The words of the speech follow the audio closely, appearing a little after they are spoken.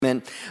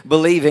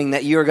believing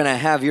that you're going to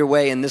have your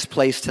way in this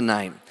place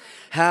tonight.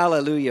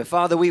 Hallelujah.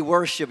 Father, we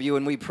worship you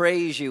and we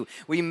praise you.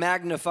 We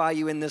magnify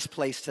you in this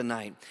place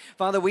tonight.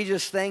 Father, we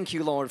just thank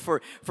you, Lord,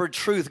 for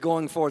truth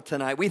going forth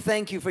tonight. We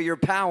thank you for your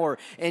power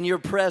and your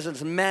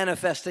presence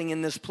manifesting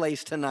in this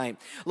place tonight.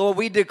 Lord,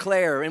 we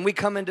declare and we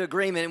come into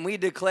agreement and we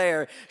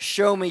declare,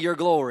 show me your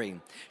glory.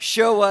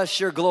 Show us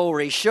your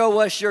glory. Show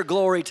us your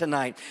glory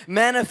tonight.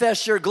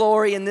 Manifest your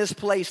glory in this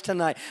place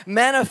tonight.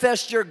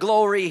 Manifest your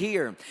glory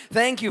here.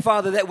 Thank you,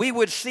 Father, that we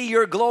would see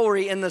your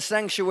glory in the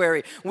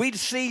sanctuary. We'd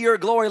see your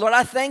glory, Lord.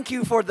 I thank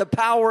you for the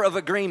power of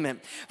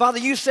agreement. Father,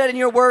 you said in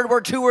your word,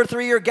 where 2 or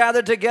 3 are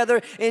gathered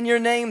together in your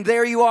name,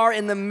 there you are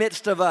in the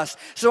midst of us.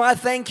 So I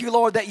thank you,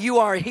 Lord, that you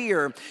are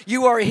here.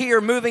 You are here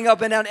moving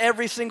up and down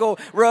every single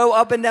row,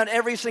 up and down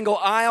every single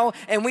aisle.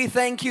 And we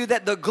thank you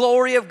that the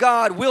glory of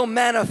God will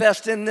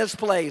manifest in this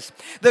place.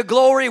 The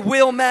glory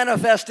will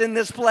manifest in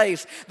this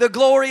place. The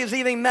glory is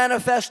even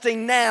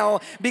manifesting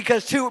now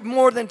because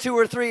more than 2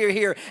 or 3 are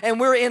here. And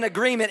we're in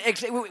agreement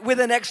with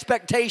an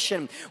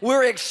expectation.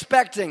 We're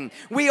expecting.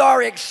 We are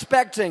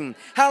expecting.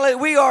 Hallelujah.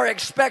 We are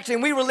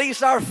expecting. We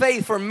release our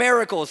faith for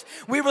miracles.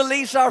 We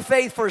release our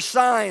faith for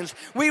signs.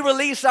 We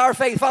release our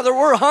faith. Father,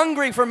 we're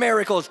hungry for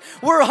miracles.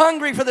 We're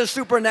hungry for the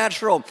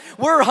supernatural.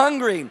 We're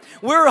hungry.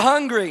 We're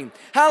hungry.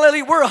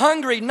 Hallelujah. We're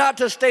hungry not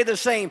to stay the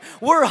same.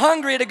 We're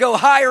hungry to go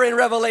higher in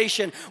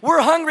revelation.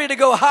 We're hungry to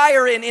go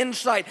higher in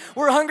insight.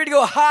 We're hungry to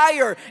go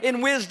higher in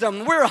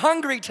wisdom. We're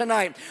hungry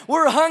tonight.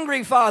 We're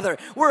hungry, Father.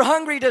 We're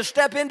hungry to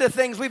step into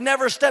things we've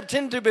never stepped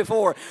into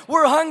before.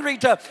 We're hungry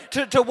to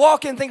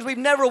walk in things we've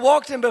never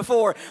walked in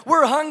before.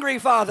 We're hungry,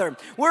 Father.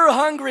 We're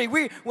hungry.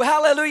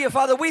 Hallelujah,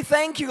 Father. We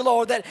thank you,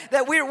 Lord,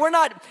 that we're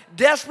not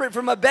desperate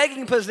from a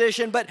begging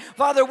position, but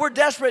Father, we're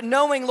desperate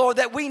knowing, Lord,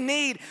 that we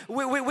need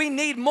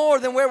more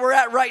than where we're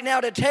at right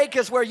now to take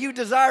us where you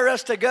desire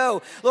us to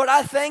go. Lord,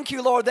 I thank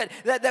you, Lord,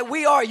 that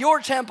we are your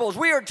temples.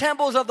 We are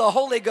temples of the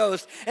Holy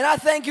Ghost. And I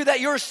thank you that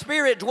your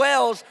Spirit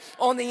dwells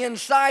on the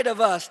inside of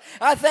us.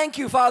 I thank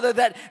you, Father,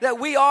 that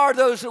we are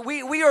those,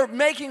 we are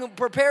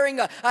preparing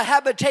a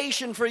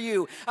habitation for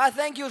you. I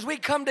thank you as we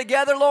come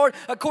together, Lord,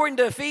 according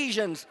to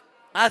Ephesians.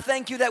 I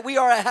thank you that we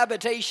are a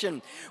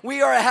habitation.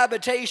 We are a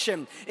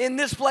habitation in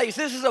this place.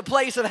 This is a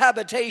place of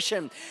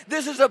habitation.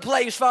 This is a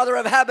place, Father,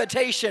 of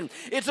habitation.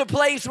 It's a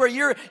place where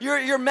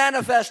you're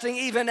manifesting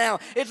even now.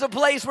 It's a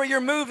place where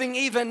you're moving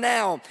even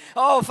now.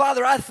 Oh,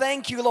 Father, I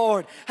thank you,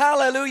 Lord.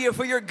 Hallelujah,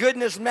 for your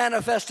goodness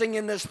manifesting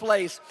in this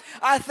place.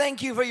 I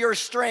thank you for your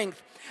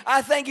strength.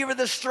 I thank you for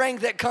the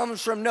strength that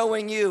comes from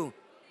knowing you.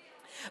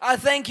 I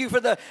thank you for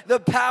the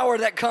power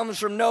that comes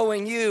from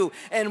knowing you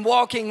and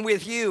walking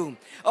with you.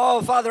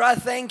 Oh, Father, I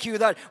thank you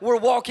that we're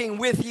walking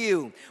with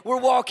you.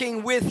 We're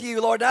walking with you,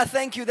 Lord. I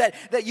thank you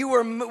that you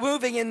are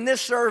moving in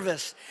this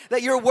service,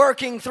 that you're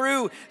working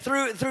through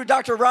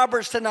Dr.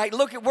 Roberts tonight,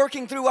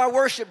 working through our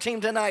worship team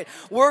tonight,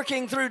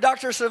 working through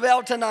Dr.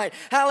 Savelle tonight.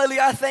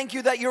 Hallelujah. I thank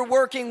you that you're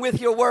working with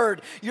your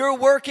word. You're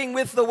working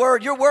with the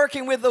word. You're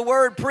working with the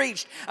word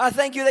preached. I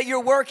thank you that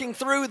you're working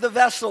through the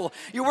vessel.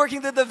 You're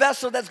working through the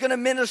vessel that's going to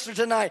minister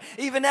tonight.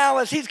 Even now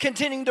as he's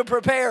continuing to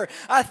prepare,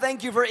 I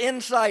thank you for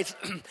insights.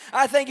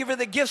 I thank you for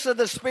the gifts of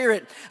the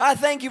Spirit. I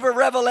thank you for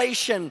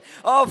revelation.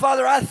 Oh,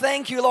 Father, I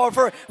thank you, Lord,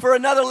 for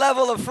another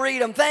level of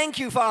freedom. Thank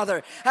you,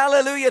 Father.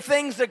 Hallelujah.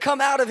 Things that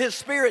come out of his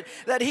Spirit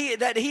that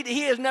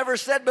he has never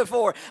said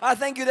before. I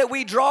thank you that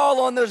we draw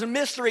on those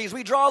mysteries.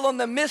 We draw on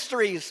the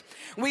mysteries.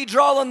 We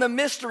draw on the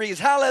mysteries.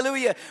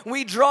 Hallelujah.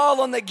 We draw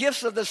on the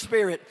gifts of the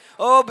Spirit.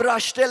 Oh,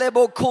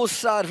 brashtelebo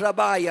kosa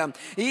rabaya.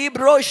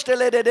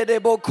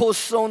 Ibroshtelebo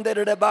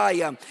kosonde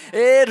rebaya.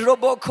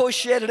 Roboko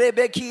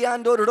sherebeki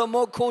ando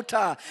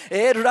romokota.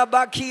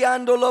 Rabaki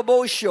ando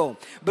lobosho.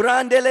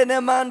 Brandele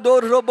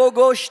nemando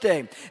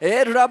robogoste.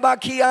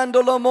 Rabaki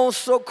ando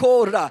lomoso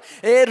kora.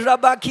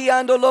 Rabaki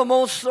ando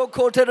lomoso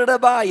kote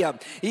rebaya.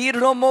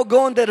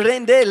 Romogonde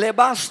rende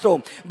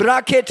lebasto.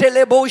 Brakete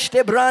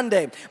leboste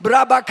brande.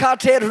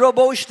 Brabakate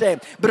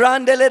roboste.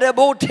 Brandele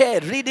rebote.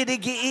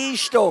 Ridigi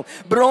isto.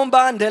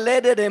 Brombande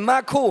lede de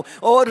maku.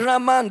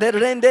 Ramande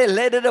rende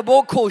lede de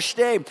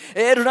bokoste.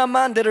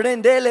 Ramande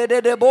rendele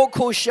de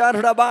boko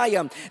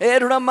sharabaya.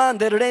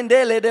 Ramande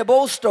rendele de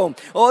bosto.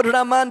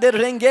 Ramande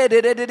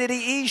rengede de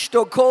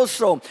isto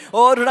koso.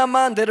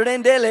 Ramande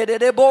rendele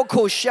de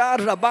boko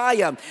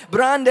sharabaya.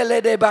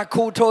 Brandele de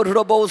bakuto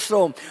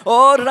roboso.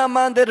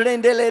 Ramande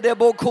rendele de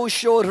boko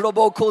shor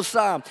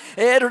robokosa.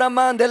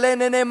 Ramande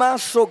lene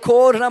maso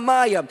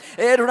koramaya.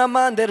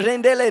 Ramande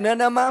rendele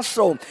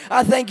namaso.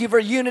 I thank you for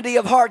unity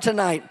of heart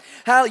tonight.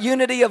 How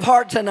unity of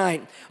heart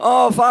tonight.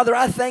 Oh, Father,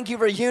 I thank you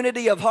for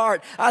unity of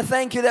heart. I I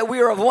thank you that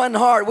we are of one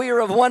heart. We are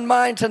of one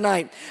mind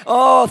tonight.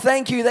 Oh,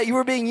 thank you that you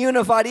are being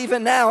unified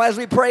even now as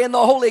we pray in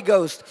the Holy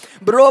Ghost.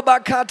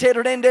 Brobakate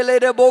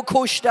rendele de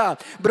bokushta.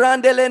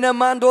 Brandele ne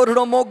mando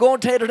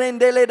romogote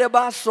rendele de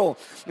basso.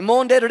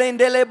 Monde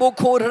rendele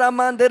bokura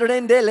mande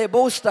rendele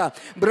bosta.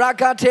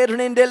 Brakate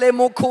rendele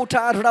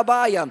mokuta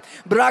rabaya.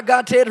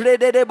 Bragate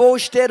rede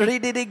boste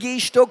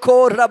ridigisto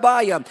ko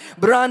rabaya.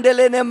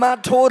 Brandele ne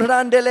mator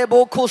randele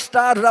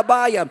bokusta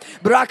rabaya.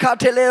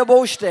 Brakatele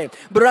boste.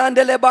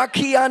 Brandele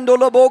baki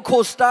andolo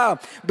bokusta.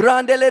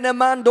 Brandele ne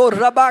mando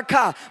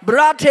rabaka.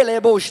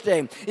 Bratele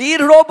boste. I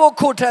robo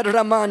kuta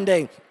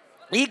ramande.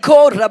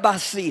 Iko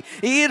rabasi,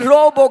 I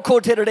robo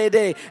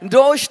koterede,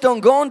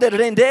 doshton gonde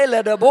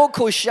rendele de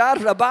boko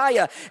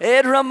sharabaya,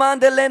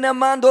 ramandele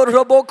namando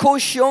robo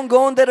kushon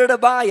gonde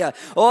rabaya,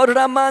 or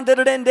ramande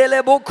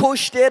rendele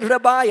bokushte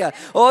rabaya,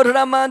 or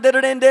ramande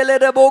rendele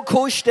de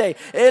bokushte,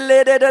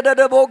 elede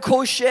de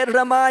bokushe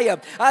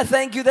ramaya. I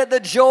thank you that the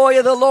joy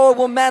of the Lord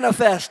will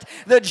manifest.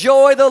 The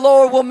joy of the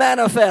Lord will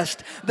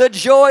manifest. The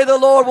joy of the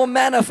Lord will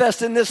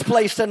manifest in this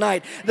place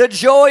tonight. The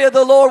joy of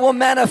the Lord will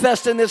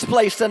manifest in this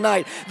place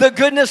tonight.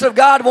 The goodness of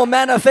God will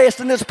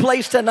manifest in this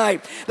place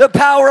tonight. The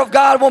power of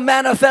God will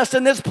manifest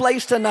in this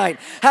place tonight.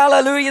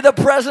 Hallelujah. The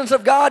presence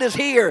of God is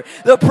here.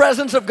 The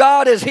presence of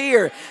God is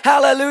here.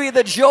 Hallelujah.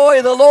 The joy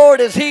of the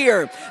Lord is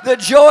here. The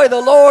joy of the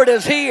Lord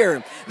is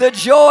here. The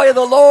joy of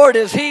the Lord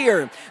is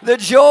here. The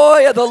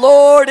joy of the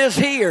Lord is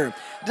here.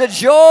 The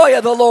joy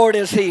of the Lord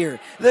is here.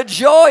 The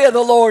joy of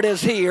the Lord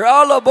is here.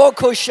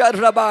 Alaboko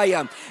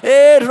sharabaya.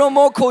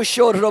 Romoko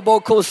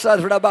shoraboko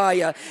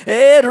sarabaya.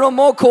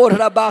 Romoko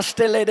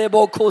rabastele de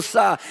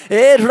bokosa.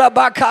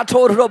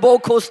 Rabakato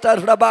roboko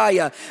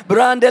starabaya.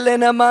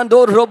 Brandelena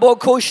mando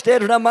roboko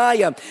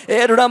ramaya.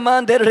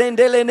 Ramande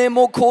rendelene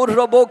moko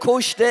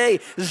roboko ste.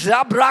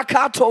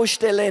 Zabrakato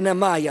stelena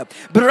maya.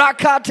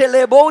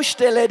 Brakatele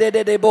bostele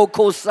de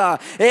bokosa.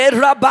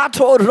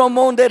 Rabato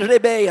romonde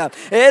rebeya.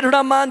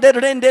 Ramande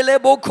rendele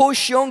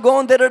bokushon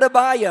gonde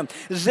rabaya.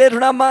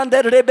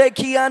 Zerramande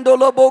rebeki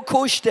andolo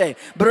bokushte.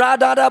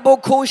 Bradara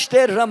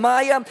bokushte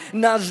ramaya.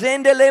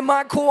 Nazendele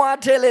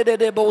makuatele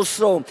de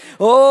boso.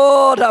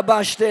 Oh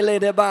rabashtele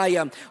de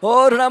baya.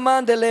 Oh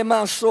ramandele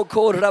maso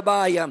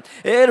korabaya.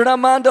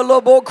 Ramande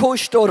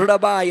lobokushto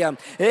rabaya.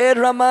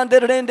 Ramande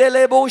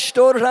rendele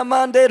bosto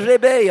ramande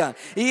rebeya.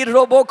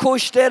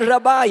 Irobokushte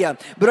rabaya.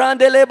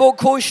 Brandele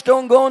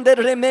bokushton gonde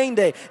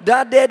remende.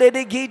 Dade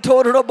de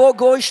gito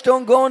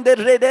robogoshton gonde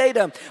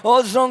rededa.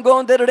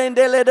 Ozongonde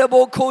rendele de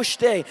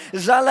bokushte.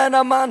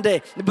 Zalana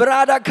mande.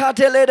 Brada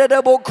katele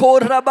de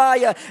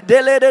bokorabaya.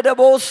 Dele de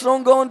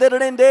bosongonde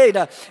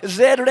rendeda.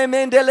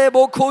 Zerremendele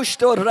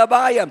bokushto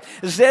rabaya.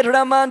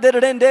 Zerramande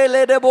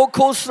rendele de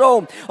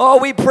bokuso. Oh,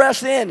 we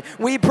press in.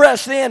 We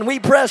press in. We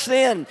press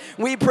in.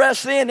 We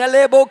press in.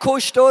 Ele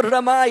bokushto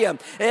ramaya.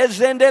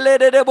 Ezendele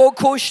de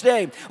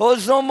bokushte.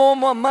 Ozomo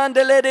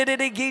mandele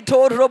de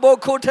gito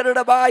robokota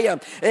rabaya.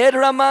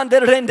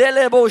 Edramande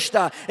rendele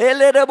bosta.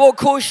 Ele de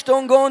bokushto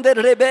gonde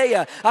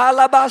rebeya.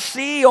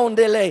 Alabasi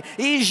ondele.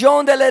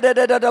 Ijondele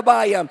de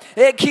baya.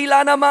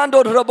 Ekilana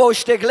mando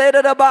roboste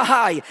glede de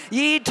bahai.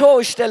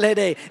 Itoshte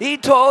de.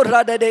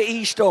 Itora de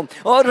isto.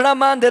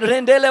 Oramande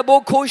rendele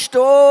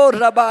bokushto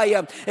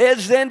rabaya.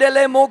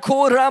 Ezendele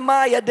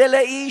mokuramaya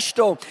dele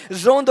isto.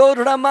 Zondo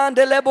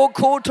ramande le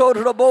bokuto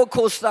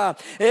robokosta.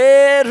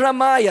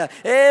 Ramaya.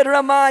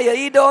 Ramaya.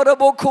 Idora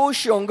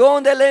bokushon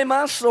gondele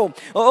maso.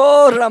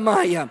 Oh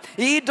ramaya.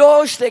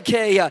 Idoshte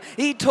keya.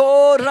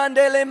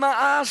 Itorandele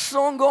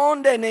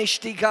maasongonde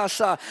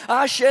neshtikasa.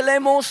 Ashele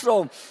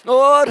moso.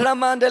 Oh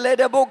ramandele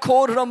de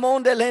boko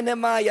ramondele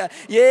nemaya.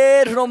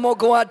 Ye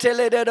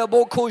romogoatele de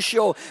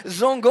bokusho.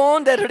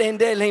 Zongonde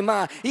rendele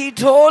ma.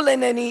 Itole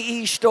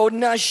neni isto.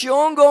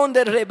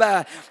 Nashongonde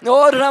reba.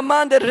 Oh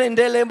ramande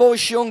rendele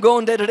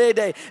boshongonde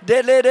rede.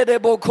 Dele de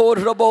boko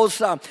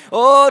robosa.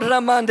 Oh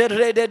ramande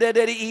rede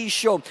de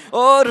isho.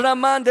 Oh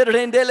ramande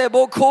rendele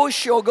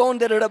bokosho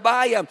gonde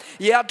rebaya.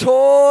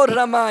 Yato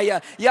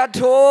ramaya.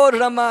 Yato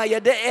ramaya.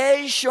 De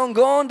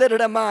eshongonde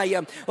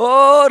ramaya.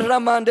 Oh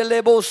ramande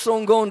lebo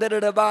songonde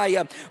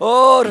rebaya.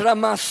 Oh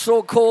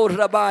ramasoko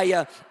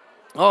rabaya.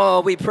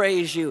 Oh, we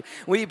praise you.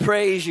 We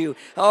praise you.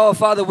 Oh,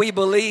 Father, we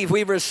believe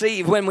we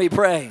receive when we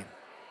pray.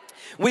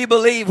 We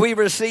believe we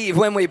receive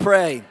when we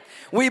pray.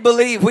 We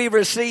believe we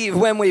receive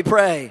when we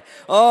pray.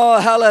 Oh,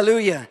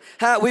 hallelujah.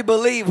 We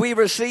believe we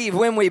receive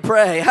when we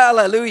pray.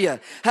 Hallelujah.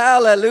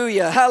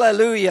 Hallelujah.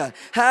 Hallelujah.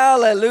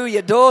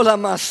 Hallelujah. Dola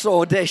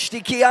maso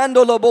deshtiki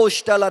andolo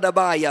bosta la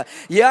dabaya.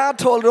 Ya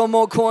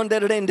tolromo konde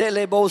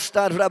rendele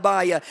bosta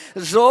rabaya.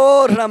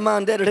 Zora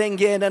mande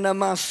rengena na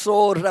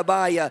maso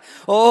rabaya.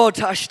 Oh,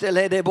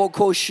 tashtele de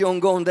boko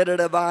shongonde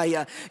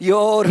rabaya.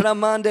 Yo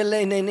ramande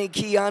le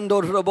neniki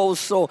ando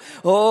roboso.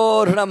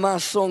 Oh,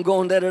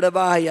 ramasongonde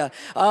rabaya.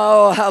 Oh,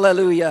 Oh,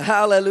 hallelujah,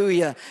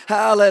 hallelujah,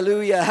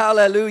 hallelujah,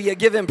 hallelujah.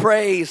 Give him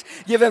praise.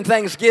 Give him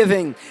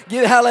thanksgiving.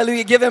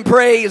 Hallelujah. Give him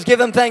praise.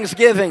 Give him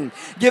thanksgiving.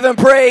 Give him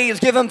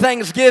praise. Give him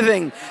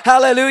thanksgiving.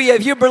 Hallelujah.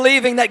 If you're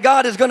believing that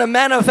God is going to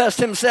manifest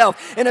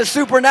himself in a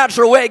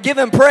supernatural way, give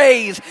him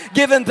praise.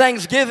 Give him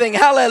thanksgiving.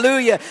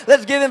 Hallelujah.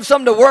 Let's give him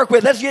something to work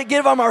with. Let's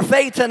give him our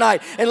faith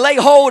tonight and lay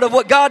hold of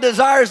what God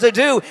desires to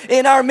do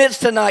in our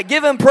midst tonight.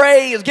 Give him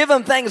praise. Give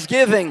him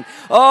thanksgiving.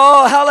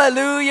 Oh,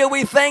 hallelujah.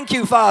 We thank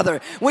you, Father.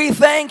 We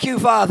thank you,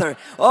 Father.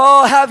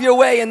 Oh, have your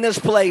way in this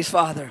place,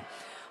 Father.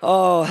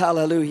 Oh,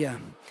 hallelujah.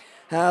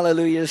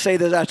 Hallelujah. Say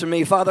this after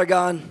me. Father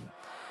God,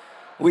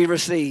 we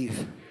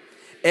receive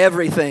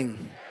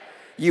everything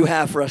you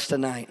have for us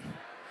tonight.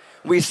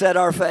 We set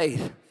our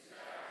faith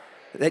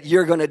that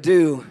you're going to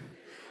do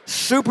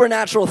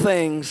supernatural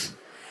things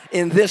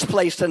in this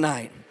place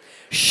tonight.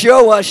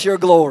 Show us your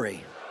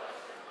glory.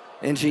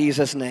 In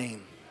Jesus'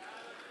 name.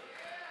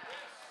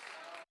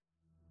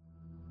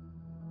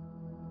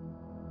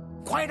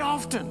 Quite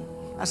often,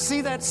 I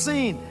see that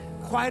scene.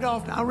 Quite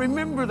often, I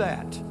remember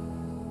that.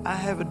 I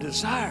have a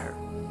desire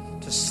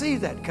to see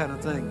that kind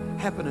of thing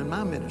happen in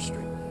my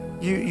ministry.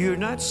 You're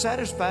not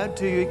satisfied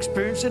till you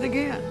experience it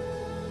again.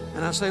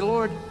 And I say,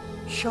 Lord,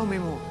 show me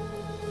more.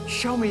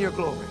 Show me your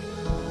glory.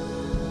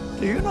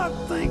 Do you not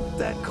think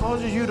that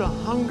causes you to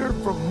hunger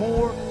for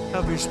more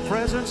of his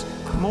presence,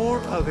 more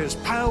of his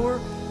power,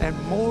 and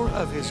more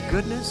of his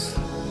goodness?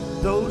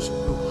 Those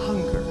who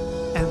hunger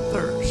and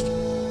thirst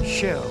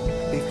shall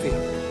be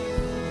filled.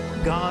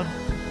 God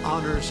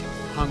honors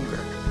hunger.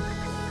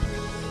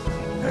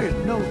 There is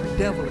no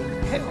devil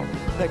in hell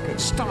that could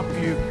stop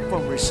you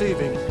from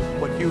receiving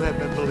what you have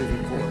been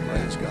believing for.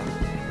 Praise God.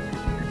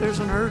 There's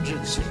an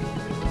urgency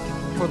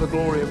for the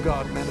glory of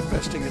God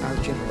manifesting in our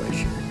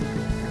generation.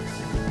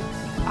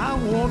 I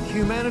want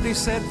humanity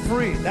set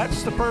free.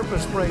 That's the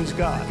purpose, praise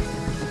God.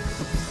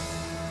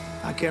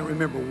 I can't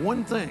remember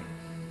one thing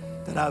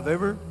that I've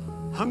ever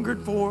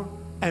hungered for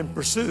and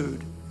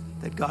pursued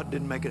that God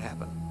didn't make it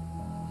happen.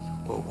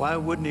 Well, why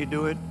wouldn't he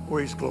do it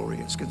where his glory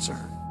is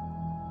concerned?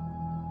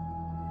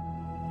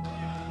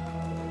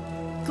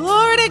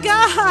 Glory to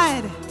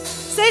God.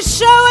 Say,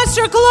 show us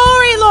your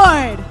glory,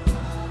 Lord.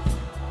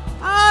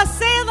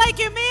 Say it like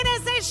you mean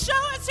it. Say,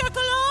 show us your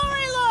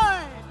glory,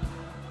 Lord.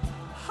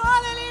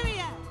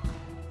 Hallelujah.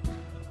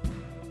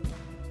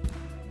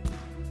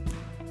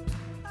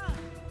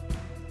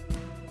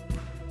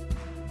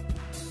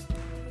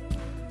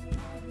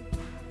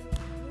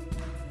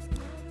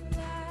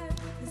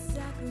 The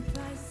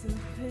sacrifice of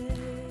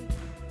praise,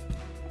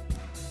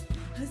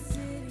 a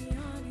city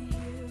on a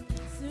hill,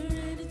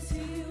 surrender to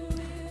your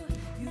will,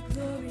 your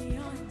glory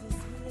on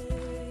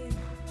display,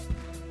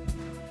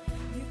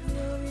 your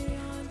glory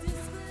on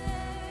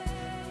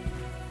display.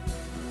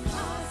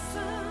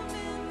 Awesome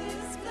in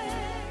this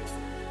place,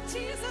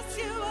 Jesus,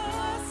 you are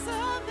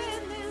awesome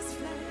in this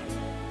place,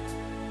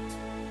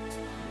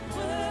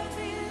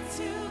 worthy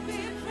to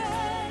be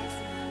praised.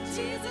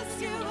 Jesus,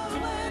 you are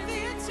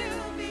worthy to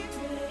be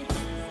praised.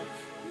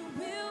 You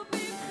will be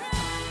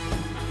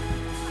praised.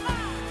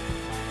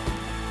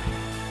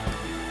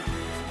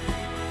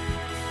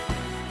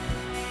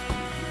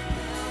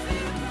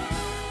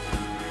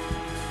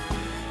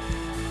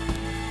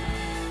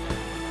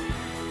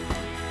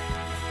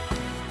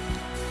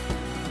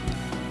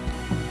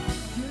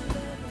 You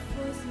love the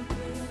force of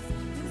grace,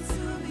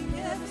 consuming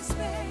every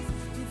space.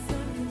 It's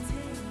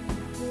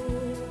uncontainable.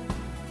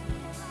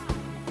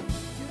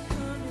 You're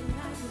coming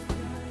like a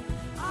flood.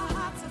 Our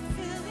hearts are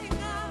filling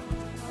up.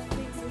 All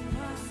things are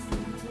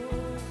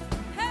possible.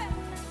 Hey,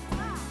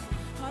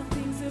 all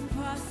things are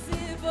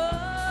possible.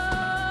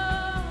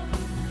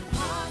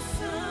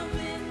 Awesome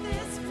in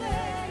this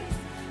place,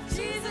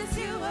 Jesus,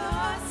 you are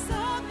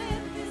awesome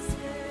in this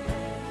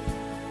place.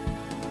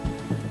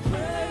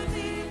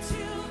 Worthy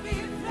to be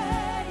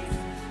praised,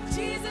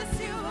 Jesus,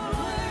 you are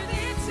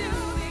worthy to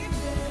be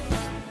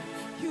praised.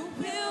 You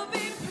will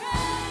be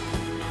praised.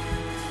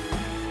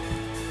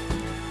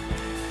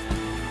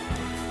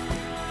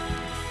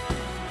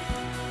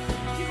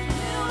 You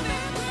will be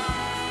praised.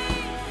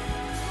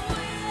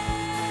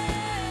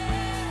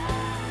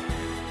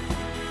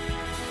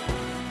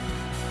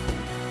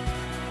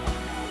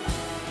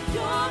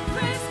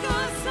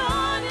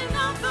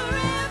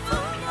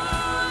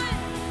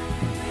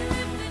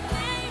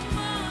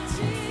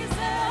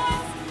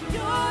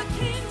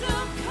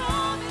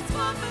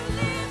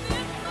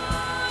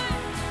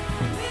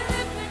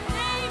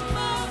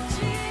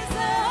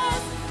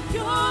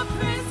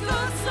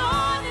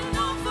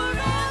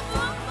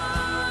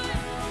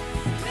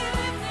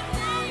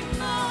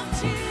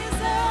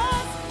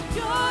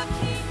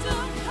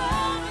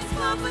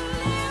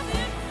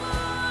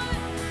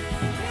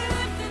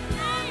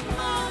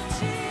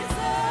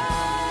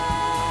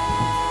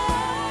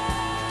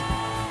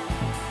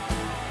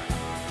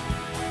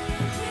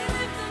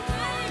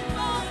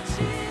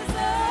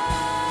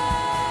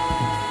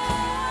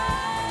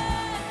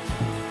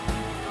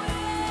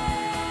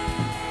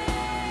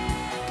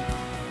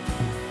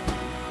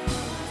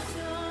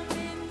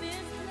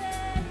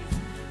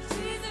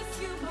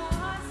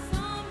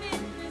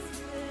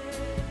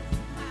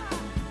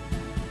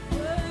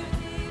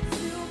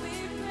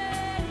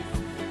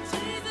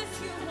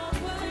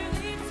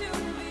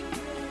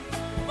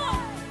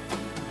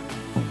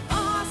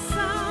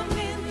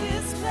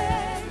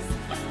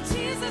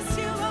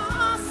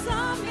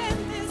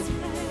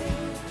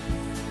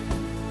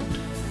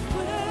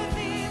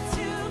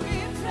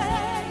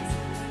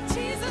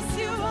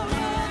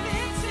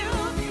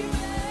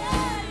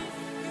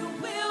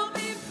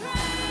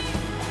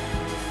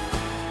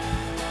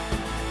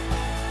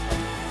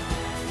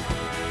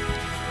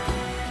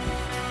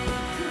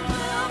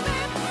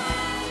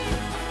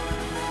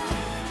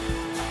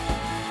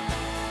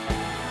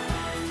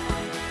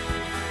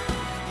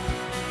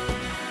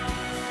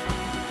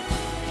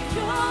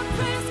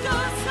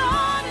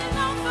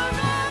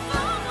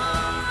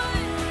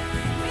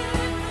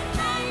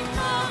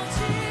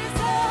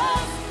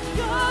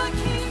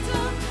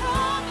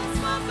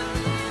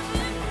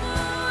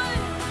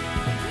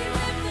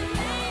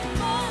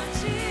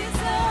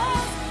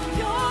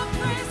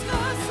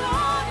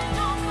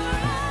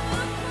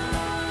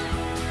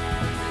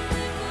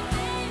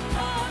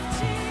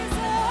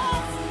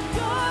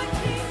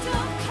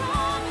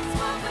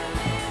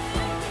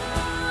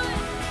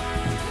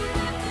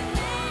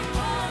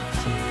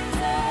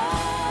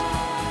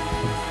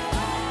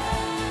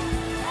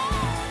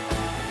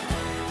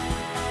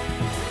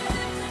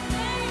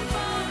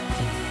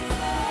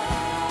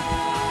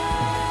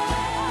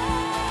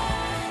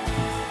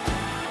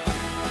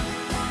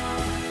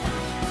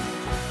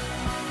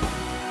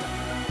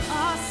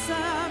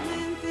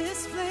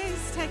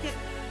 take it.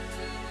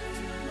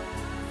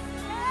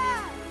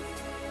 Yes.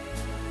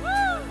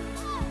 Woo.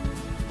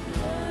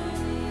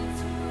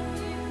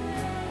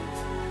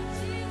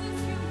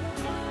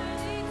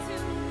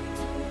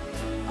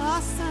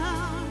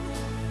 Awesome.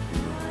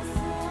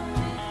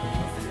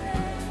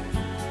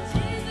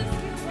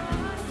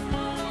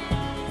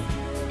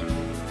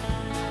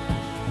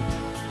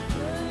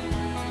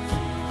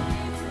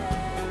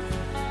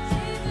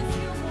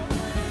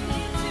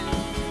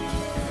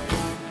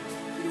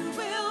 You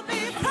will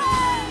be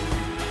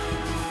praised.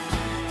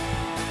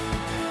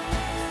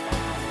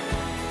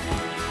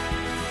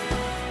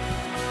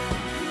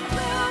 You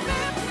will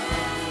be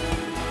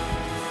praised.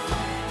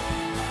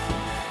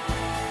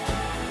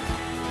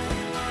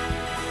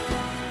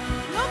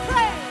 Your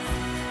praise.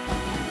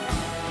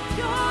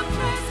 Your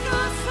praise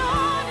goes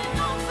on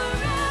and on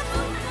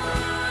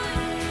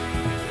forevermore.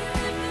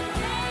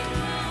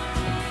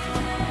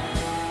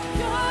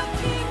 Your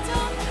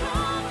kingdom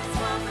come is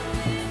what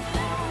we live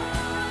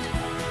on.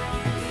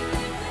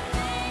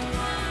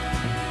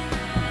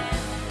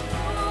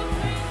 Your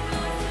praise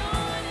goes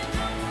on and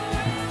on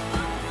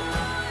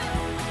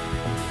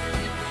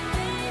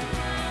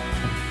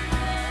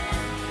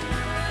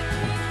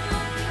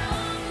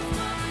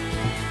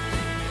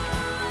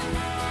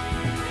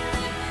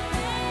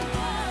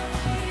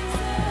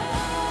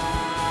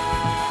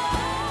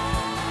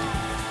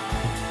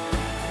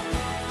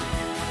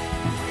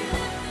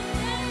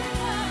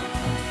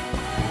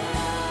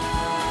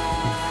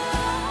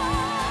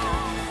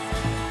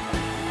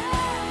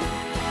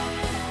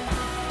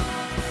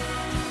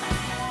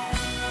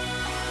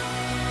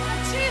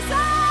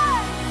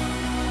Jesus!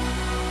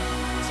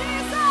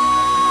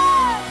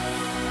 Jesus!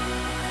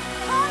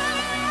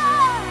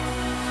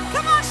 Hallelujah!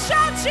 Come on,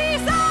 shout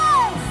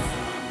Jesus!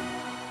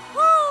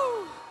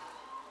 Woo!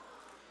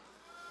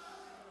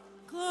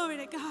 Glory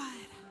to God.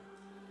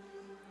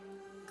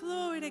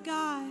 Glory to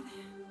God.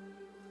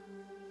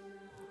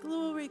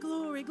 Glory,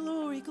 glory,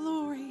 glory,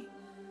 glory.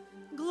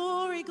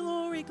 Glory,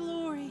 glory,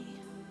 glory.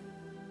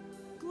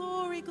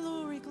 Glory,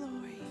 glory,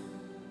 glory.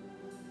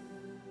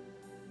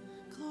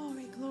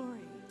 Glory, glory.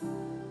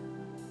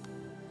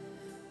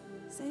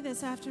 Say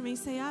this after me.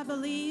 Say, I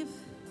believe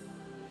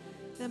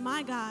that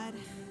my God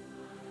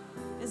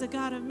is a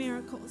God of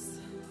miracles,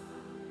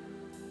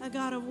 a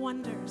God of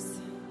wonders.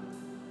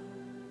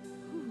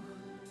 Whew.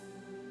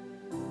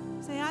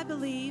 Say, I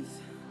believe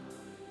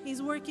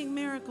He's working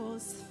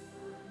miracles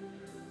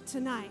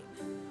tonight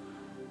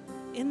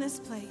in this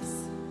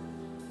place.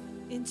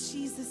 In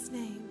Jesus'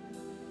 name.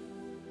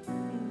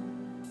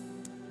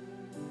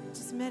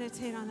 Just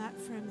meditate on that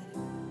for a minute.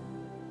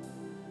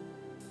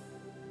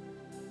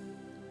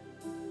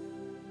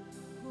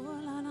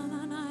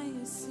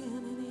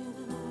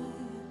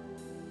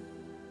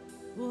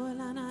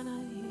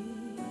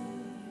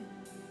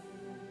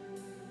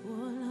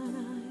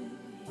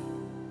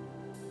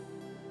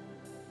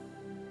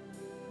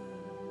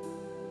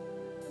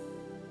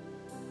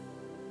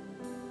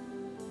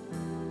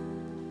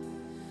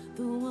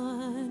 The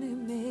one who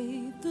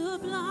made the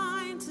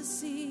blind to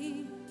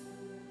see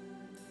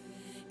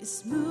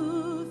is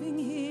moving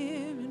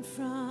here in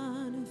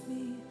front of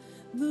me,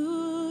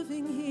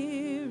 moving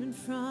here in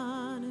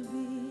front of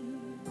me.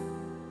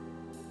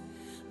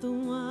 The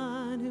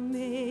one who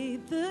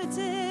made the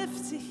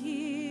deaf to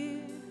hear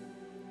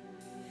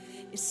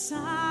is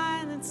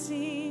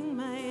silencing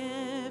my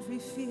every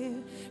fear,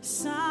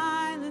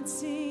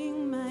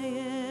 silencing my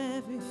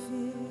every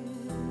fear.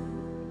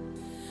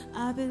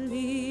 I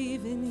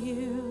believe in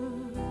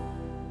you.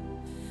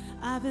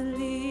 I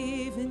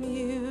believe in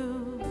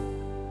you.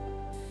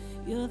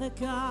 You're the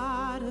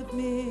God of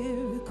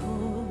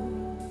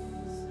miracles.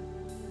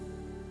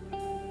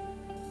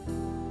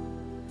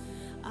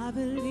 I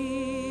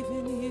believe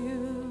in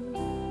you.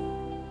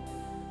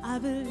 I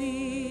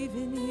believe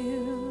in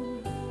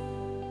you.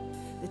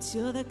 That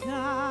you're the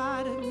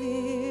God of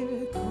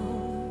miracles.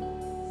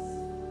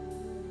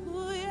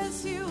 Oh,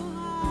 yes, you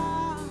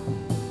are.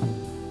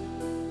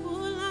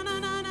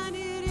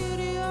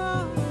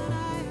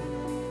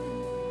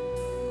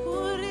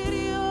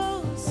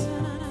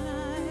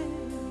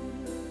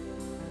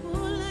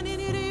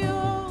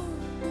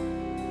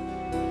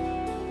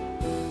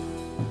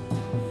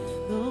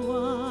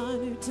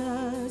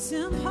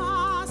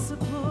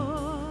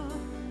 Impossible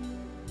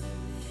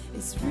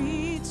is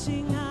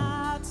reaching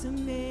out to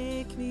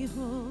make me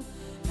whole,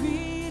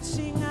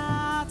 reaching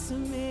out to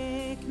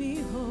make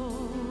me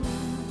whole.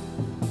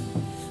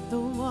 The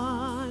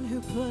one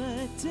who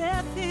put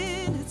death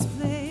in its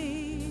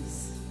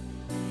place,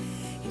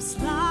 His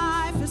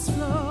life is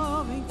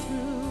flowing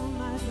through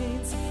my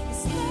veins,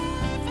 His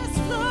life is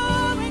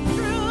flowing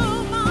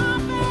through my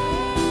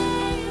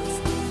veins.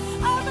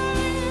 I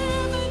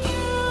believe in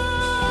you.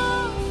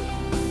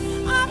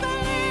 I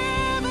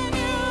believe in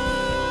you.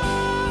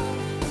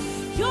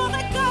 You're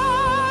the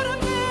God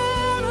of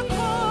miracles.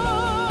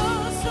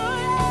 Oh,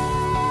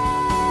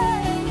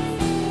 yeah.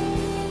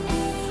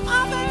 I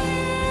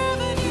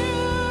believe in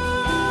you.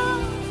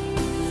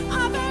 I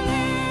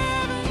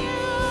believe in you.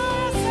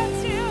 Yes,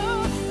 that's you.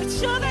 But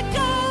you're the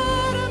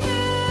God of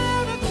miracles.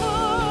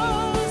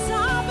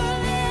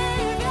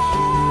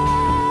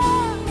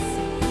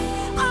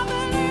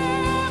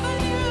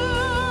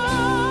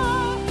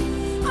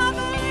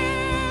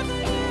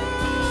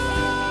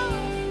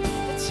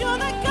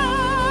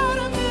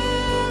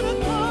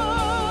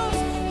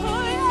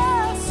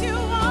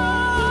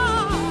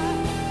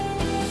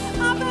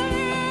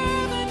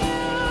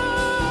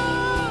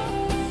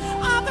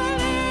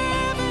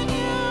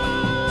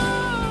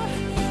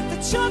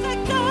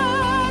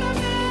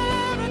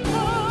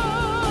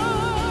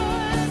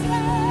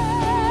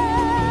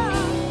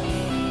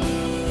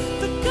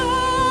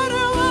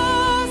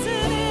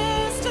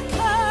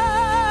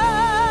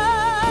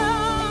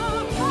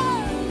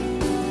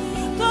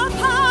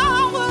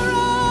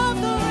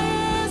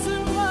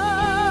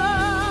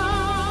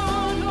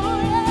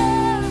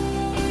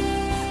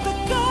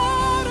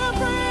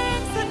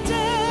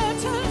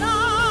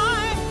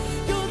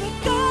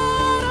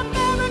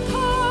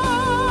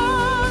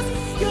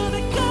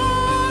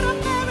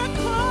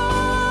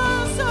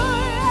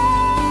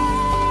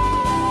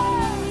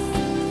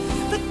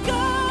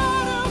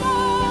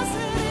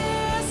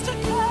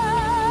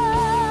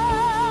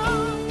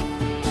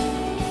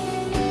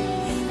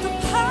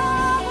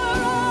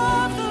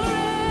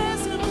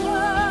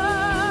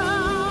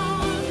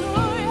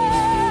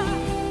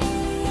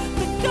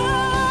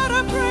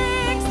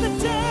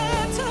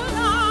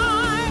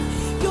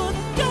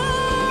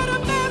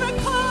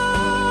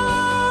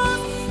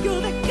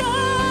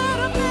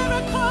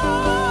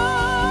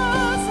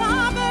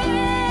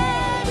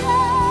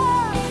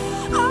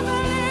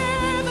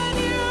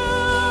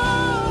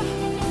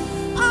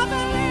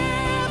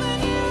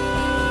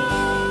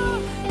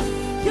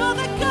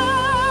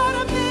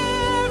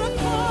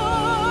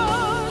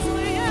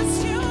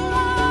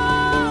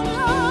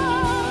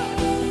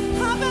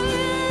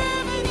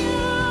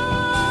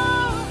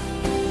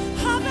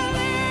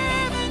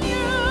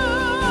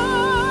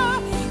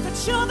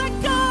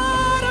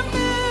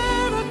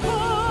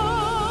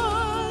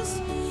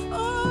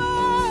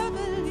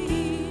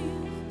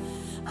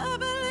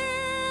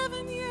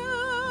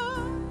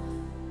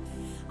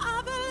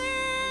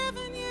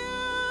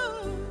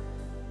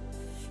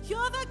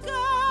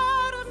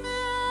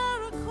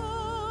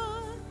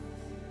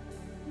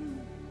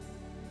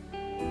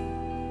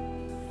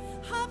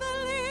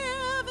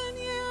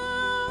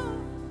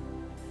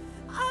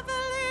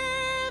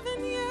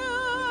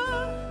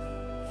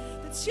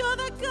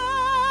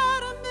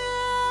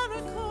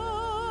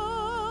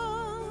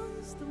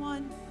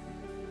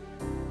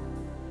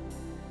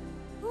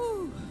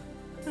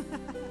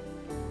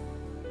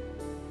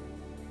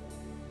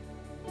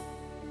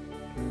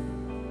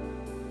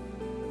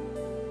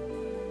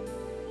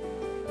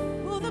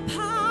 The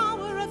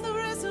power of the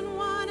risen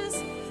one is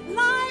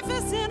life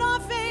is in our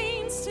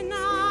veins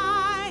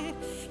tonight.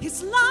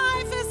 His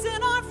life is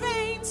in our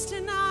veins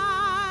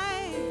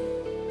tonight.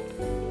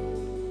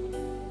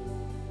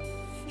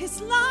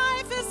 His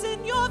life is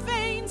in your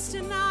veins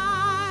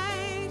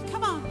tonight.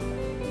 Come on.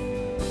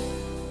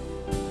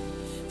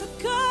 The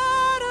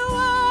God who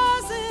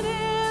was and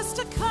is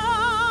to come.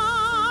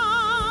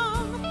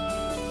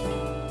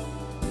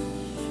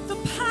 The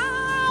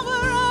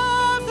power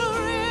of the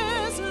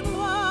risen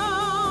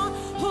one.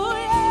 Oh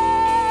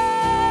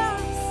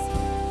yes.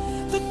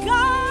 The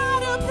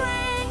God who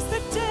brings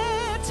the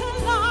dead to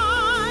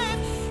life.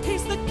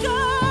 He's the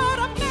God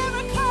of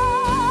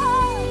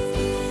miracles.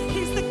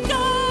 He's the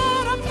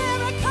God of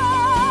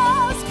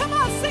miracles. Come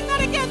on, sing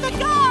that again. The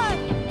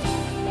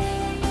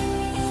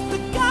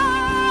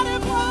God who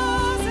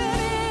was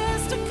and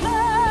is to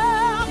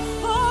come.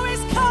 Oh,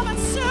 he's coming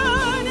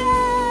soon.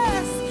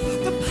 Yes,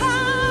 the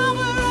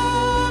power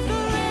of the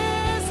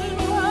risen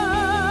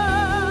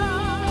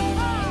one.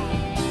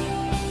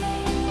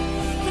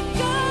 The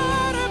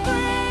God who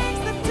brings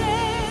the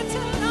dead to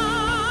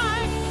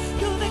life.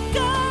 You're the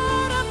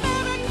God of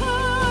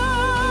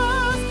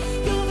miracles.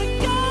 You're the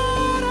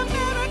God of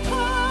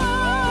miracles.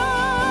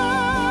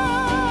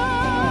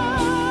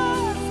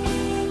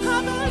 I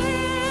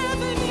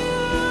believe in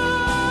you.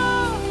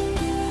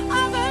 I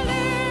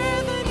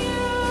believe in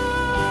you.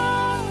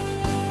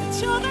 That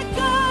you're the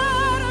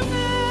God of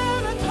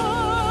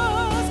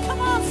miracles.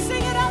 Come on,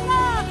 sing it out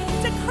loud.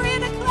 Decree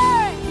and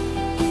declare.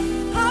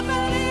 I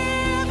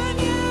believe in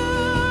you.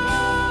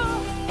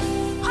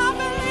 I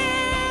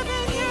believe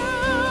in you.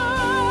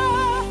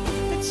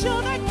 That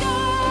you're the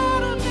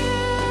God of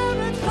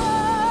miracles.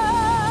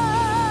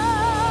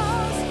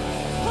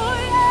 Oh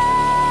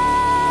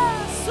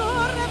yes. Oh,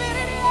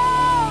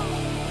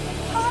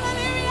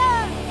 hallelujah.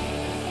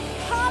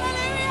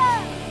 Hallelujah.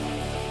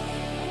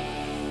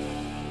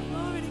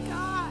 Glory to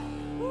God.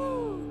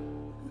 Woo.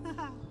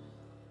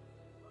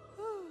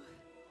 Woo.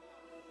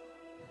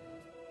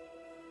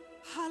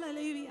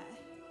 Hallelujah.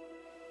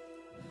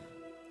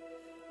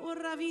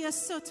 Oravia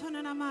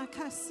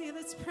sotonanamakasi.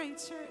 Let's pray,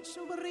 church.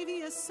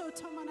 Oravia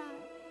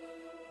sotomanai.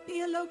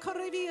 Bielo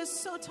correvia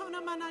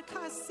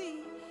sotonamanakasi.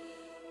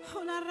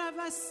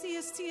 Olavasi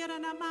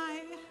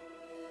estiranamai.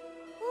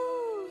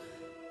 Woo.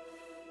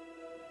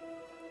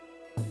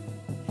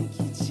 Thank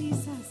you,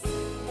 Jesus.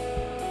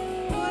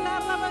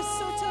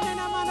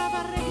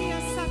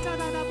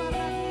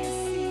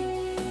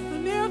 The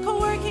miracle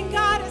working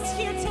God is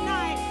here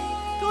tonight.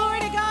 Glory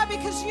to God,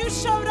 because you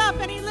showed up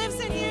and he lives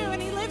in you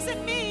and he lives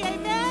in me.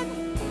 Amen.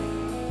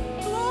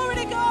 Glory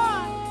to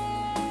God.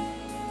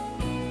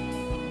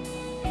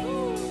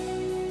 Ooh.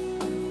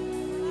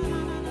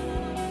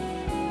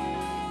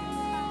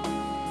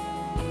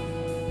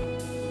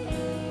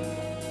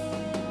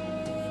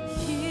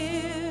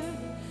 Here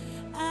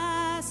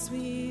as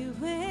we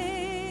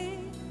wait,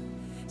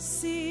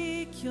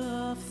 seek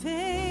your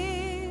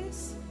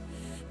face.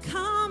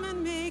 Come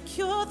and make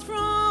your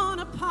throne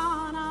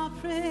upon our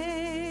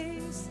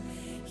praise.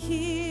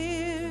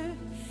 Here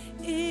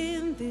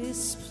in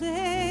this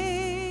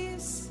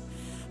place,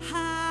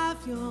 have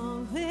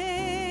your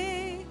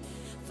way.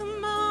 The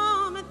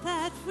moment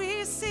that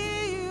we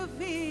see you,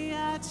 we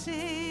are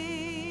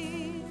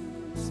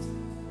changed.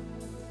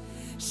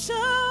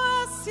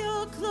 Show us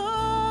your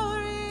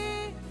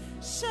glory.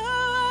 Show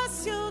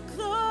us your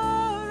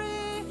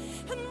glory.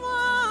 And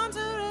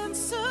wonder and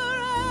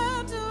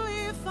surrender,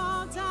 we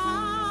fall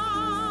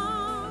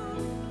down.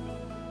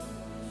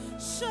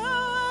 Show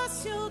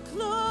us your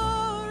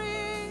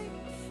glory.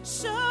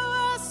 Show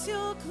us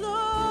your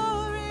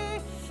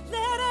glory.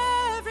 Let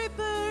every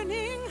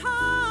burning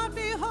heart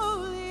be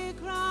holy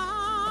ground.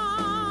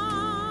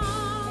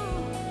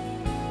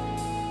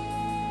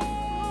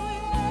 Oh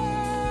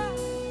yeah.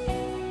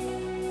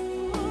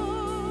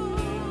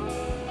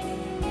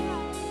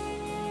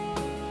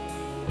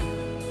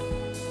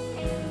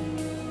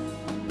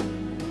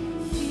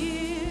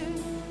 Here,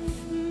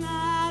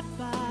 not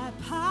by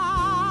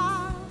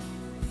power,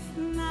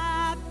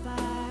 not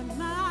by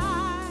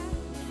might,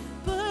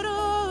 but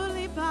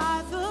only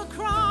by the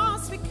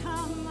cross we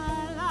come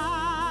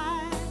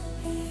alive.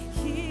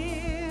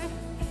 Here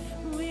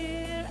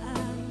we're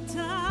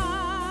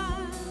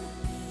undone,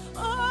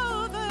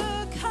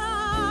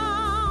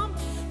 overcome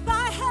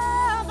by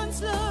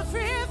heaven's love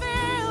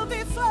revealed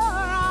before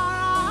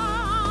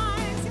our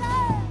eyes.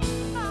 Yeah.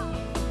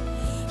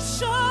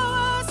 Show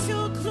us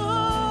your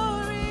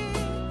glory.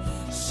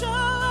 Show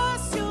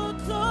us your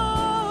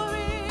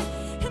glory.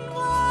 In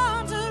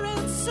wonder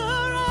and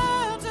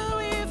surrender,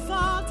 we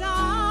fall down.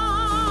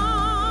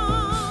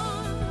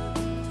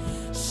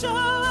 Show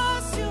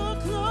us your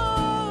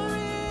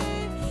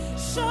glory.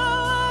 Show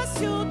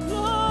us your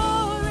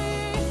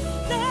glory.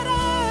 Let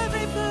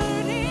every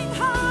burning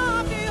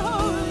heart be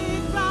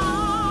holy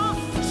ground.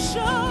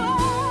 Show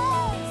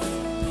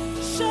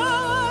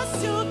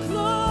us your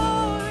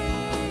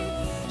glory.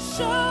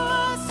 Show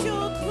us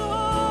your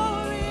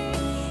glory.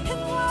 In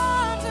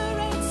wonder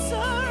and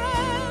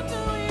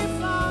surrender, we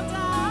fall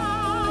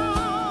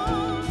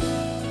down.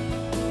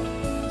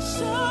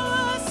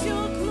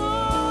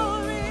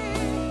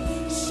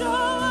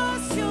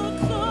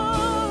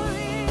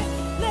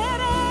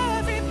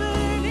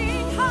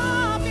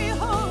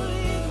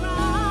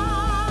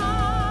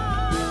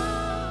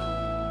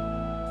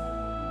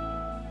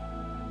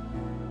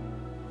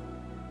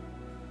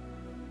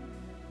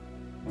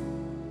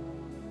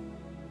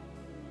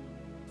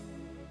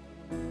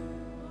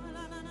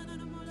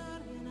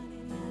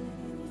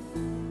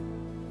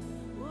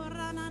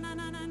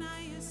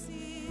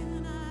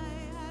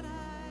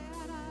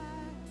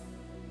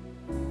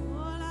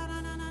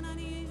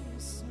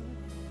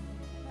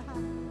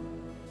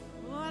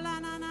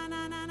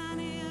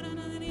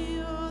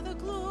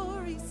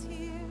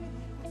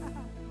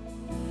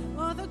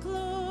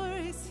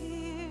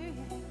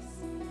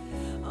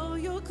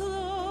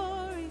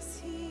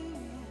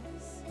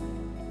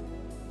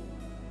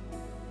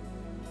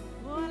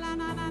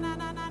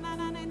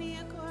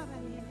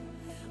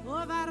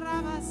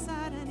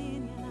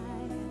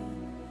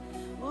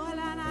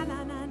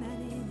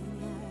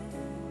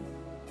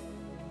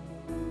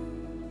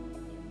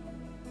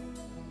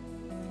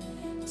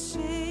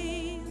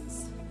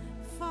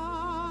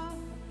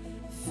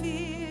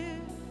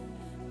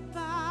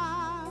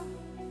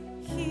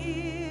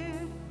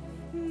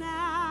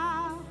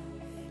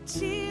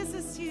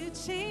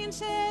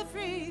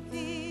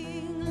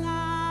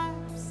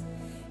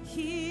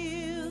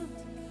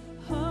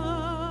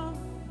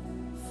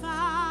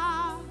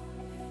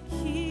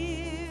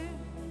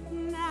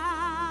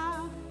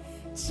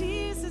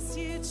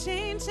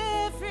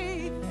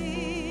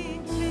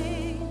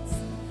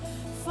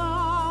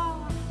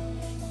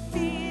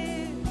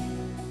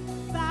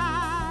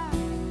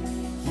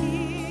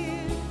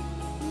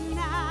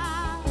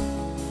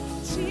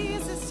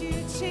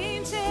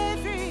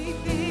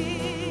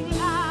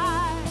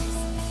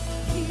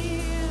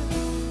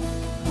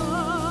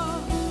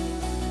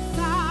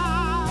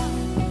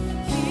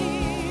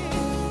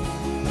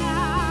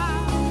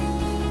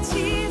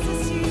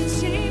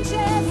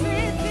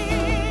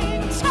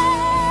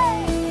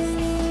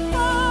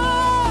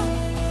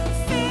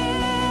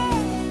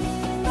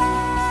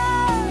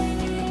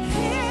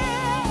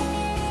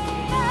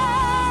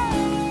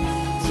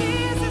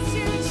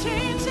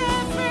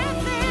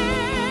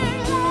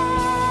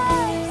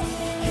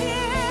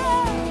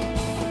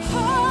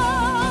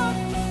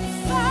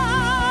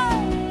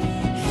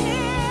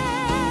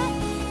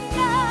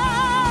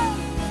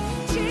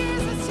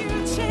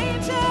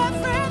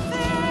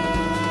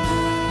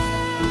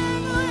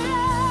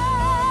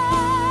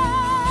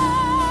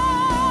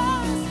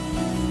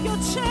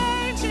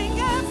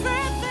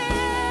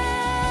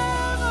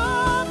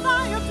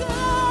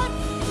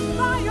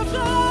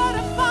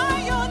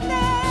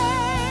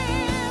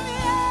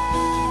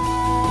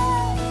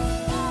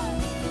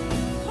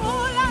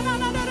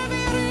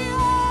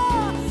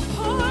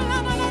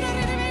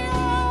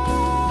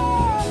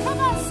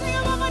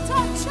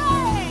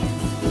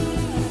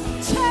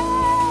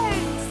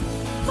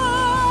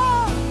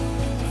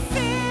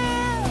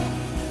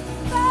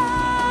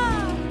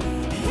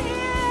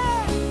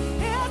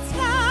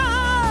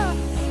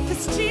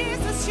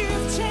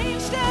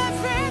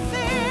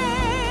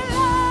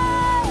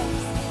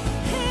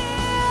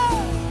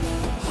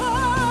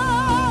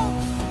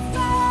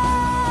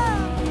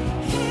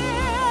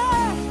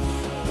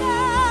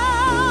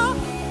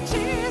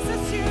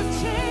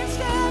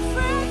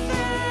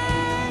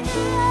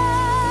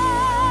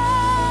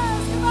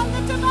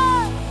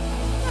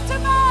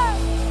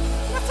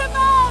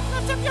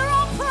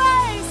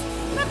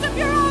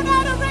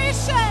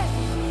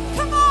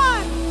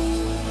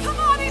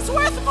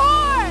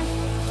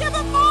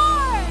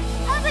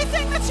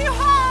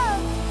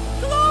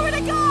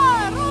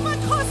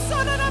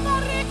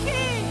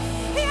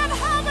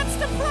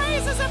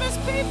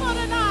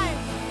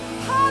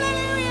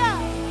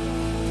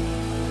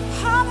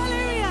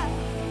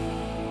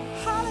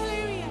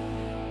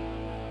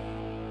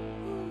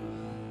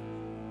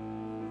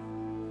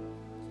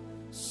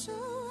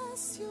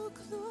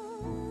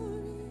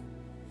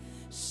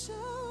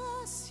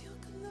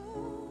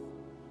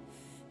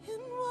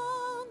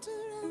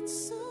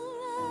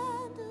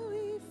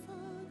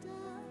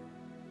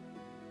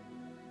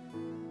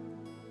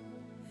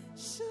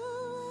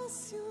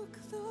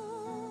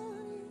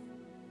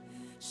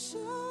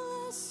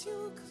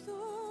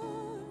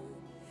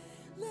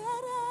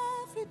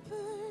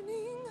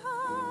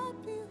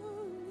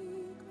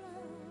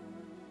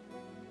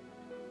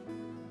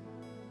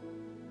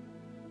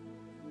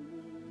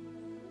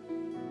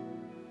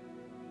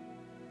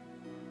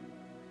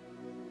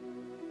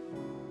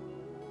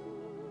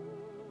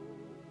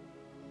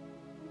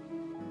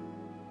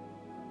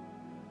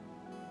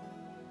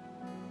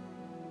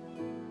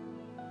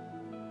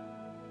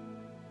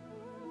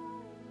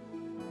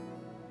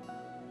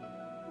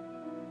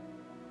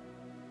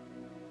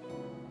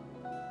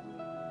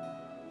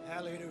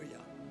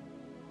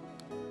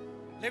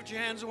 Lift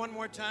your hands one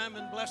more time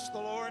and bless the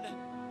Lord.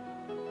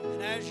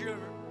 And as you're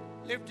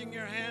lifting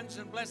your hands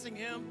and blessing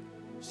Him,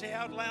 say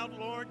out loud,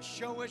 Lord,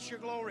 show us your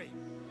glory.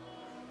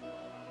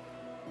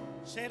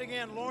 Say it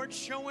again, Lord,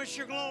 show us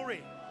your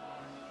glory.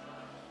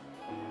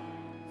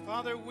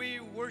 Father, we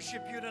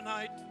worship you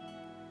tonight.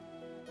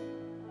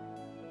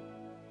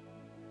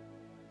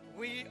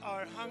 We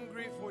are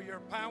hungry for your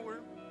power,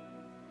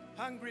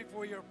 hungry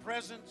for your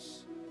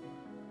presence,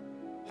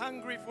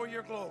 hungry for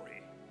your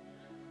glory.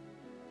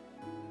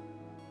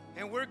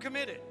 And we're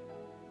committed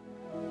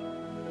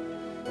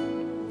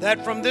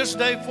that from this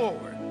day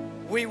forward,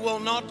 we will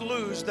not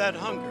lose that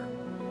hunger.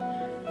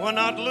 We'll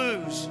not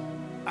lose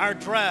our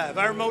drive,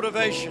 our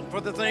motivation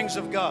for the things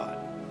of God.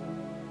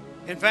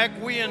 In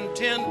fact, we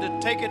intend to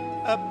take it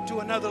up to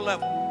another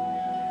level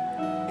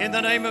in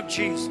the name of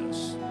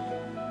Jesus.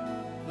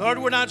 Lord,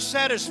 we're not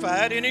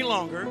satisfied any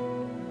longer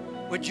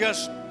with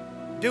just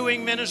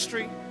doing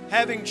ministry,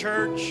 having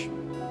church.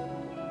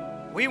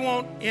 We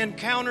want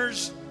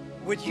encounters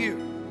with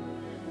you.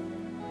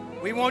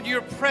 We want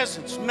your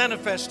presence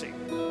manifesting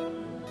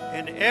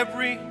in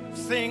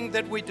everything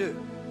that we do.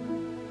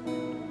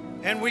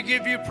 And we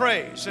give you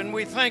praise and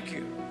we thank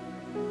you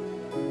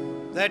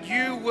that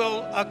you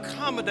will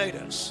accommodate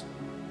us.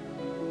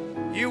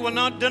 You will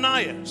not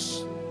deny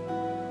us.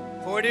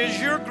 For it is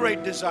your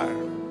great desire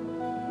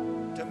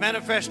to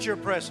manifest your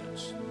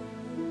presence,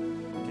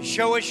 to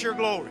show us your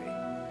glory,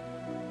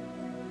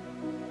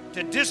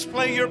 to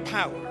display your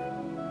power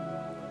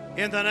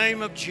in the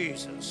name of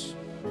Jesus.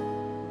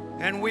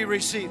 And we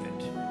receive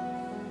it.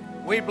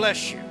 We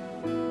bless you.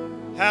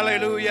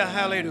 Hallelujah,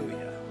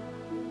 hallelujah.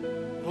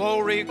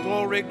 Glory,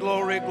 glory,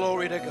 glory,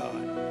 glory to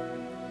God.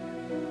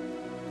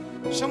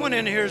 Someone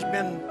in here has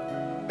been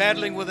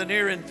battling with an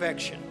ear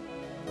infection.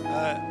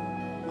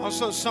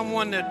 Also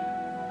someone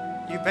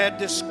that you've had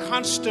this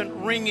constant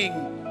ringing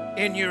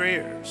in your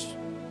ears.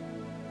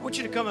 I want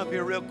you to come up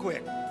here real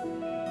quick.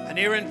 An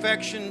ear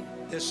infection,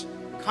 this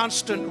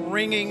constant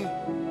ringing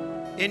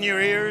in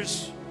your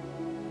ears.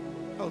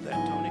 Hold that,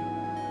 Tony.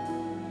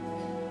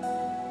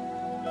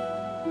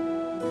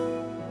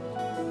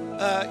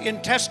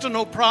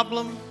 Intestinal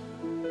problem,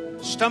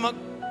 stomach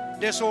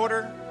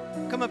disorder.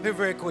 Come up here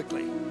very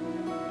quickly.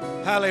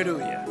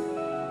 Hallelujah.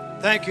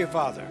 Thank you,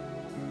 Father.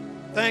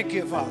 Thank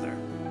you, Father.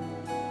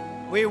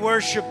 We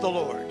worship the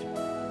Lord.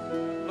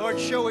 Lord,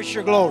 show us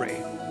your glory.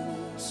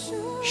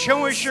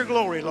 Show us your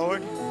glory,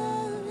 Lord.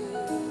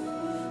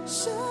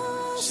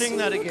 Sing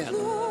that again.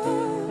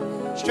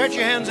 Stretch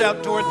your hands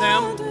out toward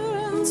them.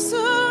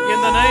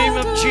 In the name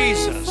of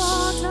Jesus.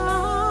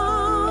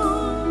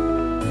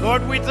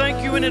 Lord, we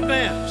thank you in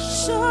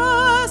advance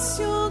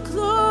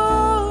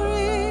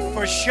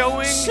for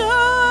showing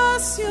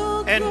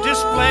and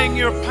displaying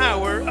your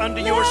power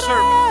unto your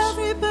servants.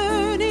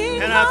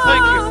 And I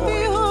thank you for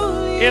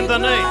it. In the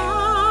name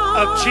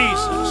of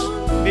Jesus,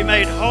 be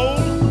made whole,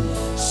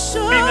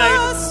 be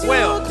made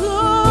well.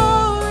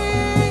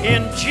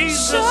 In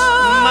Jesus'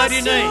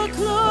 mighty name,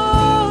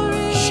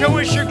 show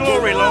us your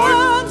glory,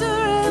 Lord.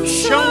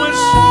 Show us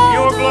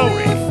your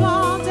glory.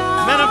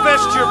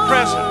 Manifest your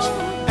presence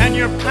and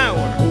your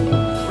power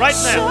right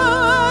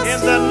now in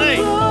the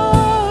name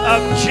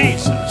of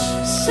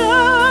Jesus.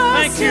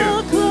 Thank you,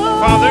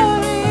 Father,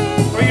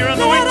 for your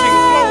anointing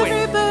flowing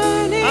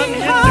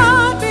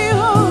unhindered.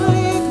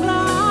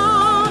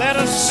 Let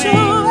us see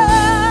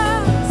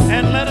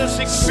and let us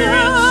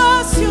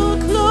experience your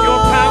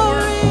power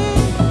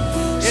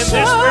in this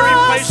very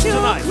place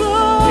tonight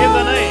in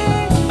the name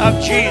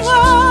of Jesus.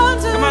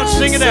 Come on,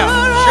 sing it out.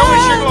 Show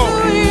us your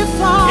glory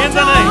in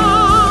the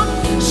name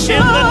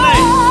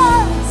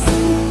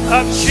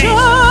of Jesus.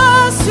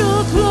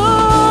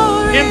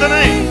 In the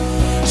name.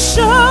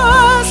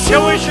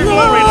 Show us your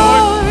glory,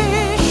 Lord.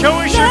 Show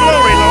us your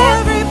glory,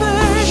 Lord.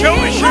 Show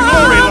us your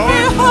glory,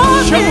 Lord.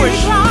 Show us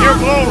your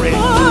glory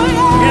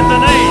in the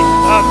name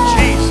of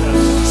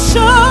Jesus.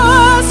 Show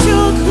us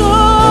your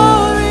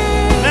glory.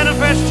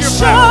 Manifest your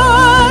Show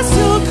power. us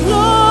your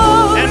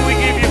glory. And we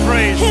give you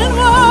praise for In it.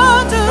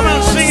 wonder Come on,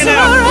 and sing it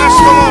out. Bless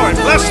the Lord.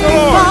 Bless the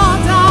Lord.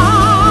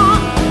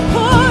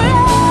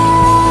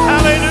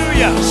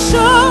 Hallelujah. Show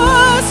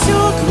us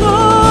your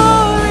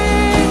glory.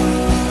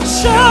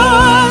 Show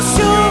us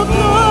your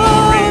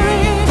glory.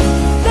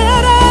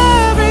 Let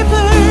every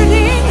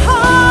burning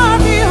heart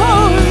be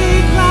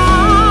wholly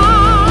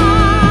glad.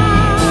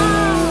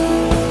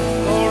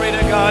 Glory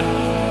to God.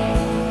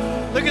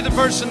 Look at the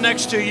person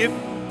next to you.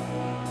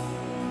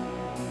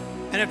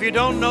 And if you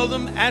don't know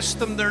them, ask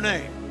them their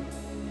name.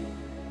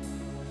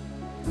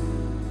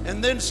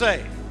 And then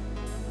say,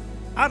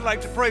 I'd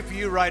like to pray for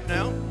you right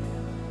now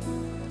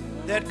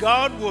that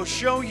God will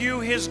show you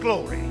His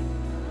glory.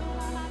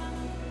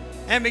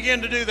 And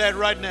begin to do that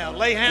right now.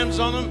 Lay hands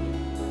on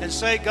them and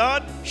say,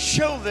 God,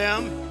 show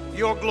them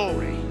your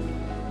glory.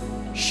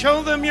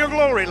 Show them your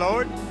glory,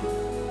 Lord.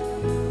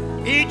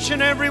 Each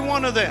and every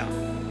one of them.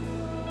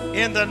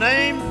 In the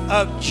name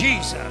of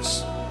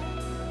Jesus.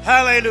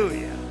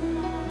 Hallelujah.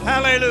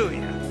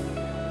 Hallelujah.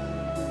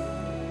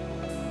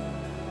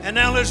 And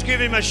now let's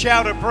give him a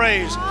shout of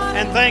praise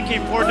and thank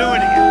him for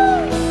doing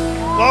it.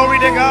 Glory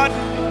to God.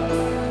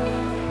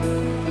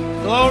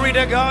 Glory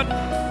to God.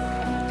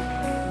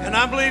 And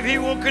I believe he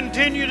will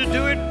continue to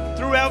do it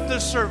throughout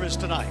this service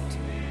tonight.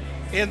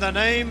 In the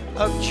name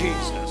of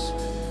Jesus.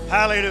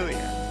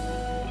 Hallelujah.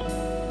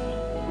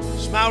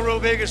 Smile real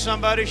big at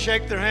somebody,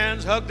 shake their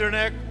hands, hug their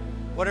neck,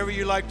 whatever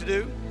you like to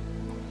do.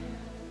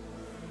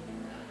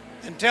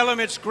 And tell them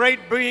it's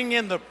great being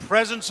in the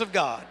presence of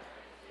God.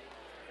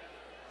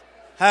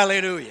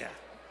 Hallelujah.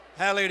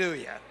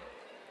 Hallelujah.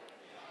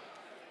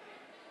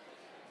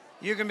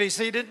 You can be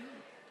seated.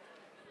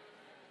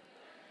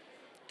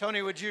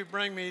 Tony, would you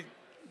bring me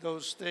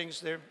those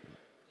things there?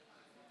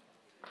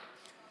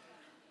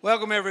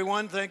 Welcome,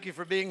 everyone. Thank you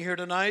for being here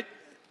tonight.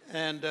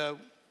 And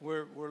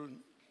we're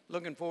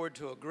looking forward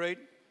to a great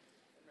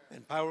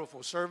and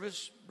powerful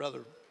service.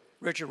 Brother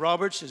Richard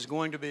Roberts is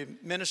going to be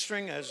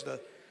ministering as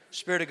the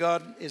Spirit of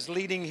God is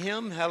leading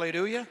him.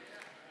 Hallelujah.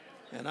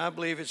 And I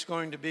believe it's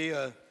going to be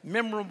a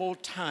memorable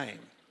time.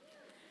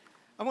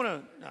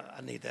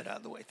 I need that out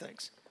of the way,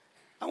 thanks.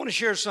 I want to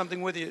share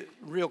something with you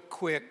real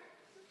quick.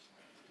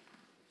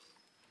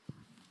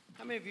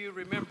 How many of you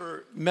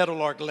remember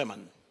Meadowlark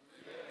Lemon?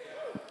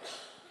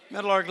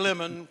 Meadowlark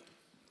Lemon,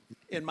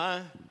 in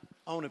my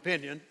own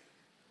opinion,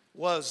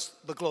 was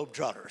the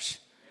Globetrotters.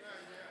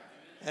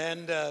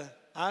 And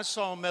I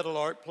saw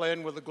Meadowlark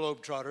playing with the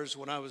Globetrotters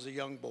when I was a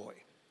young boy.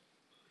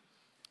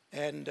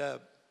 And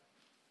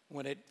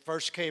when it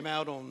first came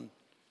out on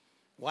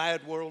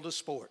Wide World of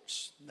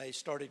Sports, they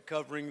started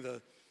covering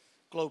the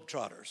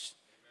Globetrotters.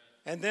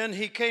 And then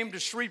he came to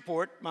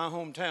Shreveport, my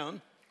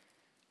hometown,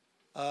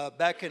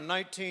 back in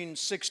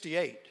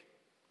 1968.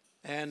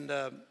 And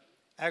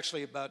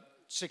actually about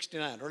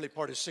 69, early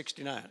part of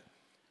 69.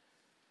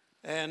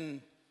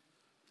 And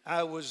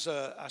I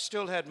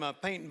still had my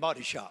paint and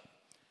body shop.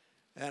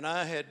 And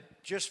I had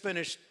just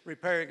finished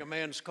repairing a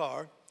man's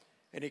car,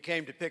 and he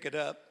came to pick it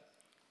up.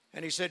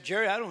 And he said,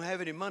 Jerry, I don't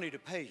have any money to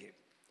pay you.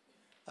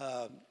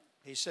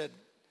 He said,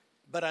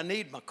 but I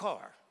need my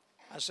car.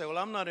 I said, well,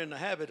 I'm not in the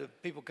habit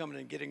of people coming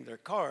and getting their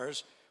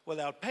cars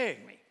without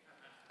paying me,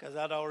 because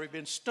I'd already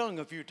been stung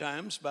a few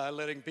times by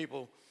letting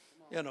people,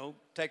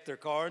 take their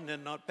car and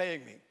then not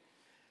paying me.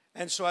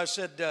 And so I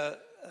said,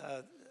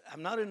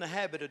 I'm not in the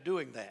habit of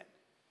doing that.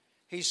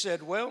 He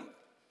said, well,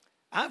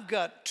 I've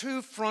got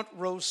 2 front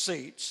row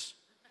seats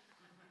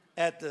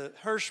at the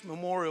Hirsch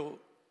Memorial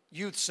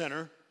Youth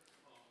Center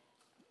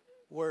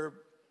where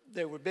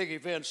there were big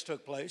events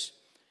took place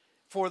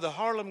for the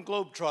Harlem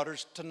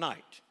Globetrotters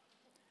tonight.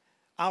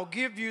 I'll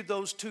give you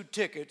those 2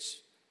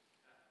 tickets,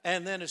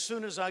 and then as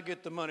soon as I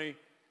get the money,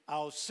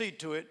 I'll see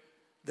to it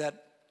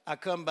that I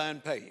come by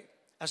and pay you.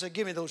 I said,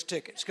 give me those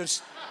tickets,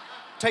 because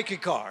take your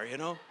car,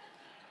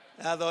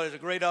 I thought it was a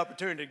great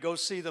opportunity to go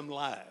see them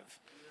live.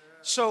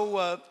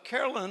 So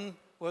Carolyn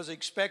was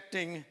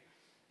expecting,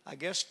 I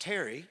guess,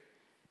 Terry,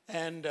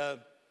 and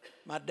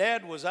my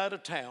dad was out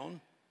of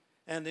town,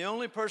 and the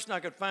only person I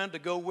could find to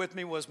go with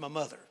me was my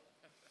mother.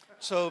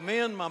 So me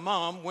and my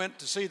mom went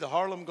to see the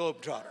Harlem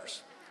Globetrotters.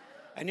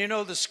 And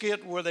the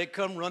skit where they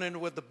come running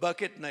with the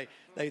bucket and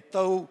they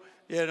throw,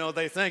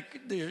 they think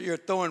you're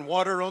throwing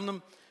water on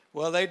them.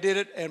 Well, they did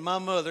it, and my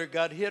mother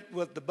got hit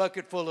with the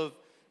bucket full of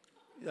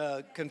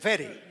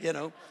confetti,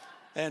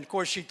 And, of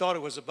course, she thought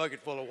it was a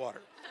bucket full of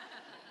water.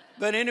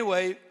 But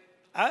anyway,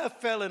 I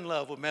fell in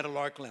love with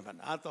Meadowlark Lemon.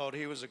 I thought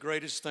he was the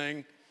greatest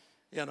thing,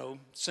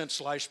 since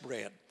sliced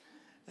bread.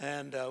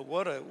 And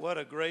what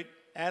a great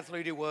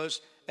athlete he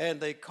was. And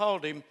they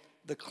called him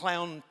the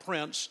Clown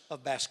Prince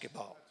of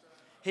basketball.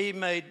 He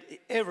made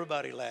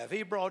everybody laugh.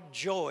 He brought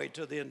joy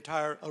to the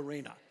entire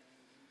arena.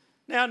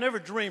 Now, I never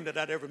dreamed that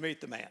I'd ever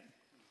meet the man.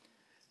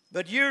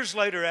 But years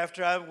later,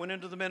 after I went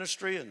into the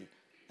ministry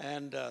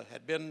and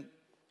had been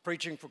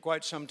preaching for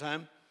quite some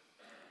time,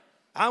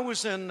 I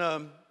was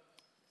in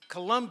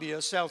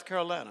Columbia, South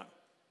Carolina.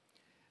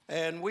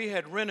 And we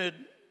had rented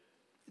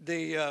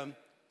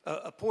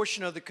a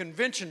portion of the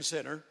convention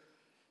center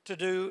to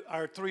do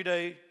our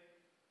 3-day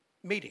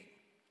meeting.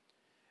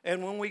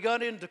 And when we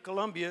got into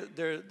Columbia,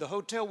 the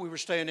hotel we were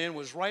staying in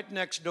was right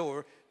next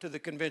door to the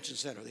convention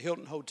center, the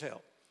Hilton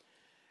Hotel.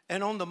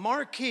 And on the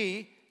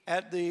marquee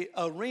at the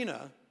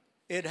arena,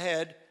 it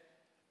had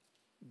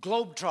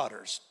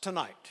Globetrotters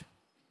tonight.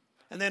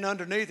 And then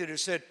underneath it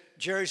said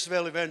Jerry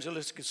Savelle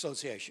Evangelistic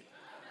Association.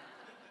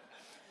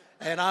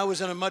 And I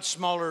was in a much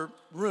smaller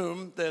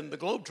room than the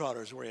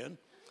Globetrotters were in.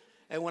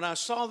 And when I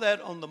saw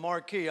that on the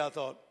marquee, I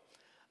thought,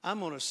 I'm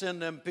going to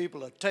send them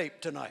people a tape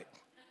tonight.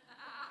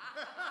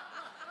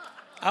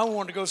 I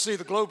wanted to go see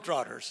the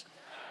Globetrotters.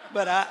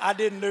 But I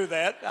didn't do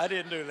that.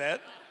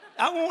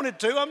 I wanted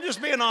to. I'm just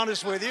being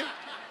honest with you.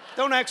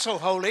 Don't act so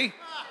holy.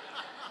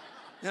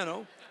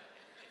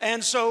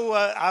 And so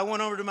I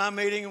went over to my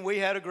meeting, and we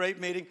had a great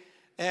meeting.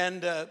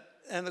 And the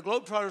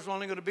Globetrotters were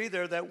only going to be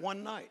there that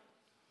one night.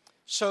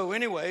 So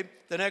anyway,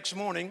 the next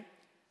morning,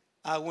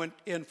 I went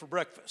in for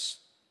breakfast.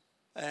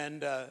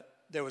 And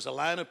there was a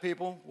line of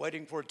people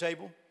waiting for a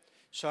table.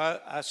 So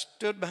I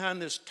stood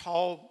behind this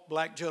tall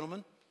black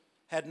gentleman,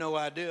 had no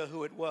idea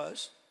who it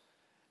was.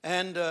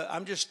 And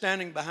I'm just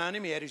standing behind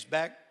him. He had his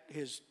back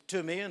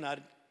to me, and I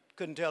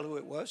couldn't tell who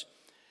it was.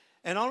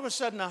 And all of a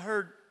sudden, I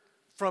heard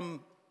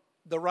from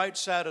the right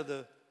side of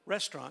the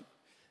restaurant,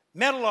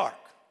 Meadowlark.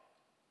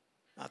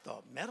 I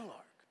thought, Meadowlark?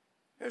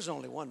 There's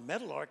only one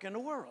Meadowlark in the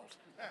world.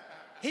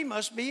 He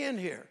must be in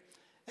here.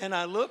 And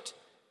I looked,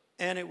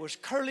 and it was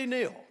Curly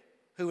Neal,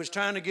 who was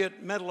trying to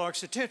get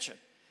Meadowlark's attention.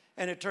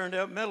 And it turned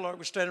out Meadowlark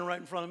was standing right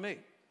in front of me.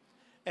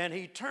 And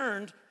he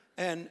turned,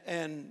 and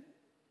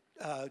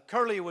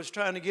Curly was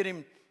trying to get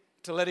him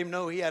to let him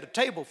know he had a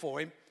table for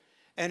him.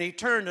 And he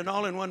turned, and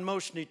all in one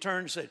motion, he turned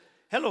and said,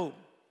 hello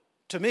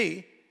to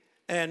me,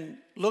 and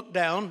looked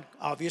down,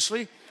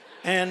 obviously,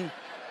 and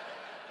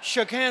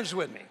shook hands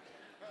with me.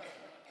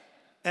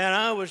 And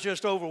I was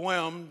just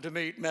overwhelmed to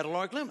meet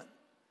Meadowlark Lemon.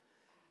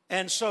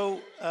 And so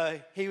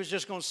he was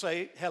just going to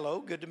say, hello,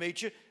 good to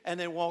meet you, and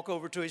then walk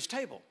over to his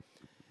table.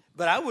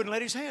 But I wouldn't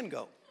let his hand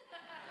go.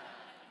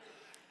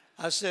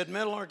 I said,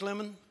 Meadowlark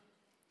Lemon,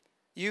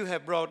 you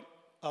have brought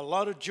a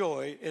lot of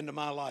joy into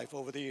my life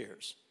over the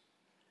years.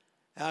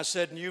 And I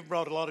said, and you've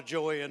brought a lot of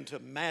joy into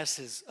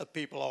masses of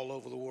people all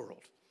over the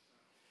world.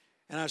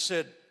 And I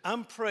said,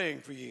 I'm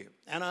praying for you,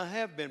 and I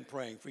have been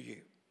praying for you.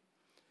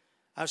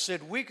 I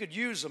said, we could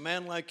use a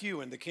man like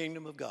you in the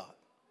kingdom of God.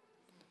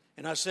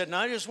 And I said, and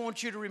I just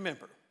want you to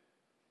remember,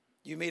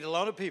 you meet a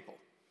lot of people,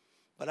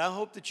 but I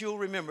hope that you'll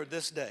remember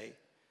this day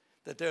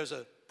that there's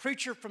a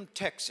preacher from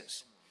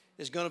Texas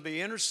is going to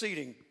be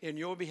interceding in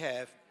your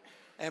behalf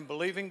and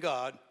believing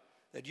God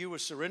that you will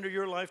surrender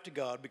your life to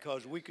God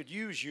because we could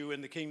use you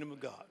in the kingdom of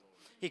God.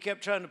 He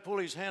kept trying to pull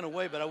his hand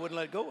away, but I wouldn't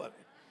let go of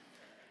it.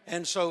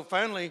 And so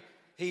finally,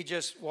 he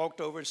just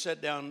walked over and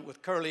sat down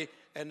with Curly,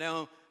 and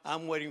now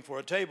I'm waiting for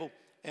a table.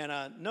 And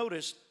I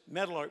noticed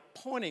Meadowlark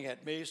pointing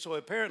at me, so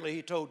apparently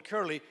he told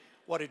Curly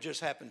what had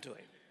just happened to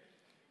him.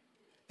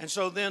 And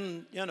so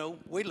then,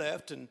 we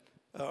left,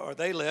 or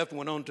they left and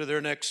went on to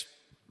their next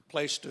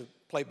place to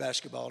play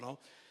basketball and all.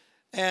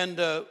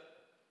 And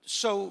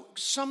so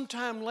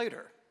sometime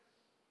later,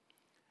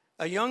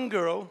 a young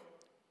girl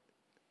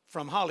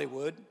from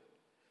Hollywood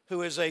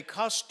who is a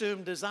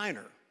costume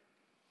designer,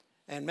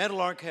 and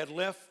Meadowlark had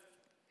left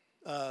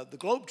the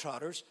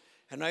Globetrotters,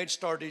 and they'd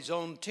started his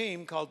own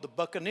team called the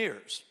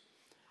Buccaneers.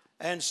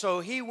 And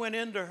so he went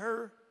into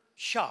her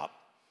shop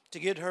to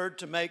get her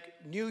to make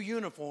new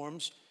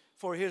uniforms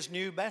for his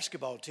new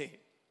basketball team.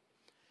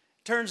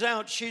 Turns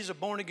out she's a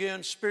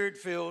born-again,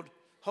 spirit-filled,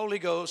 Holy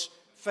Ghost,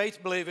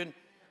 faith-believing,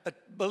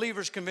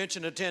 believers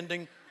convention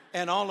attending,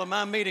 and all of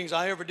my meetings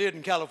I ever did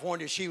in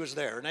California, she was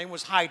there. Her name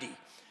was Heidi.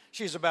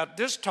 She's about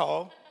this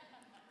tall,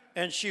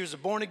 and she was a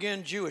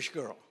born-again Jewish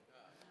girl.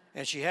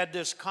 And she had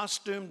this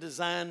costume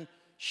design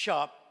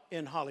shop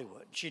in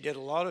Hollywood. She did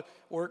a lot of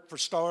work for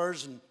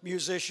stars and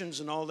musicians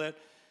and all that.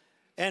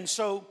 And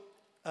so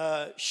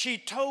she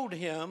told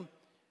him,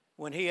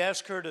 when he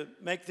asked her to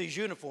make these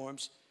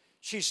uniforms,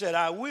 she said,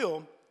 I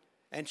will.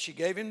 And she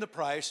gave him the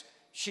price.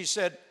 She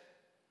said,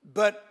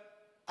 but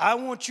I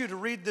want you to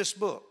read this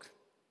book.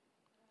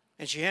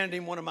 And she handed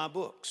him one of my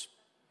books.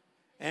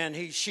 And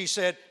she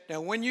said,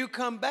 now when you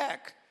come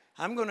back,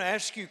 I'm going to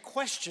ask you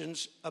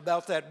questions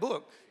about that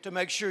book to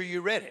make sure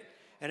you read it.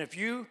 And if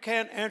you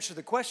can't answer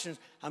the questions,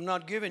 I'm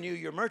not giving you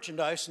your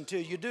merchandise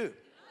until you do.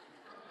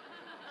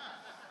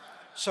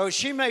 So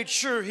she made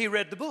sure he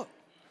read the book.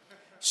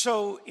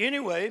 So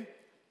anyway,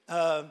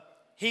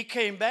 he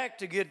came back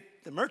to get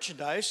the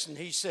merchandise, and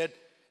he said,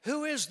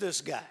 who is this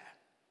guy?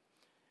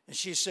 And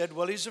she said,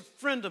 well, he's a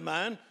friend of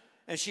mine.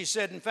 And she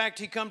said, in fact,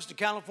 he comes to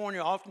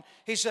California often.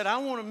 He said, I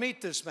want to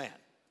meet this man.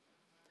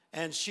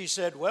 And she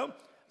said, well,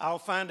 I'll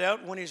find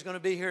out when he's going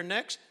to be here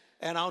next,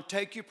 and I'll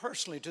take you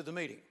personally to the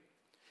meeting.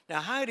 Now,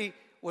 Heidi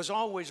was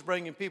always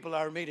bringing people to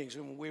our meetings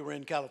when we were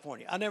in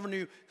California. I never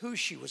knew who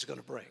she was going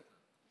to bring.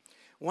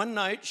 One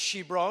night,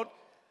 she brought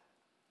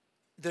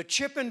the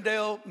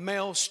Chippendale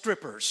male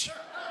strippers.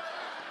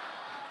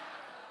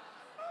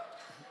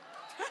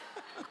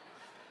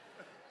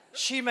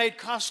 She made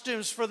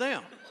costumes for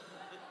them.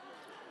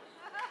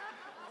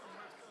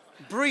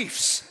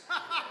 Briefs.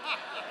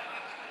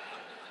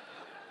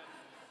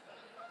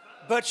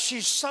 But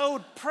she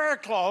sewed prayer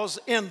claws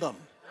in them.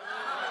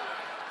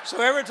 So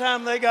every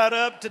time they got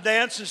up to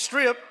dance and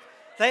strip,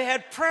 they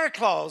had prayer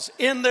claws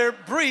in their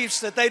briefs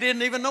that they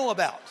didn't even know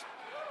about.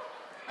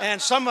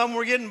 And some of them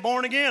were getting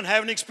born again,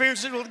 having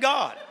experiences with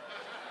God.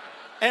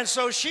 And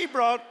so she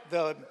brought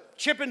the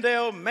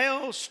Chippendale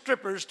male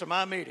strippers to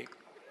my meeting.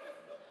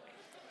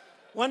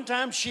 One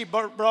time she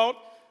brought,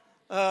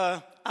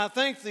 I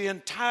think, the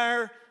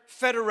entire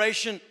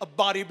Federation of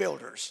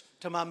Bodybuilders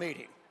to my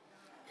meeting.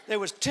 There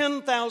was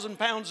 10,000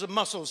 pounds of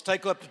muscles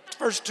take up the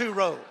first two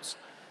rows.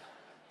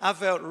 I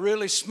felt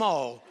really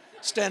small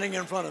standing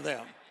in front of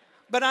them.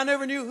 But I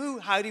never knew who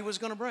Heidi was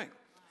going to bring.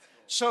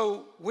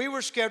 So we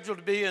were scheduled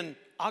to be in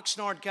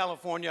Oxnard,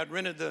 California. I'd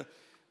rented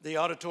the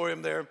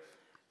auditorium there.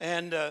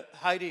 And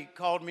Heidi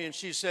called me and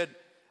she said,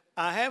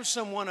 I have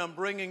someone I'm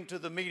bringing to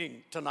the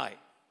meeting tonight.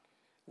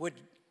 Would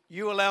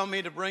you allow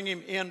me to bring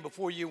him in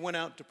before you went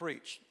out to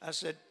preach? I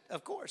said,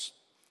 of course.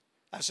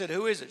 I said,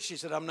 who is it? She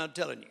said, I'm not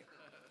telling you.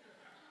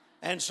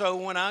 And so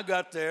when I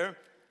got there,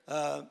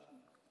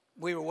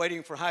 we were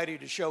waiting for Heidi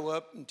to show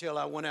up until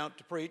I went out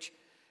to preach.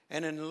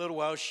 And in a little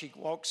while, she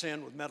walks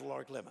in with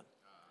Meadowlark Lemon.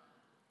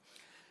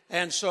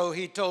 And so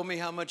he told me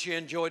how much he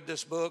enjoyed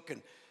this book.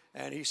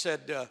 And he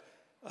said,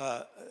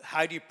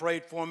 Heidi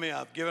prayed for me.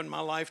 I've given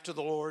my life to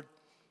the Lord.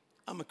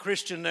 I'm a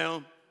Christian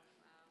now.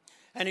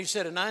 And he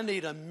said, and I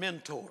need a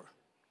mentor.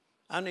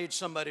 I need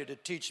somebody to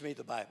teach me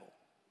the Bible.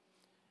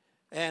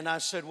 And I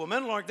said, well,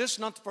 Meadowlark, this is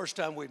not the first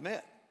time we've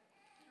met.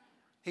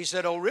 He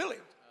said, oh, really?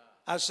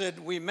 I said,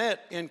 we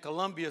met in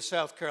Columbia,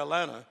 South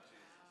Carolina,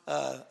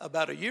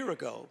 about a year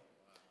ago.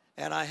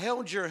 And I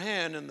held your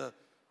hand in the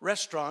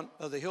restaurant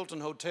of the Hilton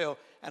Hotel,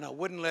 and I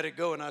wouldn't let it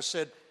go. And I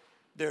said,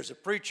 there's a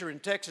preacher in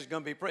Texas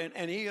going to be praying.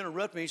 And he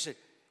interrupted me. He said,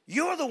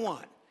 you're the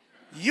one.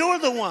 You're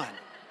the one.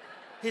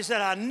 He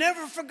said, I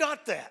never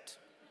forgot that.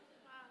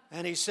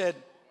 And he said,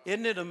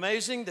 isn't it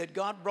amazing that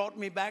God brought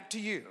me back to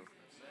you?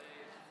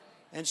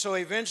 And so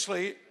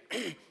eventually,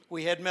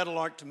 we had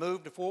Meadowlark to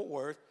move to Fort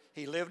Worth.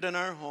 He lived in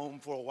our home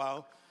for a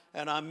while,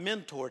 and I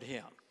mentored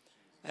him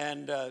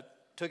and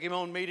took him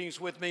on meetings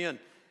with me.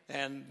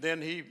 And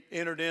then he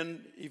entered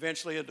in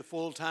eventually into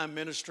full-time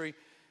ministry.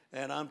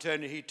 And I'm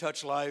telling you, he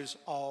touched lives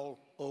all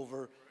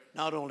over,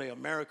 not only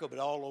America, but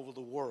all over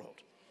the world.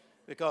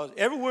 Because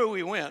everywhere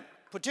we went,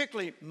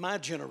 particularly my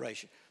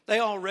generation, they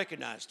all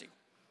recognized him.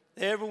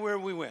 Everywhere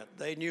we went,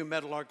 they knew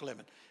Meadowlark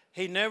Lemon.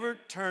 He never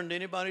turned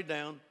anybody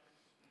down.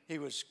 He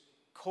was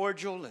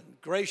cordial and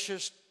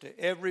gracious to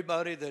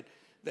everybody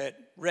that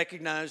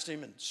recognized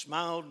him and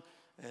smiled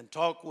and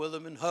talked with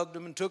him and hugged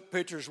him and took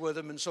pictures with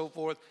him and so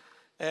forth.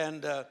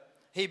 And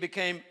he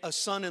became a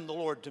son in the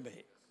Lord to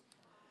me.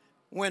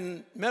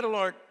 When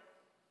Meadowlark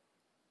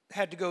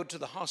had to go to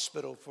the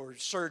hospital for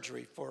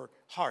surgery for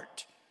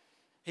heart,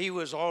 he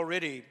was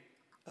already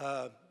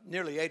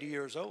nearly 80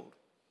 years old.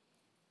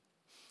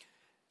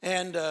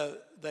 And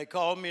they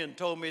called me and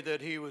told me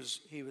that he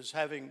was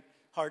having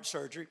heart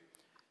surgery.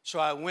 So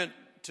I went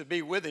to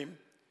be with him.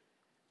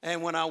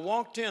 And when I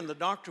walked in, the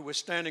doctor was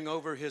standing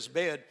over his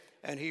bed,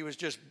 and he was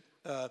just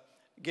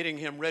getting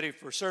him ready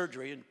for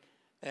surgery.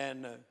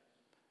 And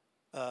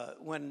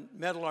when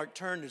Meadowlark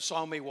turned and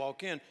saw me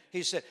walk in,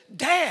 he said,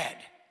 Dad!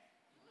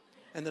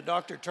 And the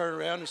doctor turned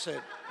around and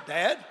said,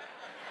 Dad?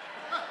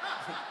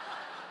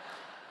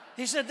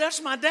 He said,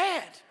 that's my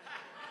dad.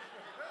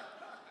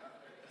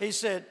 He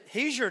said,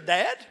 he's your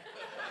dad?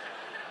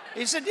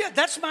 He said, yeah,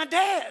 that's my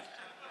dad.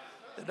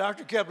 The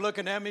doctor kept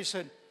looking at me and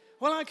said,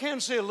 well, I can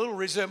see a little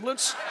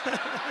resemblance.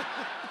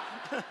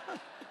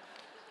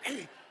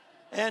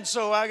 And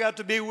so I got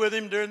to be with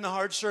him during the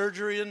heart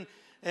surgery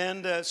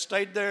and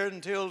stayed there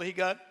until he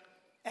got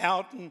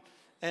out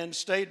and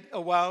stayed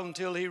a while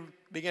until he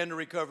began to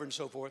recover and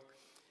so forth.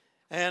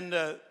 And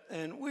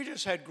we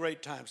just had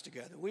great times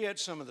together. We had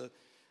some of the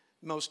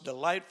most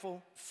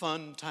delightful,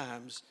 fun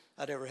times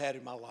I'd ever had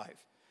in my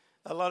life.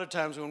 A lot of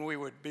times when we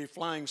would be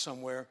flying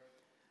somewhere,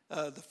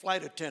 the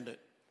flight attendant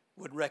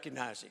would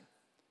recognize him.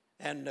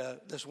 And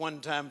this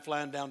one time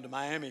flying down to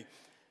Miami,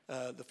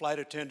 the flight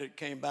attendant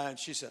came by and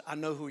she said, I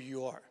know who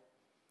you are.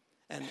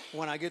 And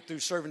when I get through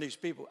serving these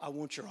people, I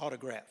want your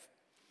autograph.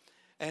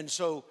 And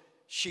so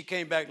she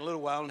came back in a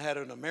little while and had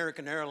an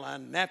American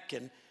Airlines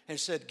napkin and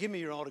said, give me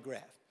your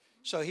autograph.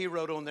 So he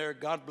wrote on there,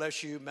 God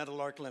bless you,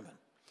 Meadowlark Lemon.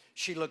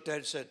 She looked at it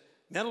and said,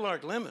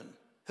 Meadowlark Lemon?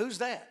 Who's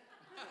that?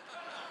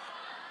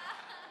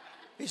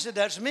 He said,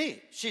 that's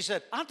me. She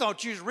said, I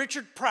thought you was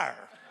Richard Pryor.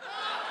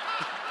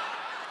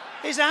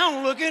 He said, I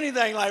don't look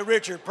anything like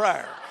Richard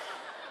Pryor.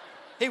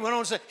 He went on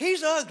and said,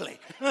 he's ugly.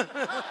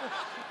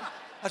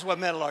 That's what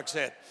Meadowlark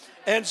said.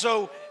 And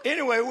so,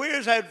 anyway, we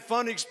just had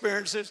fun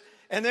experiences.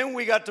 And then when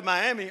we got to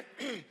Miami,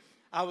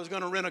 I was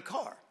going to rent a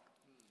car.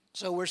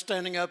 So we're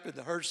standing up at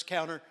the Hertz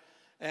counter,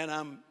 and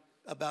I'm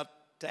about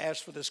to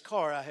ask for this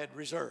car I had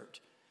reserved.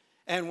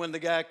 And when the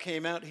guy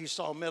came out, he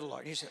saw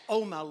Meadowlark. He said,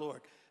 oh, my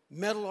Lord,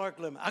 Meadowlark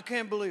Lemon. I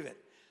can't believe it.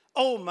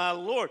 Oh, my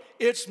Lord,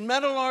 it's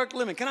Meadowlark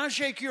Lemon. Can I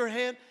shake your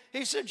hand?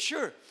 He said,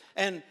 sure.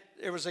 And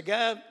there was a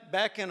guy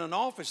back in an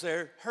office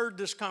there, heard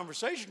this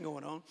conversation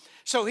going on.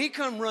 So he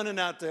come running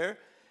out there,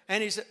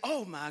 and he said,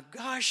 oh, my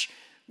gosh,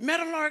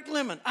 Meadowlark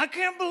Lemon. I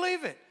can't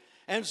believe it.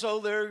 And so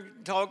they're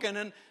talking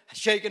and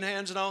shaking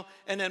hands and all.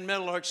 And then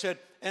Meadowlark said,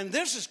 and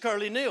this is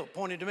Curly Neal,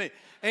 pointing to me.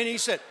 And he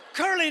said,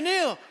 Curly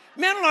Neal,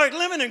 Meadowlark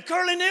Lemon and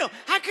Curly Neal.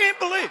 I can't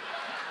believe it.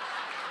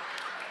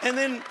 And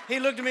then he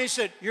looked at me and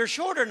said, you're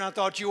shorter than I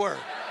thought you were.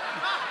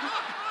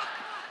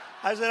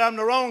 I said, I'm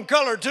the wrong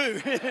color,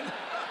 too.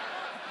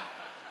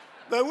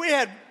 But we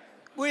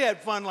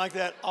had fun like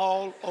that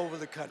all over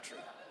the country.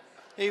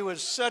 He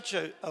was such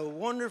a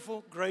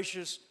wonderful,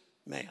 gracious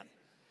man.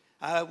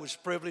 I was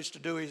privileged to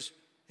do his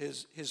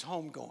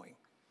homegoing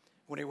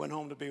when he went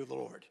home to be with the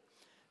Lord.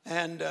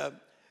 And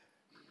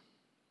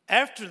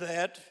after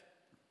that,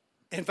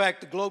 in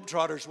fact, the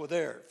Globetrotters were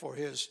there for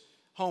his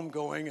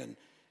homegoing,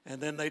 and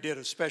then they did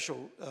a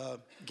special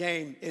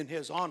game in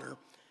his honor.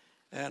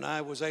 And I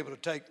was able to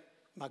take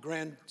my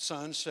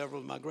grandsons,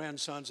 several of my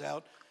grandsons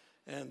out,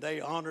 and they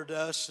honored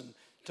us and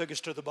took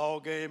us to the ball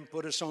game,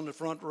 put us on the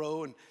front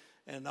row,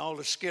 and all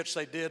the skits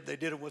they did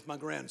them with my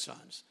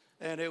grandsons.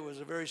 And it was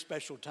a very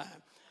special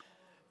time.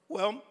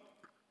 Well,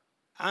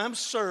 I'm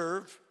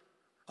served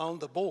on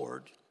the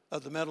board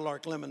of the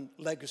Meadowlark Lemon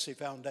Legacy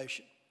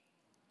Foundation.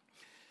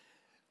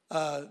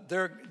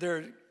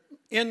 They're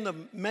in the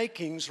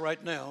makings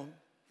right now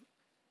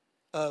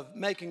of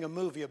making a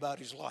movie about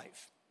his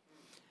life.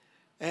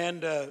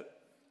 And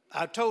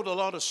I told a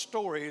lot of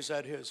stories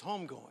at his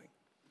homegoing.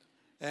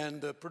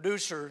 And the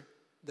producer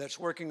that's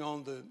working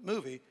on the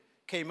movie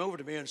came over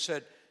to me and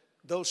said,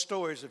 those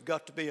stories have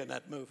got to be in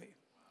that movie.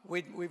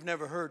 We've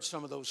never heard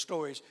some of those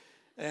stories.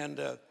 And,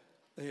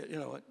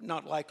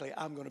 not likely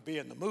I'm going to be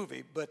in the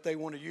movie, but they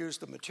want to use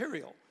the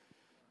material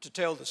to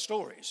tell the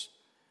stories.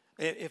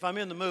 If I'm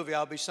in the movie,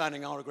 I'll be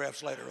signing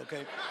autographs later,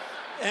 okay?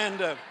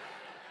 And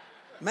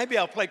maybe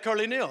I'll play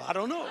Curly Neal. I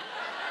don't know.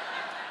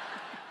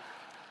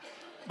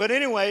 But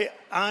anyway,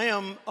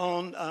 I'm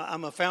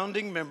a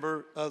founding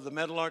member of the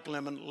Meadowlark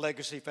Lemon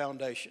Legacy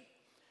Foundation.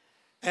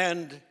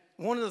 And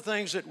one of the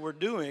things that we're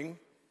doing,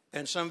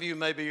 and some of you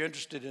may be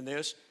interested in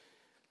this,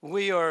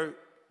 we are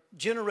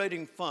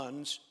generating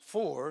funds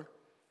for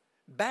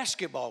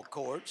basketball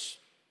courts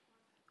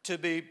to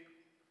be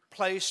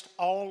placed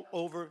all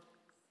over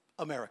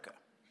America.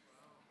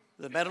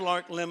 The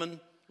Meadowlark Lemon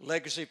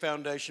Legacy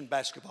Foundation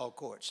basketball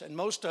courts. And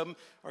most of them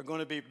are going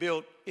to be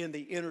built in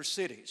the inner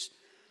cities.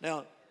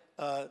 Now,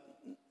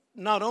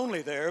 not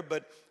only there,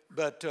 but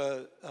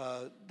there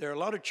are a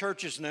lot of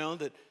churches now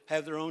that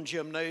have their own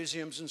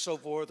gymnasiums and so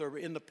forth, or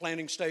in the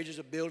planning stages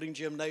of building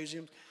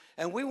gymnasiums.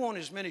 And we want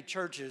as many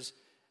churches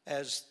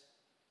as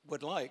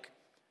would like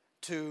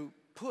to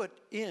put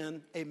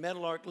in a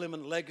Meadowlark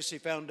Lemon Legacy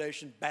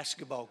Foundation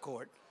basketball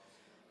court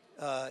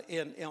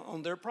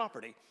on their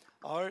property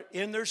or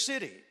in their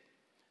city.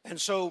 And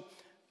so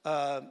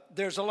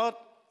there's a lot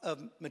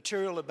of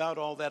material about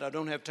all that. I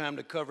don't have time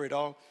to cover it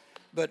all.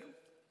 But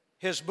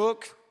his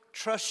book,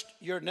 Trust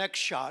Your Next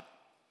Shot,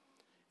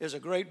 is a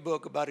great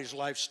book about his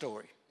life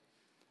story.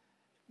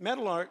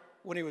 Meadowlark,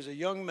 when he was a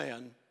young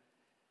man,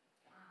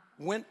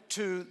 went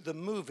to the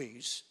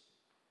movies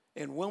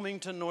in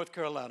Wilmington, North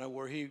Carolina,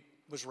 where he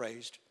was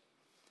raised.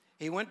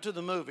 He went to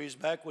the movies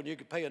back when you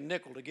could pay a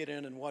nickel to get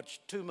in and watch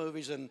 2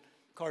 movies and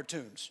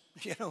cartoons,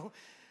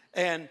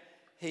 And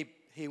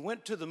he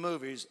went to the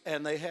movies,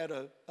 and they had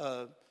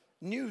a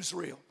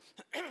newsreel.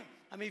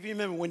 I mean, if you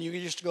remember when you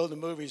used to go to the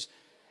movies,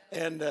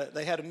 and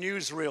they had a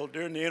newsreel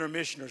during the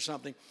intermission or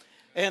something.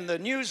 And the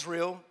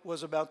newsreel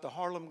was about the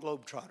Harlem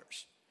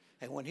Globetrotters.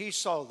 And when he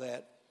saw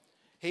that,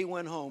 he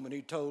went home and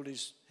he told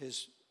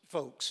his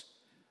folks,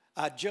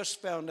 I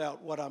just found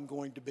out what I'm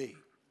going to be.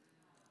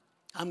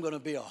 I'm going to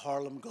be a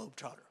Harlem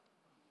Globetrotter.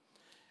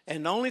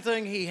 And the only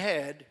thing he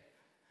had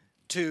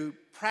to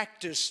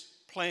practice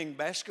playing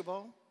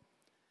basketball,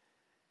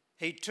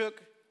 he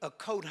took a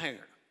coat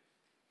hanger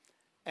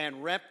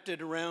and wrapped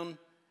it around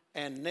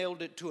and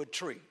nailed it to a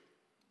tree.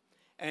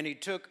 And he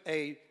took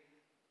a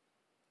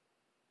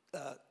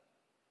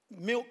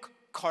milk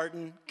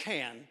carton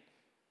can,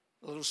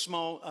 a little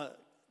small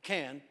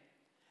can,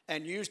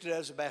 and used it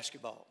as a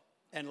basketball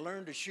and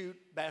learned to shoot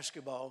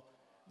basketball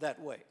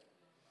that way.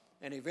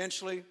 And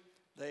eventually,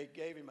 they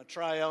gave him a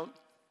tryout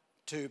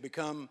to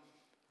become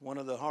one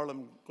of the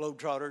Harlem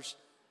Globetrotters,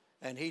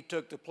 and he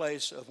took the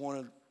place of one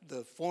of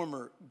the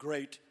former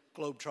great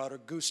Globetrotter,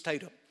 Goose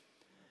Tatum.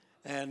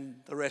 And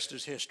the rest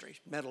is history.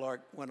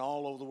 Meadowlark went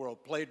all over the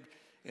world, played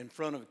in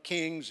front of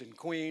kings and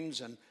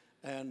queens,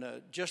 and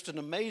just an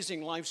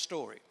amazing life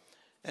story.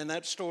 And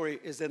that story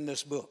is in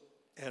this book,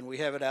 and we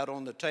have it out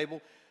on the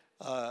table.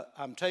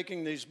 I'm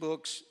taking these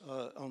books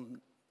on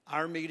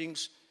our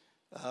meetings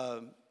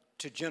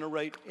to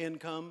generate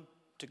income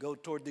to go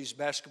toward these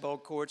basketball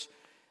courts.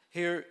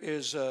 Here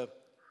is a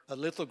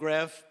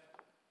lithograph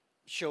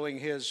showing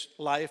his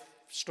life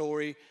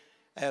story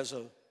as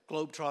a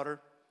Globetrotter.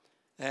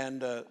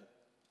 And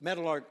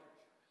Meadowlark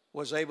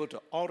was able to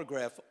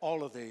autograph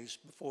all of these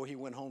before he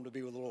went home to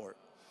be with the Lord.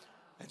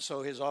 And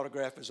so his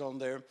autograph is on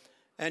there.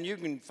 And you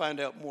can find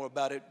out more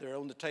about it. They're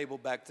on the table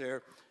back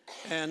there.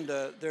 And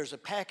there's a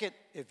packet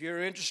if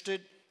you're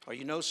interested, or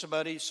you know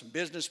somebody, some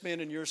businessmen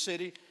in your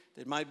city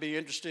that might be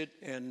interested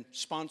in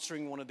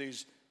sponsoring one of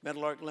these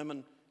Meadowlark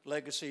Lemon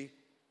Legacy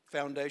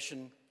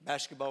Foundation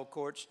basketball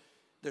courts.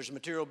 There's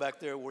material back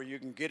there where you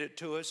can get it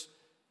to us.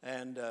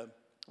 And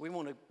we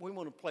want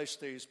to place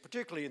these,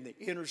 particularly in the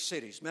inner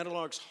cities.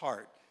 Meadowlark's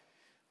heart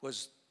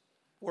was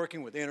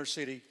working with inner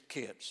city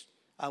kids.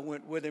 I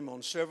went with him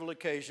on several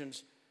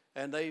occasions,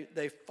 and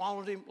they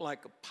followed him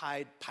like a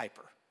Pied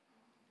Piper.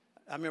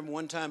 I remember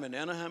one time in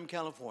Anaheim,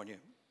 California,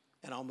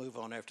 and I'll move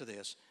on after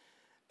this.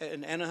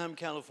 In Anaheim,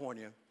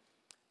 California,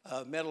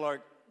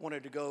 Meadowlark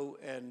wanted to go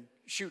and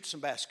shoot some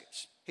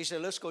baskets. He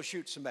said, let's go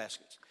shoot some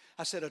baskets.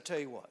 I said, I'll tell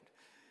you what,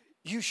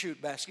 you shoot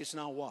baskets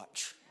and I'll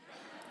watch.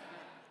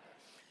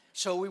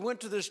 So we went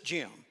to this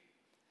gym,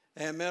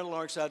 and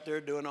Meadowlark's out there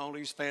doing all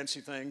these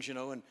fancy things,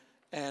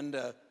 and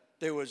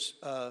there was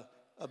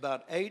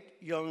about 8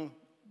 young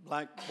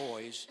black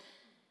boys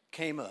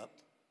came up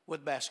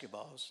with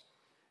basketballs,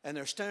 and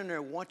they're standing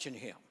there watching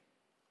him.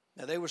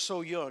 Now, they were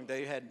so young,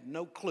 they had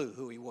no clue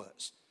who he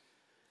was.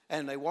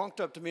 And they walked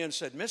up to me and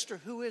said, "Mister,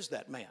 who is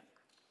that man?"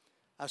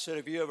 I said,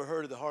 "Have you ever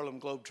heard of the Harlem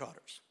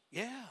Globetrotters?"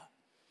 "Yeah."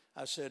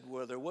 I said,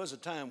 "Well, there was a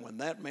time when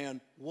that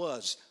man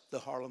was the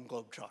Harlem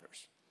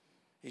Globetrotters.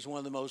 He's one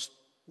of the most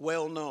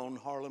well-known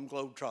Harlem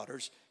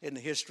Globetrotters in the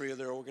history of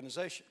their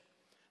organization."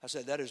 I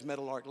said, "That is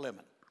Meadowlark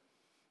Lemon."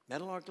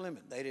 Meadowlark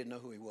Lemon. They didn't know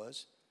who he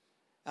was.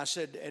 I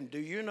said, "And do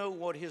you know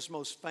what his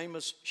most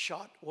famous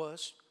shot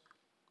was?"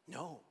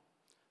 "No."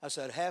 I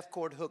said,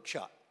 "Half-court hook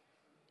shot."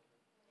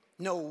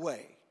 "No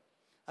way."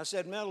 I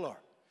said,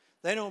 "Meadowlark,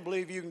 they don't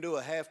believe you can do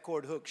a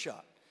half-court hook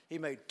shot." He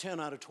made 10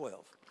 out of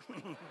 12.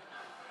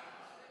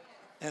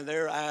 And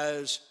their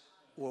eyes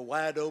were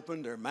wide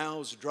open, their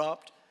mouths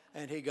dropped,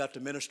 and he got to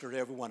minister to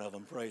every one of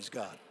them. Praise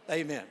God.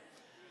 Amen.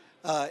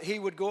 He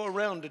would go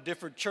around to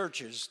different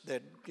churches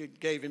that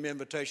gave him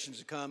invitations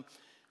to come,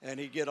 and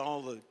he'd get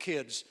all the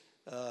kids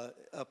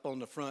up on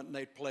the front, and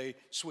they'd play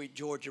Sweet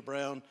Georgia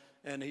Brown,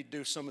 and he'd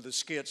do some of the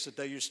skits that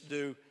they used to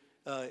do,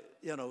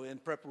 in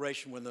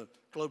preparation when the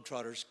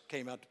Globetrotters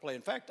came out to play.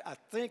 In fact, I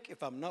think,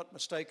 if I'm not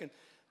mistaken,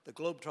 the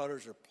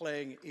Globetrotters are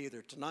playing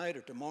either tonight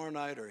or tomorrow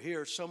night or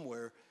here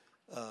somewhere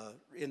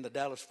in the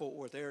Dallas-Fort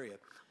Worth area.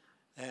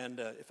 And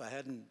if I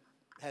hadn't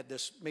had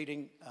this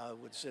meeting, I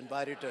was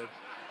invited to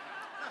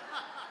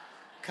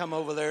come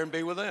over there and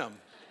be with them.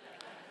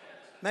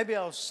 Maybe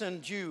I'll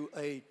send you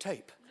a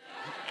tape.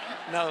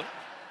 No.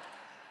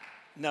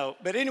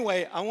 But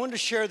anyway, I wanted to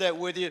share that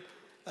with you.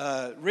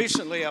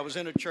 Recently, I was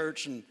in a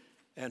church,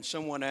 and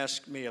someone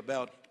asked me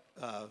about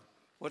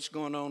what's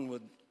going on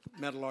with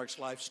Meadowlark's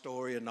life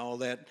story and all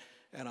that,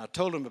 and I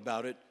told him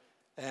about it.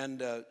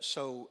 And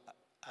so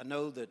I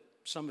know that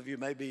some of you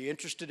may be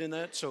interested in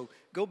that. So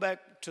go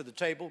back to the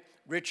table.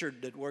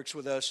 Richard, that works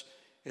with us,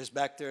 is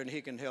back there, and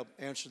he can help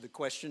answer the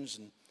questions.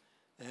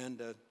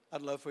 And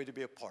I'd love for you to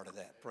be a part of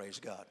that. Praise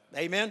God.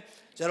 Amen.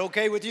 Is that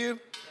okay with you?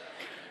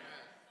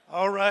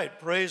 All right.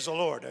 Praise the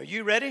Lord. Are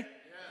you ready?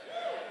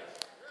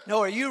 No,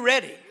 are you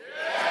ready?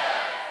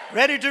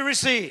 Ready to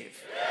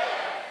receive?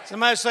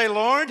 Somebody say,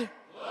 Lord,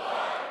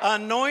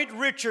 anoint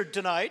Richard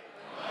tonight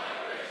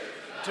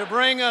to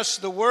bring us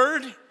the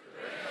word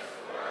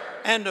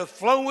and to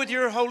flow with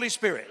your Holy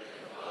Spirit.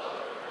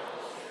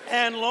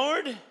 And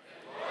Lord,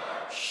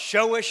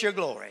 show us your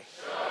glory.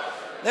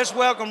 Let's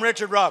welcome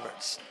Richard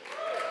Roberts.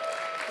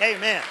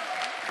 Amen.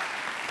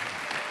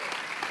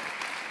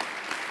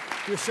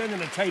 You're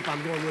sending a tape,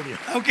 I'm going with you.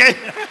 Okay.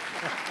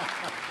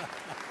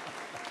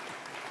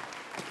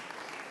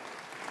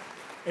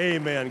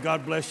 Amen.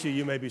 God bless you.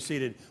 You may be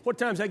seated. What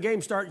time's that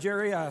game start,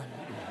 Jerry?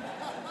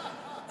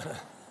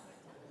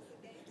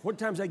 What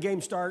time's that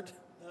game start?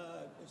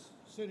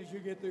 As soon as you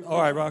get through. All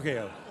right,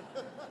 okay.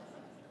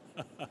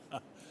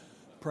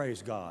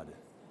 Praise God.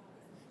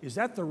 Is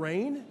that the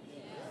rain?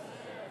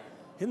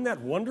 Isn't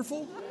that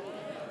wonderful?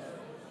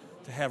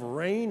 To have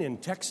rain in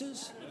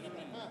Texas?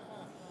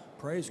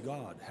 Praise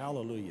God.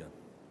 Hallelujah.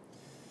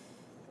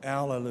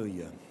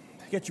 Hallelujah.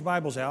 Get your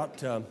Bibles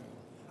out.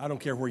 I don't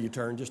care where you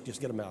turn. Just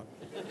get them out.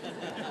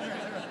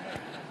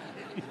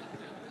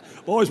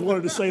 Always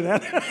wanted to say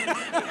that.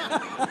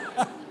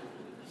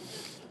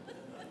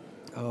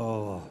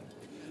 Oh,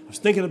 I was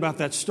thinking about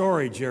that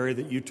story, Jerry,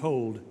 that you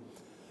told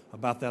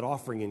about that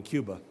offering in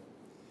Cuba.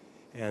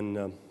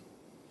 And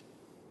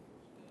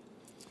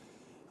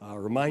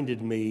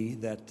reminded me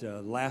that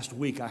last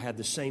week I had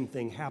the same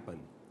thing happen.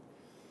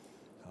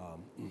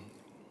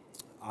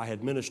 I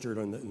had ministered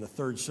in the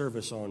third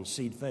service on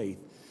Seed Faith.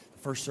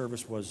 The first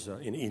service was,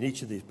 in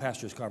each of these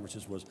pastors'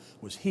 conferences,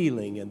 was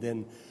healing, and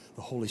then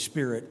the Holy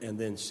Spirit, and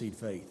then Seed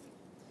Faith.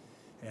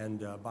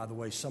 And by the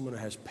way, someone who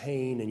has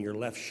pain in your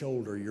left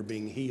shoulder, you're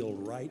being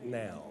healed right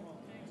now.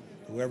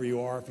 Whoever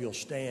you are, if you'll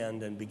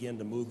stand and begin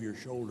to move your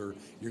shoulder,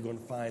 you're going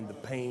to find the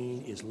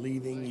pain is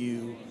leaving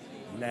you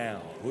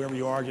now. Whoever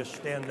you are, just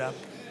stand up.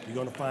 You're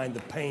going to find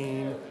the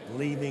pain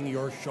leaving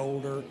your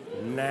shoulder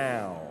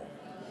now.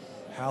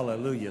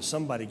 Hallelujah.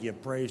 Somebody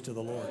give praise to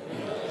the Lord.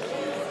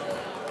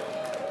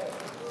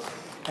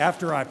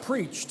 After I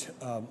preached,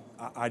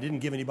 I didn't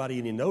give anybody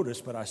any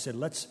notice, but I said,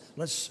 let's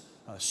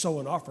sow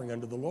an offering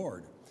unto the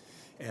Lord.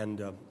 And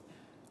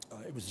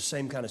it was the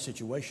same kind of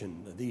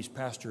situation. These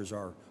pastors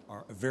are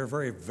very,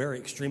 very, very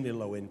extremely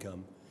low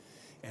income.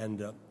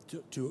 And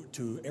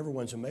to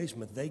everyone's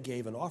amazement, they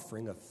gave an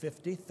offering of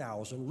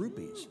 50,000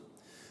 rupees,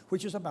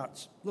 which is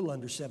about a little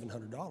under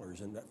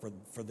 $700. And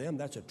for them,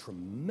 that's a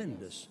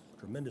tremendous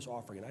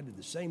offering. And I did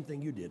the same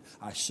thing you did.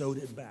 I sowed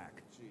it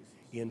back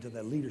into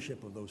the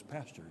leadership of those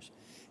pastors.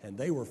 And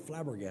they were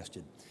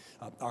flabbergasted.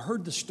 I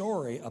heard the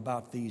story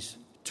about these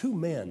two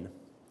men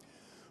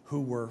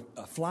who were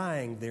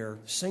flying their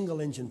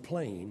single-engine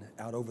plane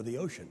out over the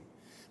ocean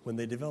when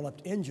they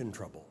developed engine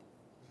trouble.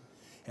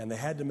 And they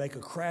had to make a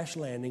crash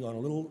landing on a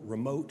little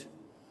remote,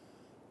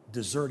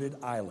 deserted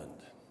island.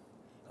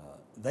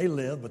 They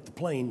lived, but the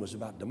plane was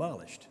about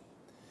demolished.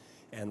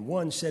 And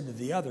one said to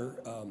the other,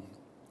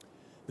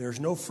 there's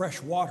no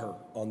fresh water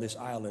on this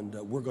island.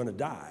 We're going to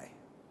die.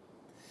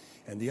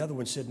 And the other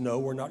one said, no,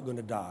 we're not going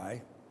to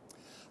die.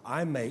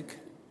 I make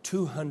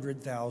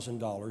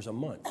 $200,000 a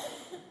month,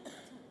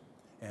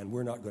 and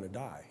we're not going to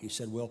die. He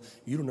said, well,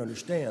 you don't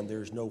understand.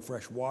 There's no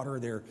fresh water.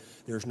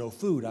 There's no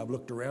food. I've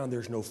looked around.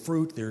 There's no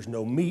fruit. There's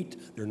no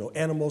meat. There's no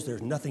animals.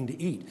 There's nothing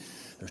to eat.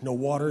 There's no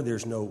water.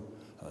 There's no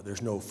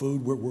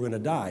food. We're going to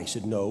die. He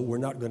said, no, we're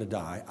not going to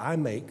die. I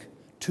make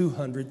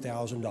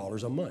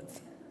 $200,000 a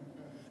month,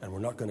 and we're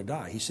not going to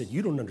die. He said,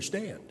 you don't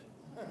understand.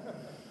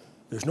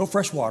 There's no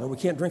fresh water. We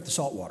can't drink the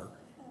salt water.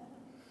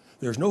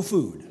 There's no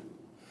food.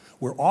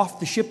 We're off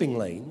the shipping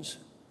lanes.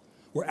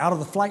 We're out of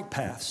the flight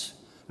paths.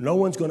 No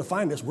one's going to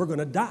find us. We're going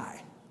to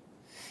die.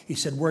 He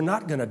said, we're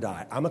not going to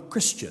die. I'm a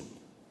Christian.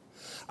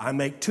 I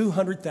make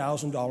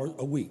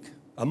 $200,000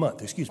 a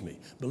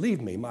month.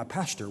 Believe me, my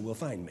pastor will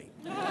find me.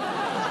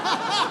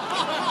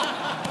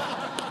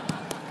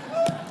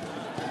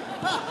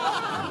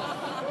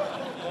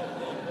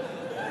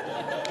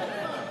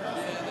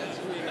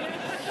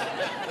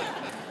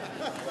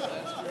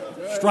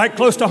 Strike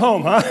close to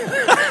home, huh?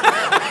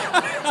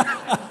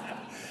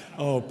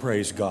 Oh,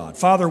 praise God.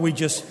 Father, we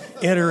just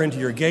enter into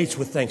your gates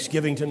with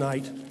thanksgiving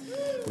tonight.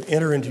 We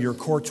enter into your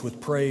courts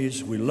with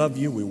praise. We love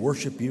you. We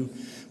worship you.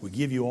 We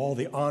give you all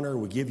the honor.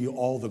 We give you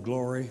all the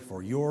glory.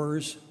 For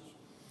yours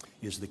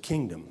is the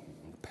kingdom,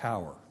 the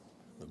power,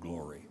 the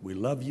glory. We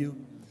love you.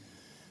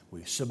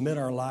 We submit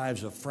our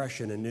lives afresh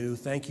and anew.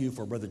 Thank you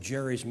for Brother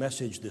Jerry's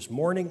message this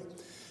morning.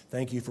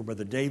 Thank you for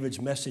Brother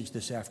David's message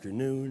this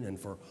afternoon, and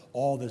for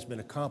all that's been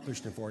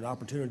accomplished, and for an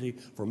opportunity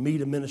for me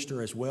to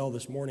minister as well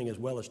this morning as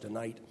well as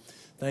tonight.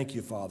 Thank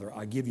you, Father.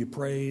 I give you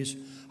praise,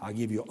 I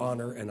give you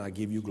honor, and I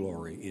give you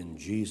glory in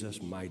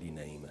Jesus' mighty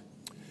name.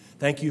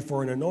 Thank you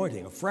for an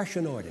anointing, a fresh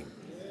anointing.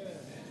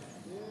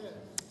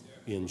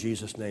 In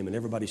Jesus' name. And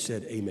everybody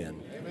said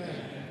amen.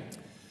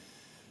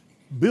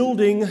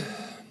 Amen.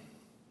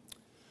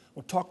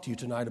 We'll talk to you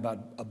tonight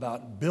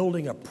about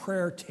building a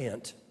prayer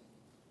tent,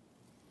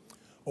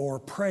 or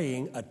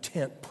praying a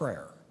tent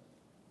prayer.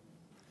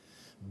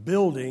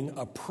 Building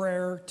a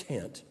prayer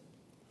tent,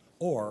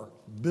 or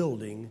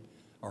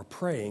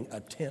praying a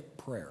tent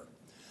prayer.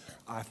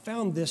 I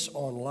found this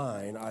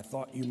online. I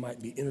thought you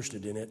might be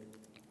interested in it.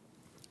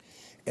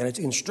 And it's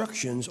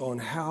instructions on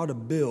how to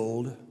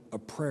build a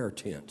prayer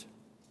tent.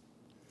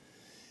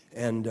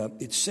 And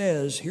it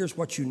says, here's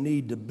what you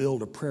need to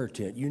build a prayer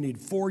tent. You need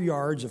 4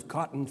 yards of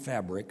cotton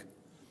fabric.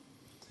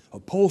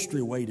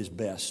 Upholstery weight is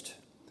best,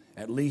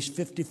 at least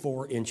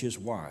 54 inches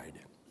wide.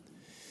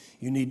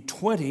 You need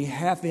 20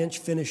 half-inch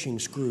finishing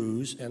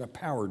screws and a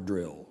power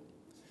drill.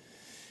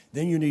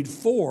 Then you need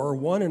 4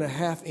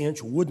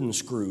 1.5-inch wooden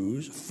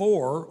screws,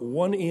 4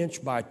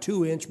 1-inch by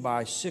 2-inch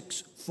by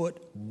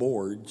 6-foot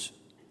boards,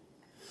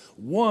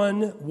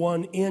 1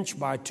 1-inch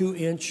by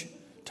 2-inch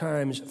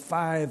times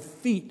 5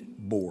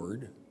 feet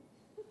board,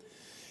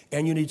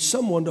 and you need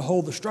someone to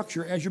hold the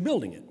structure as you're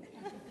building it.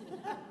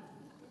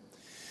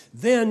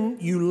 Then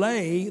you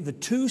lay the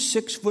 2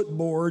 6-foot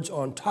boards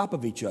on top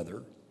of each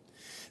other,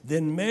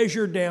 then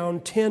measure down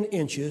 10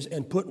 inches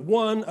and put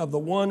one of the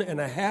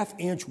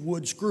 1.5-inch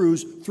wood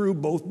screws through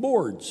both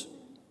boards.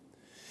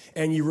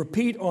 And you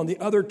repeat on the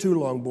other 2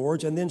 long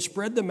boards and then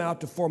spread them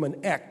out to form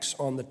an X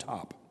on the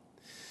top.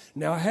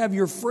 Now have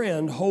your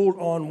friend hold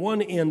on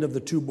one end of the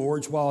 2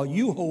 boards while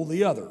you hold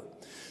the other.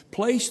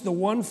 Place the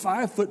 1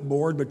 5-foot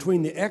board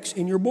between the X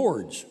in your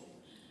boards.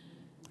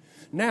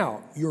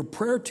 Now, your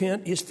prayer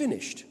tent is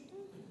finished.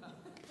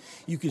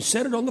 You can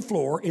set it on the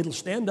floor. It'll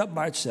stand up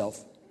by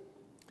itself.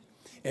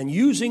 And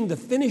using the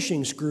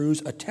finishing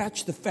screws,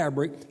 attach the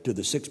fabric to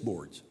the 6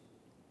 boards.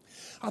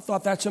 I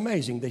thought that's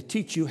amazing. They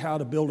teach you how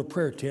to build a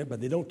prayer tent,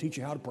 but they don't teach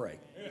you how to pray.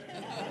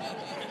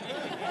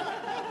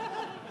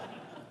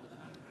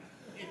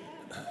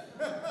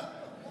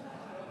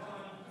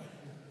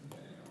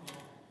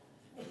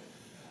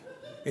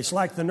 It's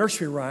like the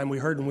nursery rhyme we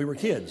heard when we were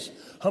kids.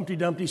 Humpty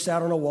Dumpty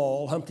sat on a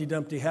wall. Humpty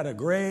Dumpty had a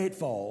great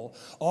fall.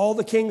 All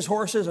the king's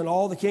horses and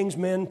all the king's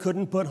men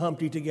couldn't put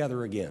Humpty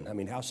together again. I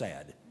mean, how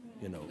sad,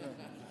 you know.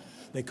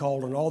 They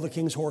called on all the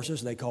king's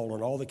horses. They called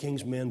on all the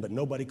king's men, but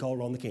nobody called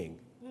on the king.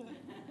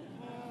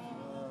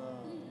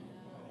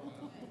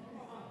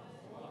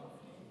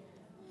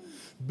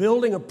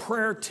 Building a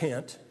prayer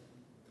tent,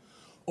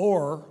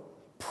 or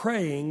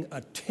praying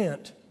a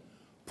tent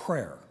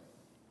prayer.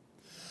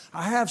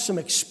 I have some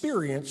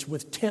experience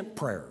with tent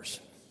prayers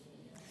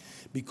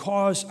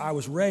because I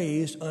was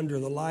raised under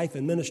the life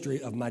and ministry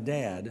of my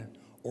dad,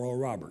 Oral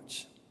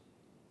Roberts.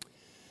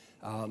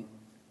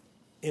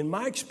 In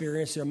my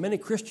experience, there are many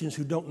Christians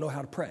who don't know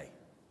how to pray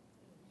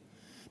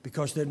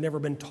because they've never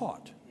been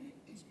taught.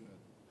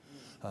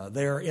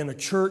 They're in a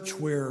church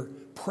where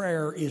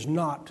prayer is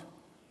not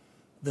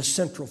the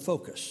central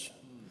focus.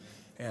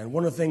 And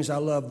one of the things I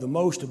love the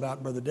most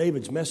about Brother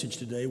David's message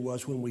today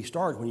was when you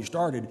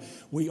started,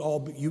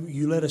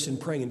 you led us in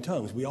praying in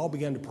tongues. We all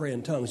began to pray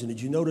in tongues. And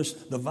did you notice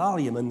the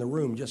volume in the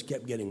room just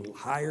kept getting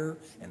higher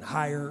and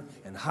higher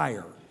and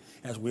higher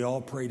as we all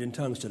prayed in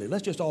tongues today?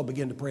 Let's just all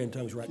begin to pray in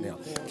tongues right now.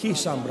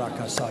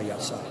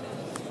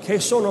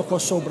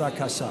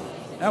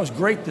 That was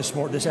great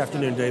this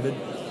afternoon, David.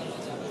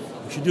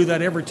 We should do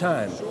that every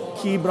time.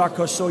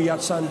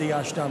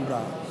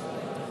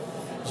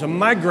 There's a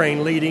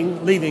migraine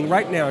leaving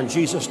right now in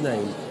Jesus'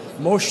 name.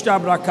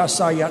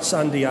 Moshtabrakasayat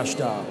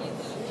sandiashta.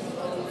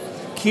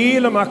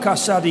 Kila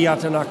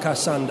makasadiatana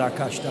kasanda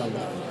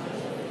kashtambra.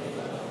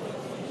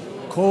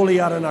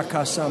 Koliarana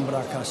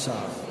kasambra kasa.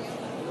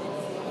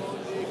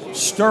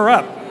 Stir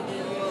up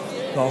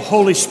the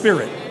Holy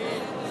Spirit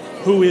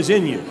who is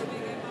in you.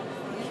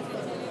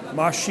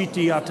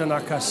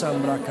 Mashitiatana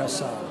kasambra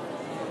kasa.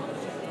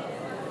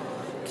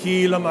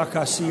 Kila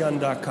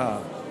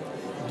makasiandaka.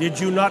 Did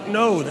you not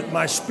know that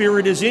my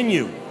Spirit is in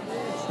you?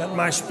 That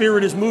my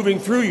Spirit is moving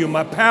through you.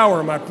 My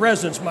power, my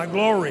presence, my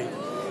glory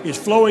is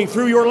flowing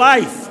through your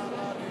life.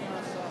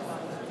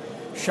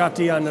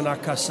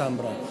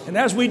 And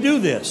as we do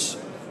this,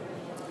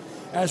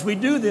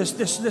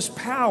 this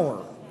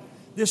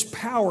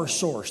power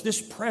source,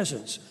 this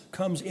presence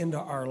comes into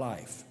our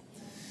life.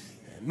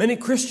 Many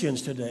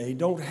Christians today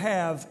don't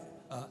have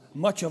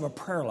much of a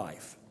prayer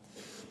life.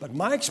 But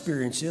my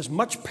experience is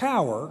much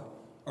power,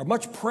 or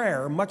much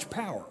prayer, much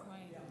power.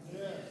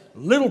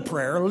 Little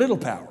prayer, little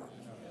power.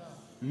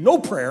 No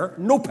prayer,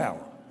 no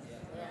power.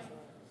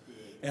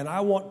 And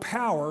I want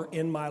power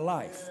in my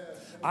life.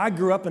 I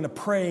grew up in a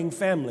praying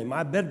family.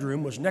 My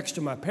bedroom was next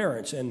to my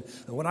parents. And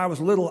when I was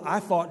little, I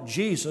thought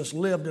Jesus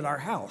lived at our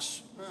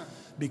house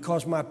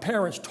because my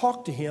parents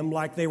talked to him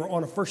like they were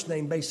on a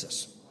first-name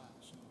basis.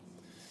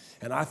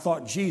 And I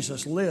thought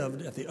Jesus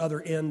lived at the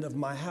other end of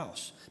my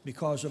house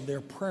because of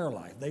their prayer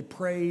life. They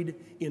prayed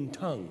in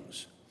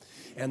tongues,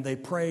 and they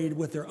prayed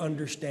with their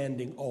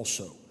understanding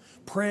also.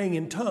 Praying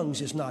in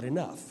tongues is not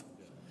enough.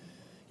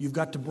 You've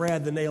got to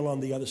brad the nail on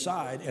the other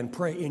side and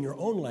pray in your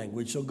own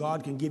language so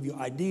God can give you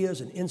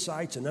ideas and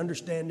insights and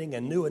understanding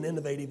and new and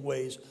innovative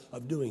ways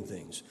of doing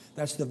things.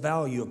 That's the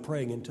value of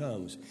praying in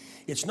tongues.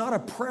 It's not a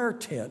prayer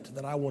tent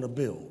that I want to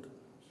build.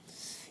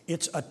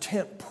 It's a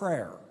tent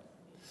prayer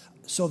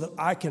so that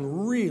I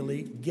can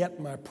really get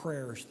my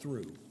prayers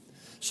through.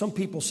 Some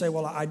people say,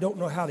 well, I don't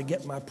know how to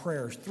get my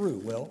prayers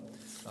through. Well,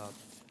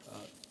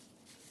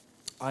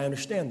 I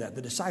understand that.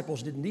 The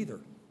disciples didn't either.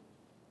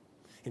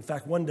 In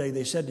fact, one day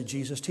they said to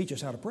Jesus, teach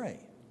us how to pray.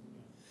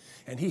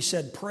 And he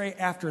said, pray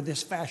after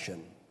this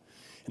fashion.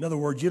 In other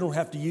words, you don't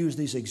have to use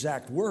these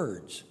exact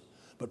words,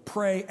 but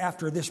pray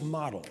after this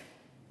model.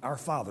 Our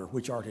Father,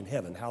 which art in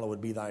heaven,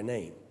 hallowed be thy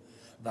name.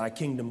 Thy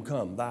kingdom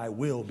come, thy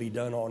will be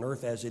done on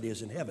earth as it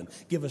is in heaven.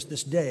 Give us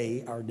this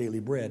day our daily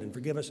bread, and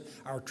forgive us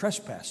our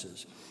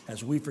trespasses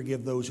as we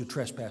forgive those who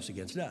trespass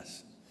against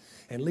us.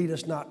 And lead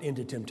us not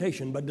into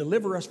temptation, but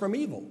deliver us from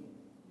evil,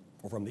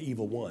 or from the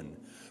evil one.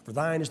 For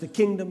thine is the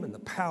kingdom and the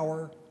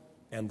power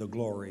and the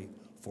glory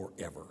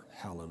forever.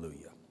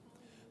 Hallelujah.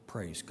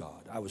 Praise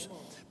God. I was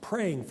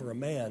praying for a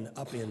man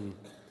up in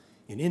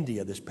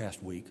India this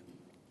past week.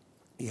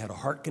 He had a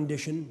heart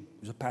condition.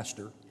 He was a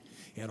pastor.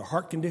 He had a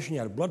heart condition. He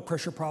had a blood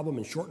pressure problem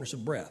and shortness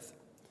of breath.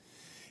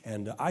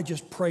 And I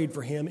just prayed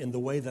for him in the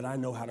way that I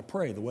know how to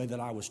pray, the way that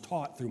I was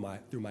taught through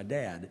my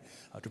dad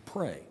to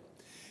pray.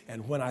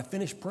 And when I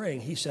finished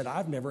praying, he said,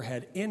 I've never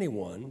had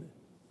anyone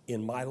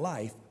in my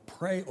life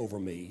pray over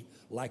me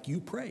like you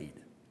prayed.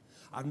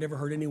 I've never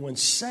heard anyone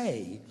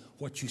say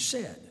what you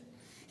said.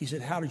 He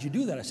said, how did you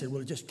do that? I said,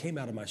 well, it just came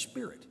out of my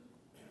spirit.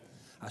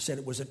 I said,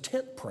 it was a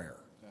tent prayer.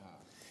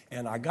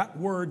 And I got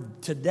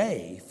word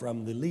today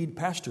from the lead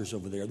pastors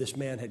over there. This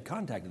man had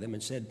contacted them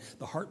and said,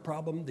 the heart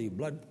problem, the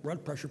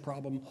blood pressure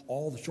problem,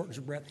 all the shortness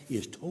of breath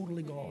is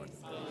totally gone.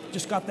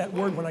 Just got that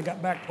word when I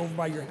got back over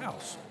by your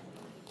house.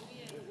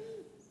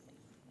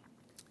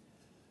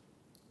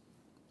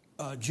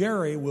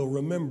 Jerry will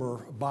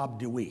remember Bob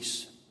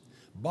DeWeese.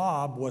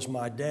 Bob was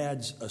my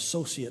dad's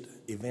associate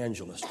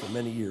evangelist for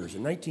many years.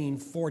 In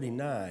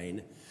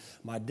 1949,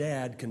 my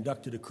dad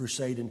conducted a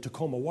crusade in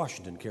Tacoma,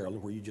 Washington,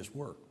 Carolyn, where you just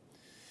were.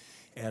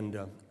 And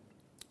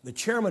the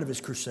chairman of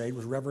his crusade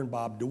was Reverend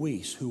Bob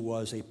DeWeese, who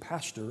was a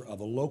pastor of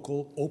a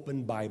local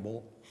open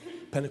Bible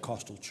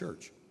Pentecostal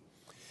church.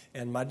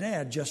 And my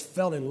dad just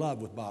fell in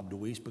love with Bob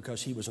DeWeese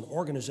because he was an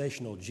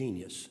organizational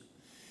genius.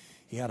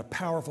 He had a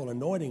powerful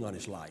anointing on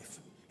his life,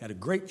 had a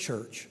great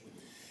church.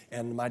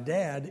 And my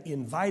dad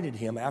invited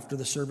him after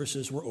the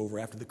services were over,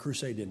 after the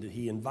crusade ended,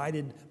 he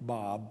invited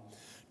Bob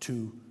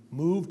to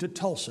move to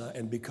Tulsa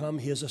and become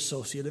his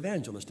associate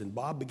evangelist. And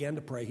Bob began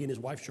to pray. He and his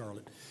wife,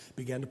 Charlotte,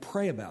 began to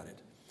pray about it.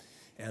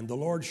 And the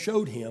Lord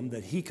showed him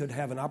that he could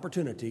have an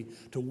opportunity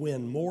to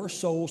win more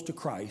souls to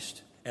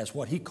Christ as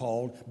what he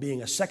called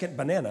being a second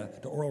banana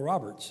to Oral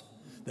Roberts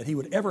that he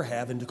would ever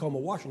have in Tacoma,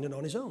 Washington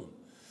on his own.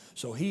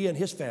 So he and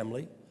his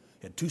family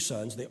had two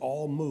sons. They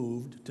all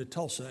moved to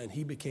Tulsa, and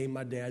he became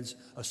my dad's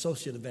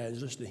associate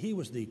evangelist. And he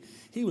was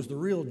the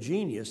real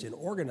genius in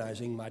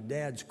organizing my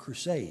dad's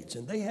crusades.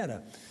 And they had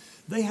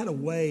a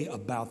way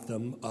about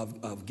them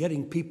of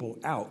getting people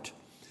out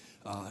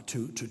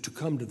to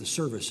come to the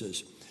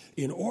services.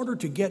 In order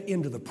to get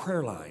into the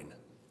prayer line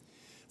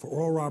for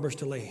Oral Roberts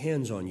to lay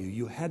hands on you,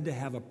 you had to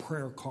have a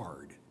prayer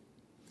card.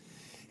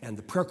 And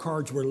the prayer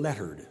cards were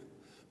lettered.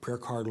 Prayer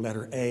card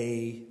letter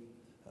A,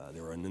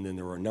 And then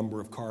there were a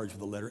number of cards with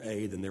the letter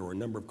A. Then there were a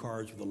number of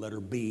cards with the letter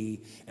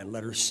B and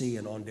letter C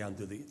and on down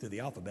through the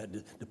alphabet,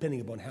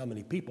 depending upon how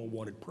many people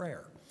wanted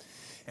prayer.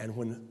 And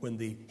when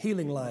the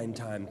healing line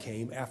time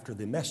came, after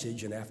the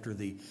message and after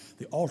the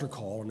altar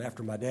call, and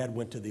after my dad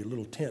went to the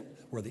little tent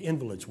where the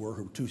invalids were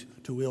who were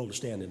too ill to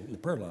stand in the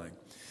prayer line,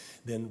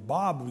 then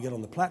Bob would get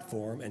on the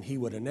platform and he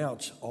would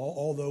announce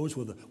all those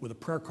with a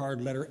prayer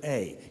card letter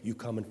A. You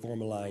come and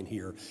form a line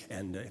here,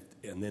 and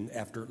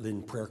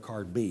then prayer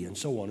card B, and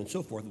so on and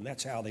so forth. And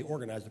that's how they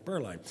organized the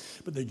prayer line.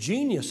 But the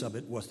genius of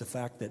it was the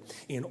fact that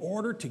in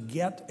order to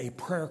get a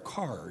prayer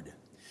card,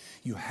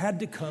 you had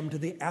to come to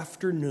the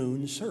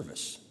afternoon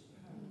service.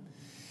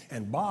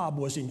 And Bob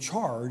was in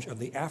charge of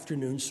the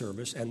afternoon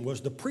service and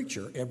was the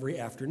preacher every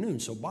afternoon.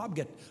 So Bob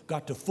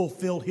got to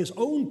fulfill his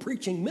own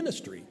preaching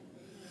ministry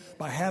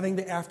by having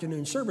the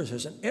afternoon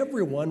services. And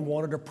everyone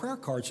wanted a prayer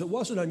card, so it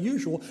wasn't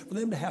unusual for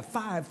them to have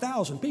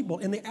 5,000 people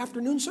in the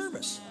afternoon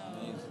service.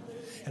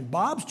 And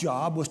Bob's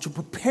job was to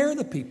prepare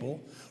the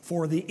people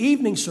for the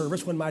evening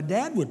service when my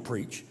dad would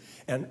preach,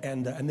 and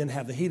then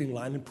have the healing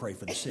line and pray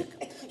for the sick.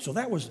 So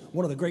that was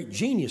one of the great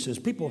geniuses.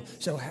 People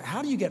said,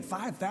 how do you get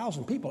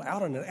 5,000 people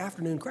out in an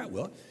afternoon crowd?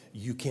 Well,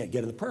 you can't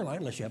get in the prayer line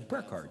unless you have a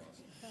prayer card.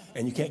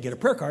 And you can't get a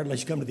prayer card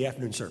unless you come to the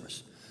afternoon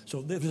service.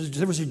 So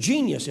there was a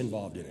genius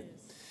involved in it.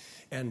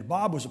 And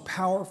Bob was a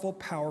powerful,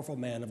 powerful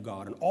man of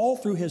God. And all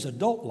through his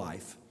adult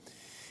life,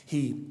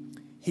 he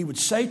would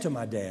say to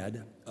my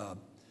dad,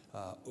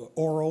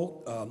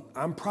 Oral,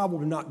 I'm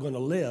probably not going to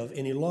live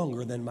any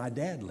longer than my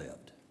dad lived.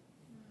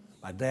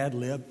 My dad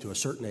lived to a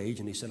certain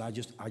age, and he said, I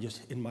just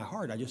in my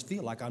heart, I just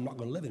feel like I'm not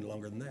going to live any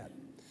longer than that.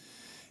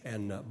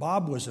 And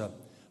Bob was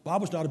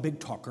not a big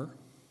talker,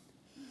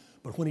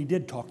 but when he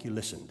did talk, you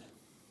listened.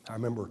 I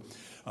remember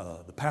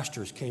the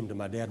pastors came to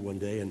my dad one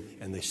day,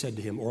 and they said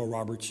to him, Oral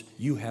Roberts,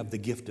 you have the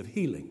gift of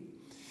healing.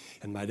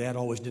 And my dad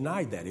always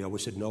denied that. He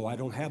always said, no, I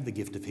don't have the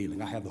gift of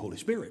healing. I have the Holy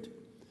Spirit,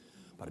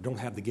 but I don't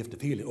have the gift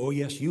of healing. Oh,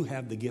 yes, you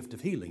have the gift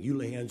of healing. You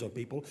lay hands on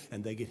people,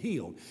 and they get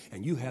healed.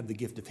 And you have the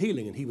gift of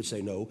healing. And he would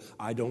say, no,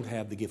 I don't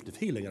have the gift of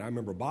healing. And I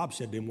remember Bob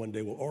said to him one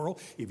day, well, Oral,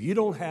 if you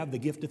don't have the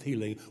gift of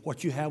healing,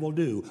 what you have will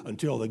do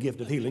until the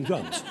gift of healing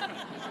comes.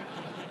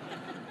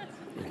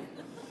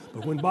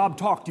 But when Bob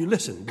talked, you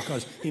listened,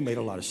 because he made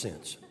a lot of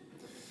sense.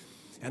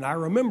 And I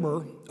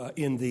remember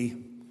in the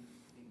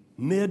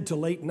mid to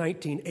late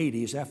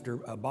 1980s, after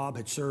Bob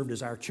had served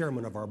as our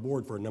chairman of our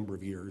board for a number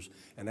of years,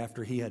 and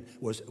after he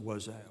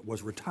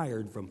was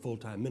retired from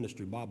full-time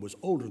ministry, Bob was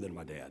older than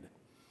my dad.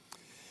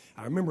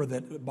 I remember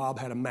that Bob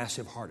had a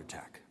massive heart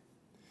attack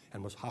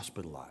and was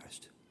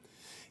hospitalized.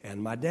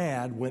 And my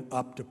dad went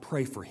up to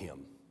pray for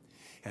him.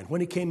 And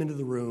when he came into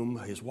the room,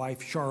 his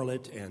wife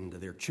Charlotte and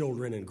their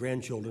children and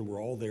grandchildren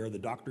were all there. The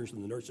doctors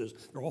and the nurses,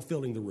 they're all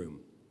filling the room.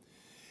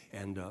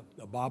 And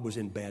Bob was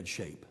in bad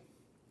shape.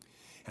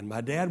 And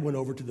my dad went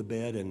over to the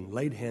bed and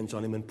laid hands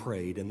on him and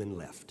prayed and then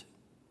left.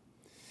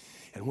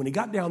 And when he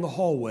got down the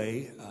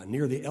hallway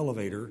near the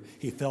elevator,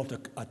 he felt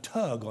a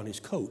tug on his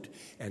coat,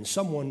 and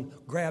someone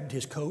grabbed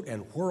his coat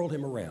and whirled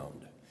him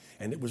around.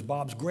 And it was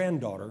Bob's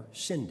granddaughter,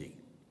 Cindy.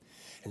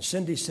 And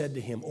Cindy said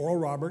to him, Oral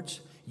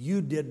Roberts,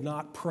 you did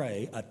not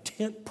pray a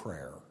tent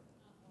prayer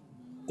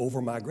over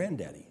my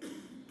granddaddy.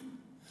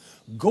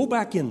 Go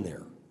back in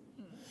there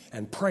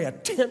and pray a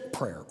tent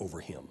prayer over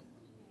him.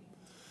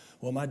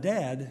 Well, my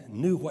dad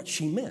knew what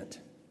she meant.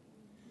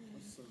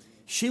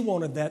 She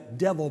wanted that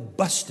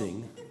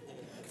devil-busting,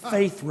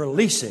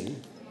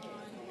 faith-releasing,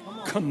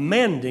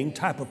 commanding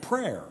type of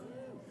prayer.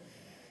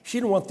 She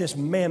didn't want this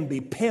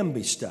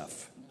mamby-pamby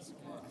stuff.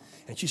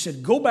 And she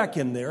said, go back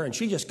in there, and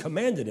she just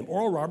commanded him,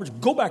 Oral Roberts,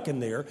 go back in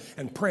there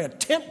and pray a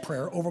tent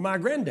prayer over my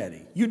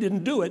granddaddy. You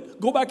didn't do it.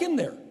 Go back in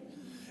there.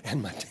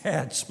 And my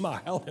dad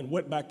smiled and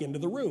went back into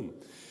the room.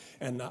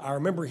 And I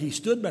remember he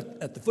stood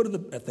at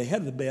the head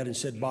of the bed and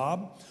said,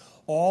 Bob,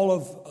 all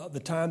of the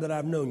time that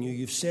I've known you,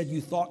 you've said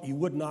you thought you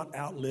would not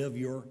outlive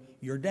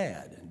your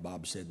dad. And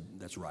Bob said,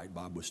 that's right.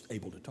 Bob was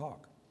able to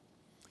talk.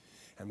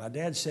 And my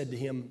dad said to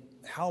him,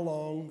 how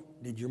long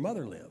did your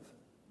mother live?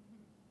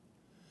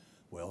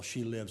 Well,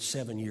 she lived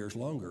 7 years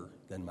longer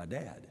than my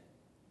dad.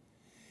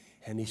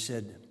 And he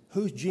said,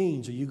 whose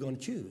genes are you going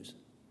to choose?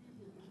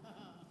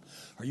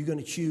 Are you going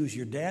to choose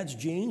your dad's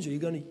genes, or are you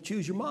going to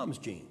choose your mom's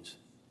genes?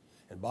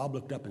 And Bob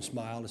looked up and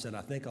smiled and said,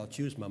 I think I'll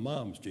choose my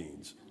mom's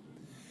genes.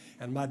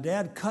 And my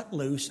dad cut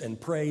loose and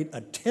prayed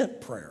a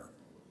tent prayer.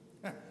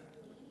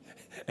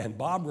 And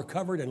Bob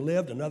recovered and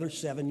lived another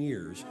 7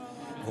 years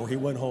before he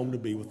went home to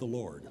be with the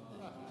Lord.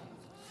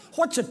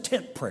 What's a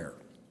tent prayer?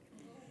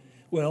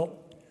 Well,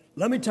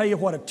 let me tell you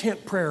what a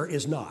tent prayer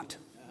is not.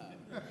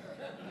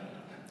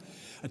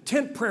 A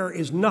tent prayer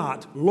is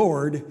not,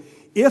 Lord,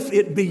 if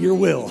it be your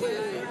will.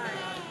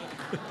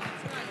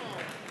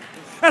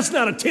 That's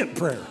not a tent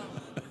prayer.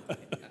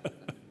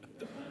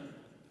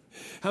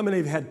 How many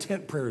of you had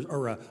tent prayers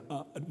or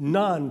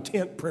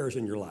non-tent prayers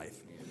in your life?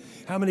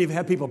 How many of you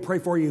had people pray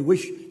for you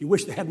you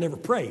wish they had never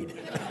prayed?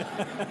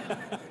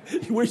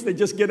 You wish they'd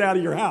just get out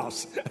of your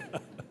house.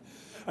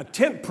 A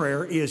tent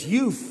prayer is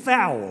you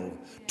foul,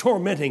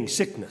 tormenting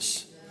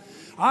sickness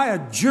I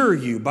adjure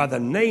you by the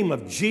name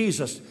of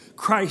Jesus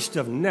Christ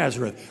of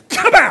Nazareth,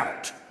 come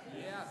out.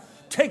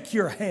 Take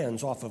your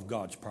hands off of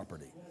God's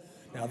property.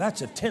 Now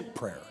that's a tent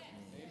prayer.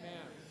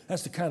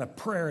 That's the kind of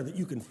prayer that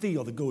you can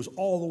feel that goes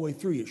all the way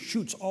through you. It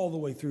shoots all the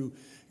way through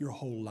your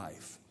whole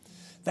life.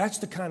 That's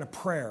the kind of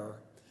prayer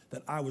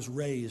that I was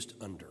raised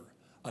under,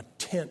 a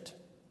tent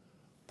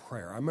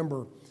prayer. I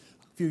remember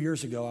a few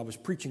years ago I was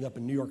preaching up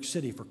in New York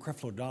City for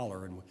Creflo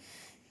Dollar, and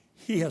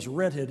he has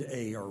rented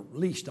or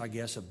leased, I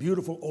guess, a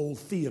beautiful old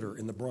theater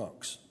in the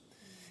Bronx.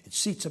 It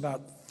seats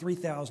about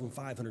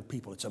 3,500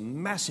 people. It's a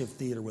massive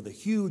theater with a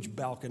huge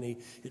balcony.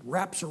 It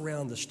wraps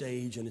around the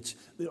stage, and it's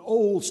the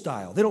old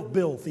style. They don't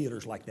build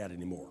theaters like that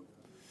anymore.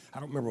 I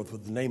don't remember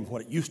what the name of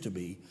what it used to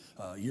be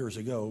years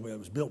ago, but it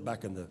was built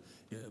back at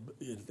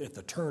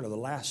the turn of the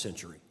last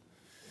century.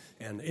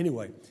 And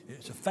anyway,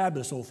 it's a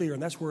fabulous old theater,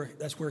 and that's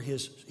where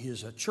his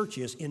church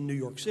is in New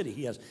York City.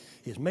 He has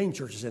his main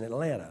church is in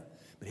Atlanta,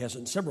 but he has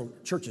several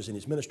churches in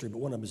his ministry, but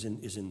one of them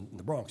is in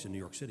the Bronx in New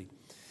York City.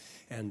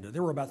 And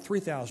there were about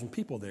 3,000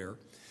 people there,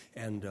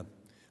 and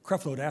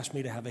Creflo had asked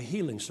me to have a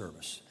healing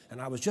service. And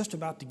I was just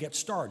about to get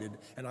started,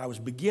 and I was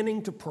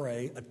beginning to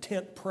pray a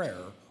tent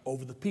prayer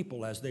over the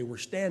people as they were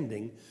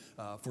standing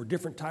for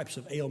different types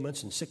of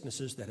ailments and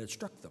sicknesses that had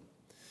struck them.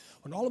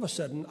 When all of a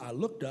sudden, I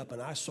looked up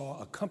and I saw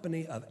a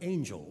company of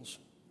angels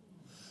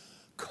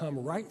come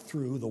right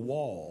through the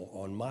wall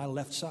on my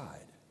left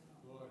side.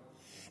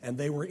 And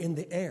they were in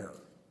the air.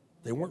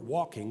 They weren't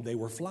walking, they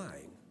were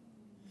flying.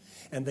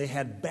 And they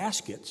had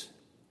baskets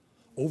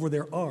over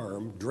their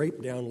arm,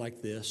 draped down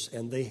like this,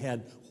 and they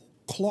had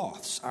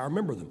cloths. I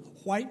remember them,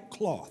 white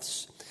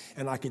cloths.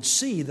 And I could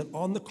see that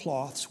on the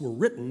cloths were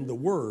written the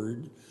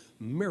word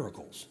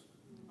miracles.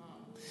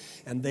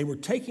 And they were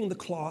taking the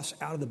cloths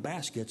out of the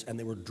baskets and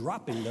they were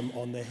dropping them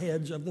on the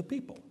heads of the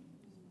people.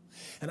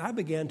 And I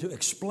began to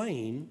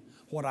explain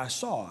what I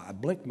saw. I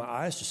blinked my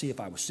eyes to see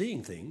if I was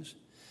seeing things,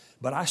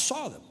 but I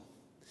saw them.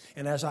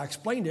 And as I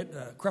explained it,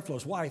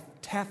 Creflo's wife,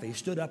 Taffy,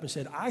 stood up and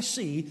said, I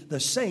see the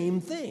same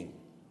thing.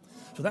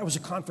 So that was a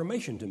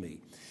confirmation to me.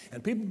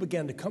 And people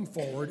began to come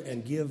forward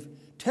and give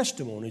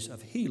testimonies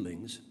of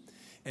healings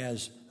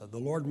as the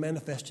Lord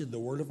manifested the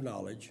word of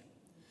knowledge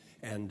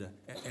and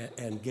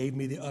gave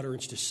me the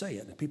utterance to say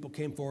it. And people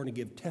came forward and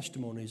gave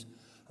testimonies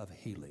of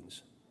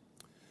healings.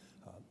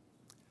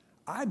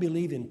 I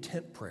believe in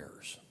tent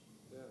prayers.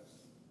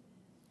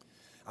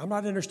 I'm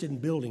not interested in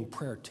building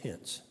prayer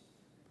tents.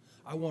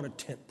 I want a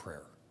tent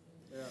prayer.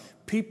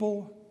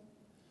 People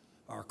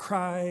are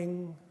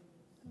crying,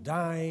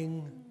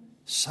 dying,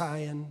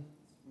 sighing,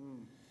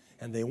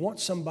 and they want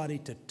somebody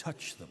to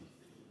touch them.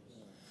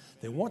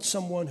 They want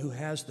someone who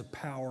has the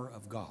power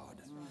of God.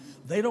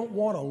 They don't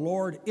want a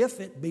Lord,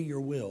 if it be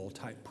your will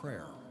type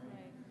prayer.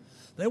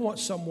 They want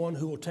someone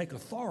who will take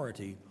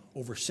authority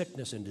over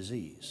sickness and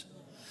disease.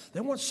 They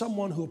want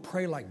someone who will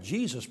pray like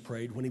Jesus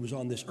prayed when he was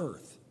on this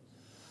earth.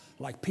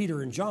 Like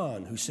Peter and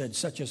John, who said,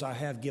 such as I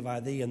have give I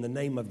thee in the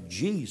name of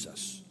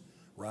Jesus,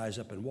 rise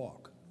up and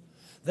walk.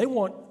 They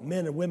want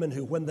men and women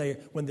who,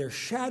 when their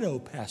shadow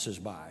passes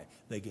by,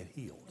 they get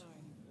healed.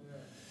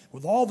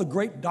 With all the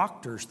great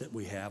doctors that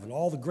we have and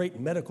all the great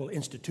medical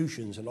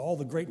institutions and all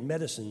the great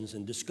medicines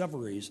and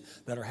discoveries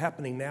that are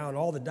happening now and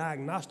all the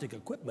diagnostic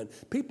equipment,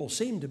 people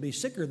seem to be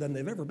sicker than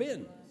they've ever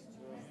been.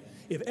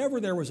 If ever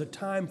there was a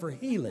time for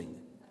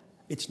healing,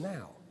 it's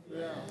now.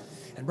 Yeah.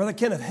 And Brother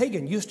Kenneth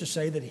Hagin used to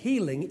say that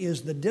healing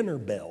is the dinner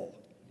bell.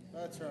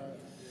 That's right.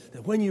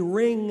 That when you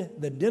ring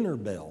the dinner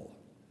bell,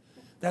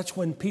 that's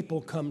when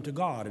people come to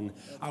God. And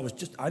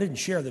I didn't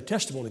share the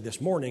testimony this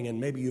morning,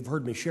 and maybe you've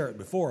heard me share it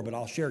before, but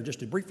I'll share it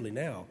just briefly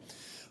now.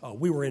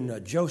 We were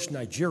in Jos,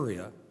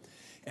 Nigeria,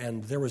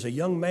 and there was a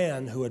young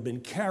man who had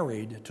been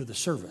carried to the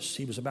service.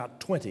 He was about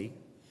 20. He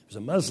was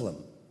a Muslim.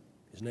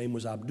 His name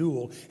was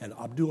Abdul, and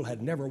Abdul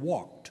had never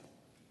walked.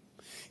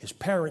 His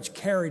parents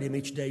carried him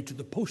each day to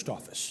the post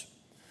office,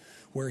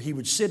 where he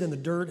would sit in the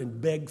dirt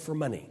and beg for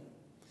money.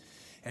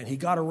 And he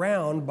got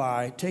around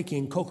by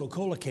taking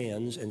Coca-Cola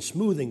cans and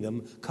smoothing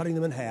them, cutting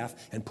them in half,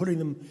 and putting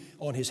them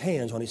on his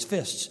hands, on his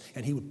fists,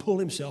 and he would pull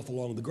himself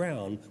along the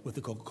ground with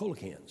the Coca-Cola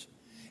cans.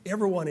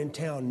 Everyone in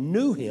town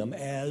knew him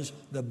as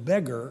the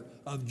beggar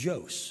of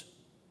Jos.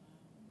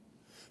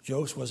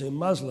 Jos was a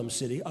Muslim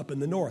city up in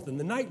the north. And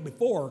the night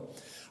before,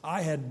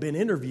 I had been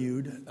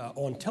interviewed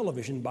on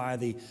television by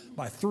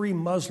 3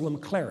 Muslim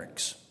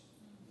clerics,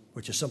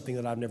 which is something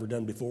that I've never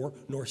done before,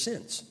 nor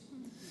since.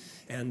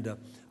 And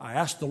I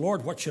asked the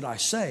Lord, what should I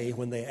say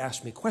when they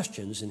asked me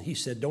questions? And he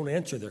said, don't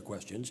answer their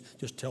questions.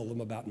 Just tell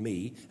them about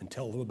me and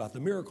tell them about the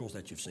miracles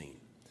that you've seen.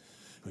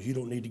 Because you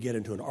don't need to get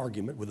into an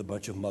argument with a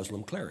bunch of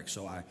Muslim clerics.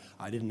 So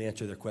I didn't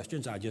answer their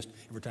questions.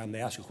 Every time they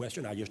asked a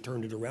question, I just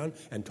turned it around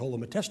and told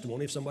them a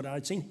testimony of somebody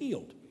I'd seen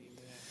healed.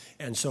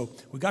 And so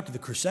we got to the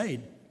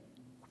crusade.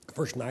 The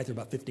first night, there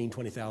were about 15,000,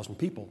 20,000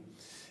 people.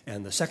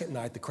 And the second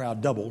night, the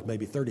crowd doubled,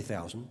 maybe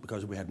 30,000,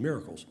 because we had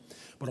miracles.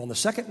 But on the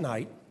second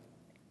night,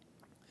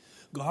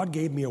 God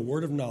gave me a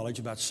word of knowledge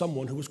about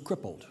someone who was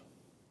crippled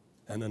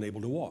and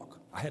unable to walk.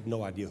 I had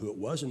no idea who it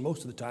was, and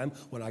most of the time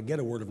when I get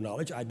a word of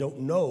knowledge, I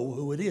don't know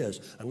who it is.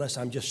 Unless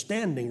I'm just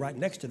standing right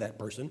next to that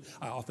person,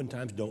 I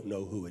oftentimes don't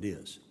know who it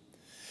is.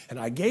 And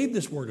I gave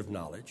this word of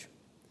knowledge,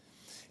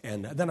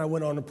 and then I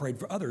went on and prayed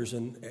for others,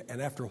 and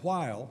after a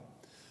while,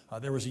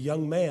 there was a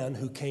young man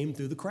who came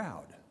through the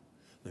crowd.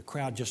 The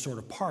crowd just sort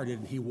of parted,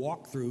 and he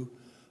walked through.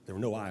 There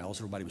were no aisles.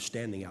 Everybody was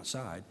standing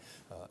outside.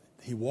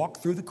 He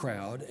walked through the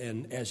crowd,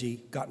 and as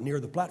he got near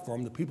the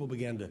platform, the people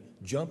began to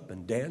jump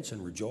and dance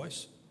and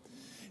rejoice.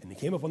 And he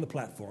came up on the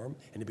platform,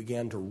 and he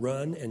began to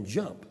run and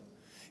jump.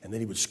 And then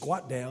he would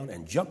squat down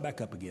and jump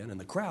back up again, and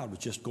the crowd was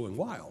just going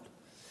wild.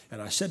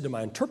 And I said to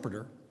my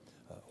interpreter,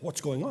 what's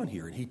going on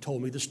here? And he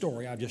told me the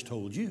story I just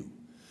told you.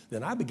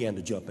 Then I began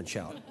to jump and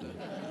shout,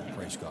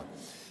 praise God.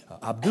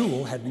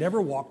 Abdul had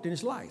never walked in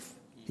his life.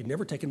 He'd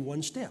never taken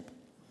one step.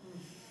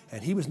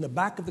 And he was in the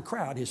back of the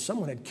crowd.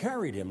 Someone had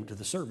carried him to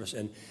the service,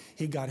 and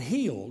he got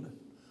healed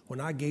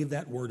when I gave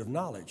that word of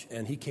knowledge.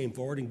 And he came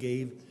forward and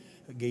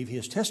gave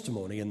his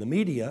testimony, and the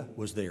media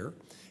was there,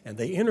 and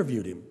they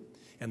interviewed him.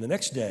 And the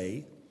next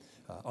day,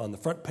 on the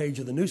front page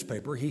of the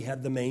newspaper, he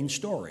had the main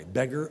story,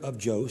 Beggar of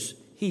Jos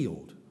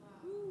healed.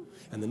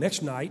 And the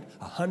next night,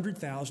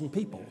 100,000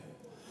 people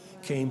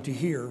came to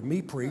hear me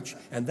preach,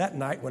 and that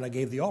night when I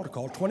gave the altar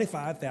call,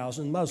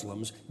 25,000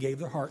 Muslims gave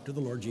their heart to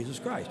the Lord Jesus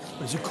Christ.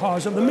 It was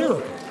because of the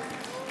miracle.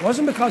 It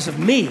wasn't because of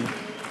me.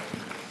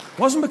 It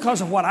wasn't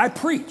because of what I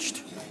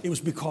preached. It was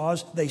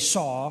because they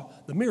saw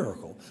the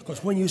miracle.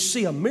 Because when you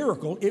see a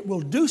miracle, it will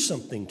do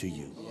something to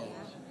you.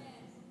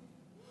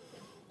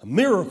 A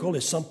miracle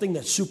is something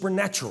that's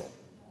supernatural.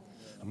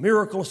 A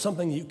miracle is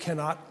something you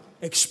cannot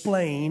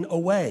explain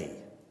away.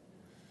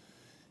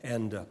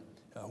 And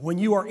when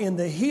you are in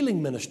the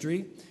healing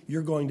ministry,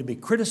 you're going to be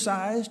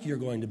criticized, you're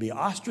going to be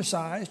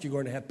ostracized, you're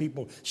going to have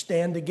people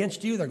stand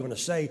against you, they're going to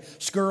say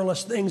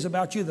scurrilous things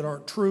about you that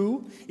aren't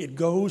true. It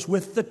goes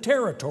with the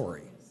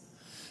territory.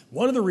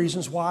 One of the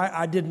reasons why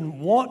I didn't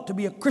want to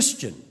be a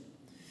Christian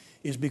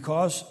is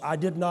because I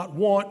did not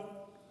want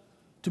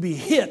to be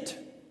hit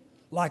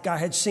like I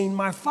had seen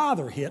my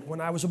father hit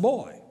when I was a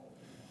boy.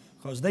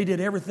 Because they did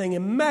everything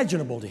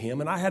imaginable to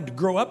him, and I had to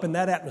grow up in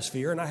that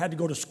atmosphere, and I had to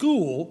go to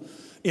school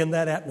in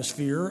that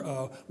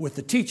atmosphere with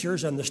the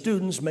teachers and the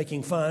students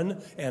making fun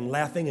and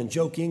laughing and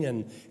joking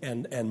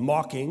and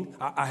mocking.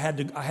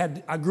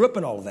 I grew up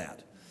in all of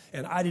that.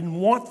 And I didn't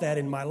want that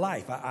in my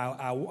life.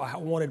 I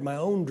wanted my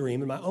own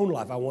dream in my own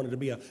life. I wanted to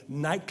be a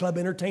nightclub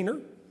entertainer.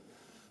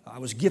 I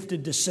was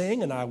gifted to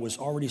sing, and I was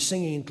already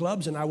singing in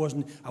clubs, and I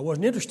wasn't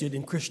interested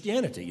in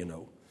Christianity, you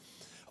know.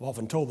 I've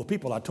often told the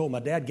people, I told my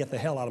dad, get the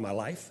hell out of my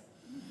life.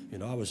 You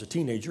know, I was a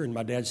teenager, and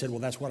my dad said, well,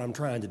 that's what I'm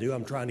trying to do.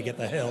 I'm trying to get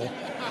the hell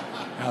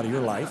out of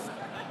your life.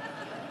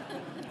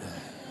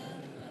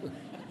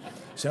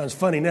 Sounds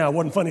funny now. It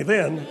wasn't funny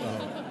then.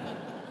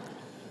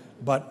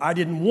 But I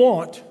didn't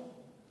want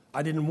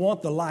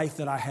the life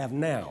that I have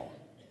now.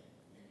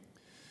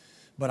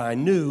 But I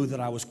knew that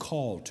I was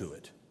called to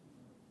it.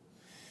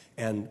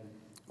 And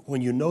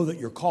when you know that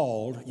you're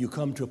called, you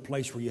come to a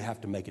place where you have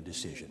to make a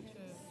decision.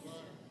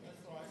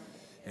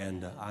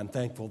 And I'm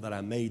thankful that I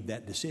made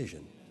that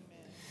decision.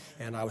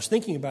 And I was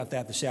thinking about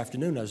that this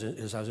afternoon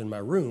as I was in my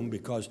room,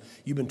 because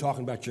you've been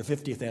talking about your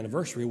 50th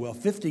anniversary. Well,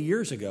 50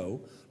 years ago,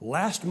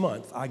 last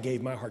month, I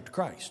gave my heart to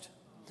Christ.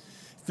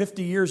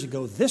 50 years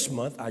ago this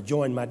month, I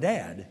joined my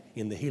dad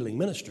in the healing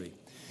ministry.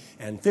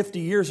 And 50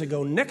 years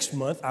ago next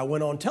month, I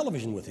went on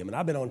television with him. And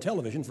I've been on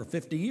television for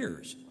 50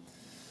 years.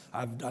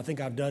 I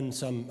think I've done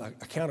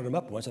I counted them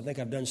up once, I think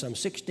I've done some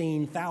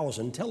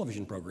 16,000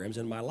 television programs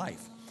in my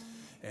life.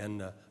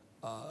 And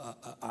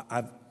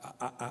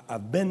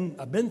I've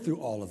been through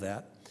all of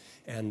that,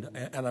 and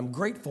I'm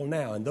grateful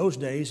now. In those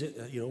days,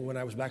 when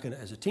I was back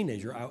as a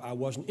teenager, I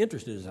wasn't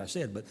interested, as I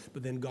said,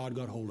 but then God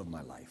got hold of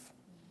my life.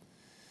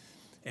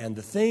 And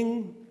the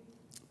thing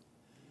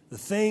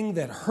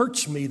that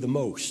hurts me the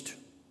most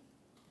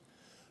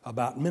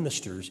about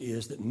ministers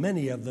is that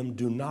many of them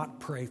do not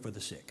pray for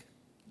the sick.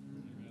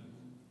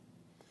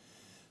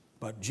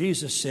 But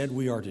Jesus said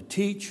we are to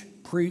teach,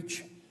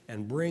 preach,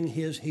 and bring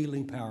His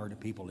healing power to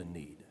people in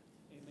need.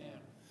 Amen.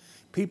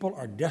 People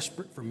are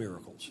desperate for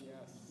miracles.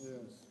 Yes.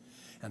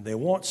 And they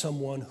want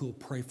someone who will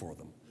pray for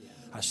them. Yes.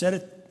 I said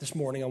it this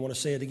morning, I want to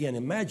say it again.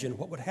 Imagine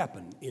what would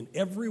happen in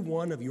every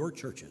one of your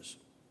churches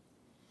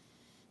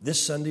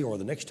this Sunday or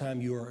the next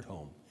time you are at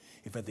home,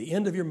 if at the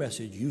end of your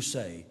message you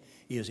say,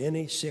 is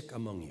any sick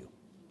among you?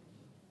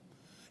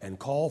 And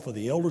call for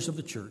the elders of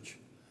the church,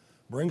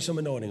 bring some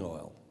anointing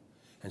oil,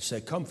 and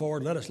say, come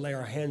forward, let us lay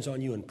our hands on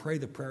you and pray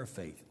the prayer of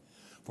faith.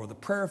 For the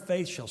prayer of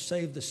faith shall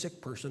save the sick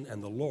person,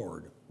 and the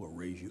Lord will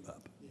raise you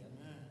up.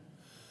 Amen.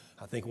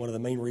 I think one of the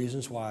main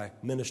reasons why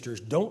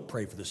ministers don't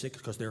pray for the sick is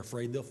because they're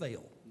afraid they'll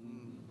fail.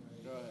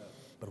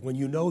 But when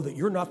you know that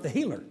you're not the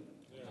healer,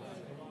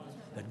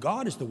 that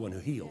God is the one who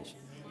heals,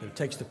 that it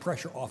takes the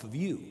pressure off of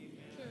you.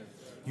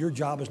 Your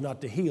job is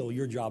not to heal,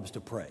 your job is to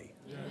pray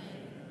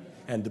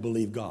and to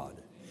believe God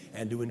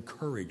and to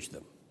encourage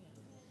them.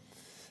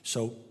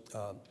 So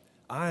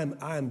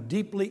I'm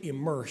deeply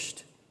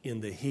immersed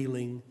in the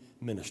healing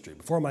ministry.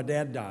 Before my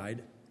dad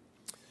died,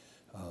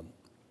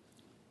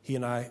 He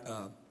and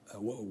I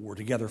were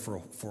together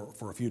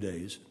for a few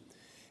days,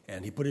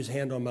 and he put his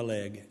hand on my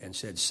leg and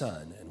said,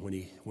 "Son." And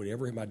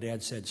whenever my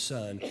dad said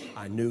 "son,"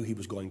 I knew he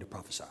was going to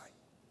prophesy.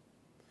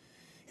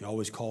 He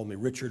always called me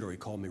Richard, or he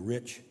called me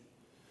Rich.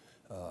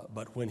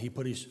 But when he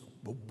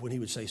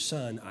would say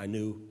 "son," I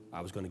knew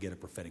I was going to get a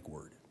prophetic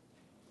word.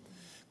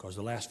 Because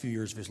the last few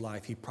years of his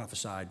life, he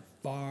prophesied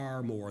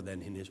far more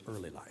than in his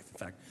early life. In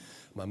fact,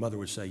 my mother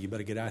would say, "You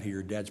better get out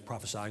here. Dad's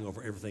prophesying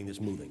over everything that's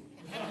moving."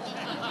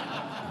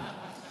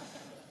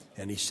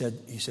 And he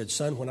said,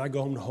 "Son, when I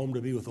go home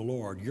to be with the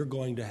Lord, you're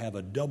going to have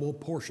a double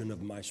portion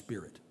of my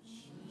spirit.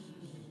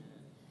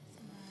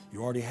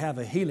 You already have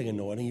a healing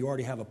anointing. You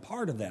already have a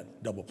part of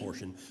that double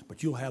portion,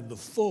 but you'll have the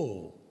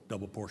full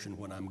double portion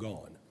when I'm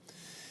gone."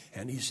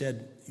 And he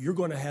said, "You're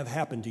going to have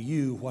happen to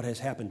you what has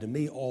happened to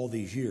me all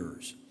these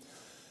years."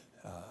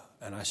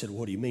 And I said,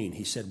 "What do you mean?"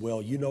 He said,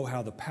 "Well, you know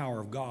how the power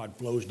of God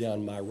flows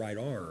down my right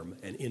arm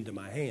and into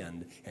my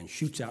hand and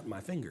shoots out my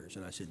fingers."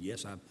 And I said,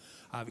 "Yes,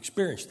 I've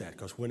experienced that,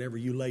 because whenever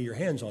you lay your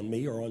hands on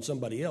me or on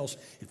somebody else,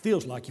 it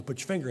feels like you put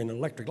your finger in an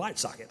electric light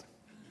socket."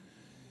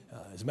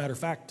 As a matter of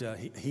fact,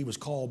 he was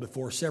called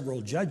before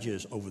several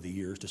judges over the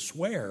years to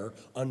swear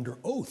under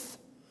oath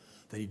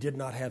that he did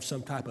not have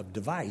some type of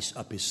device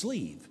up his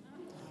sleeve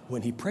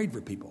when he prayed for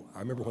people. I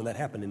remember when that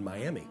happened in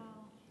Miami.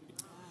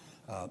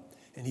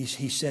 And he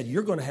said,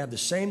 "You're going to have the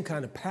same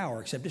kind of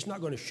power, except it's not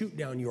going to shoot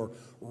down your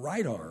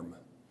right arm.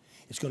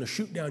 It's going to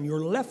shoot down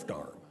your left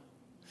arm."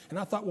 And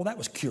I thought, well, that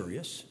was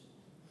curious.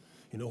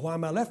 Why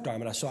my left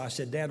arm? And I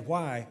said, "Dad,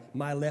 why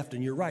my left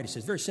and your right?" He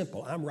says, "Very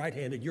simple. I'm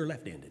right-handed, you're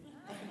left-handed."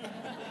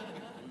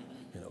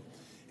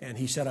 And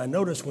he said, "I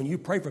notice when you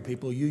pray for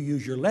people, you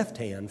use your left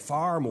hand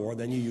far more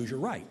than you use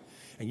your right.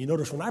 And you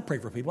notice when I pray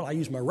for people, I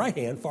use my right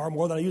hand far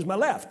more than I use my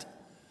left."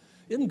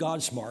 Isn't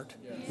God smart?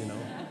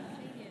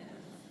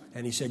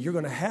 And he said, "You're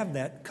going to have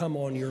that come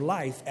on your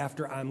life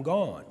after I'm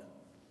gone."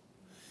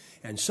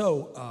 And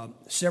so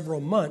several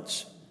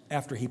months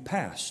after he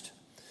passed,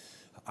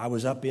 I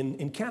was up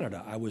in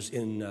Canada. I was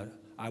in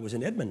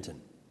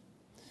Edmonton.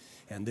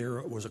 And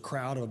there was a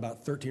crowd of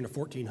about 1,300 or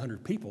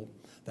 1,400 people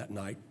that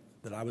night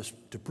that I was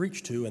to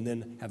preach to and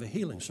then have a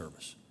healing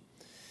service.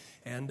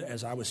 And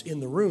as I was in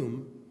the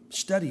room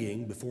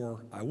studying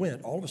before I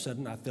went, all of a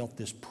sudden I felt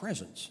this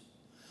presence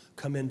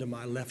come into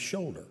my left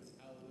shoulder.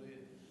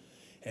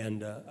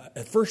 And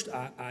at first,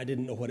 I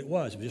didn't know what it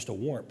was. It was just a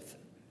warmth.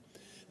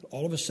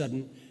 All of a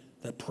sudden,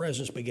 that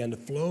presence began to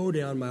flow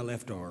down my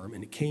left arm,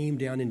 and it came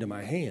down into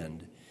my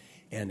hand,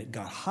 and it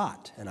got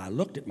hot. And I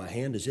looked at my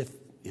hand as if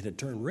it had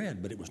turned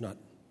red, but it was not.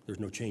 There's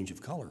no change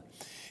of color.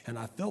 And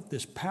I felt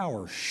this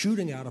power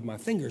shooting out of my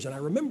fingers, and I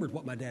remembered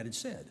what my dad had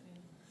said.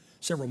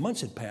 Several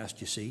months had passed,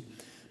 you see,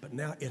 but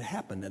now it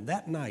happened. And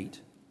that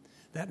night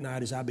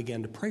as I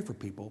began to pray for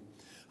people,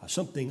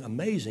 something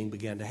amazing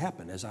began to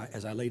happen. As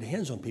I laid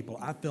hands on people,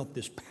 I felt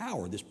this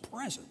power, this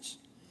presence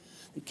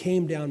that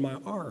came down my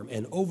arm.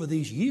 And over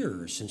these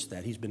years since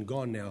that, he's been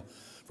gone now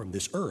from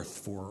this earth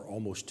for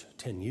almost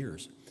 10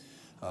 years.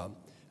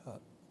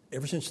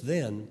 Ever since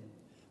then,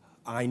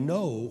 I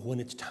know when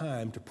it's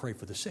time to pray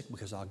for the sick,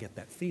 because I'll get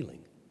that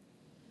feeling.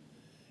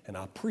 And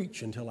I'll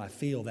preach until I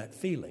feel that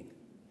feeling.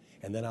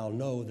 And then I'll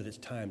know that it's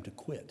time to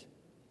quit.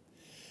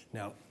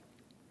 Now,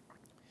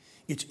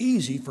 it's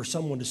easy for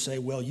someone to say,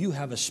 "Well, you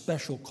have a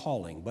special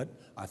calling." But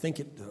I think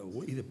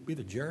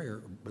either Jerry or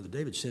Brother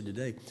David said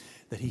today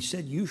that he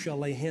said, "You shall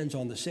lay hands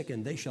on the sick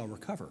and they shall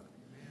recover."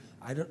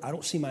 I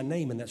don't see my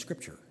name in that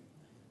scripture.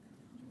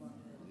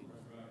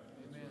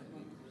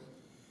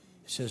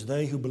 It says,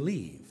 "They who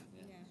believe."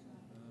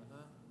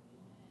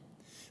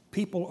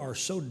 People are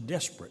so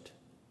desperate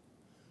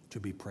to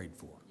be prayed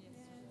for.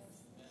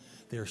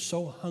 They're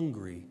so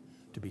hungry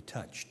to be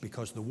touched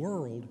because the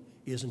world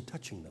isn't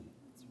touching them.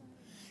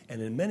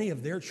 And in many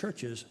of their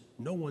churches,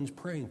 no one's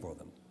praying for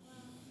them.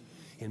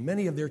 In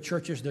many of their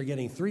churches, they're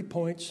getting 3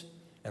 points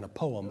and a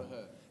poem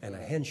and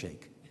a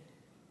handshake.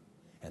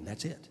 And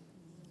that's it.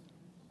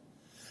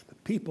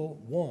 But people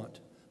want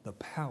the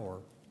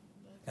power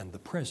and the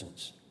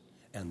presence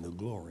and the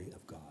glory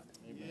of God.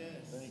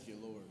 Amen. Thank you,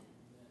 Lord.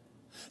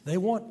 They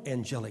want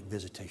angelic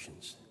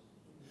visitations.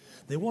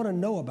 They want to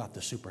know about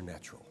the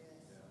supernatural.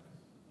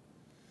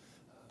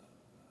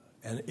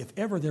 And if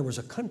ever there was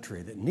a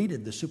country that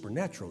needed the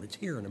supernatural, it's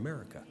here in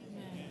America.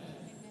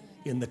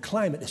 In the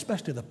climate,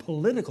 especially the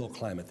political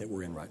climate that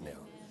we're in right now.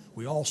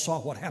 We all saw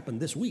what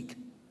happened this week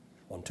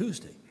on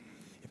Tuesday.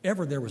 If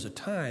ever there was a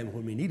time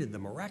when we needed the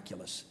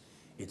miraculous,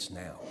 it's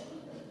now.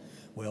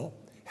 Well,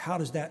 how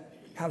does that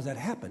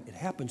happen? It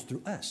happens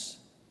through us.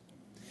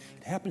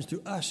 It happens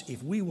through us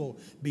if we will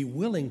be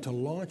willing to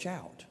launch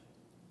out.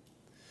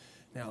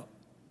 Now,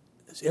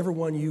 is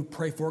everyone you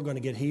pray for going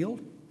to get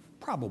healed?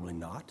 Probably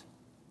not.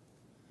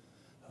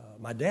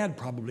 My dad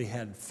probably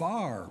had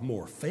far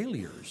more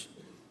failures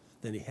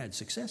than he had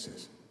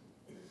successes.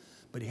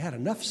 But he had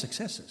enough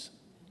successes.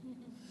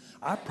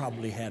 I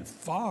probably had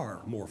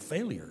far more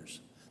failures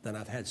than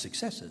I've had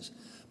successes.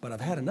 But I've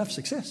had enough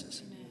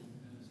successes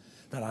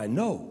that I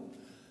know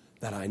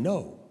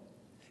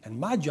And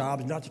my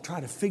job is not to try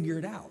to figure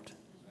it out.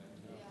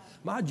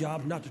 My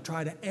job is not to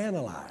try to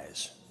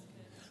analyze.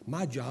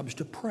 My job is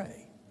to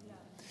pray.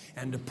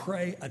 And to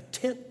pray a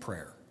tent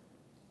prayer.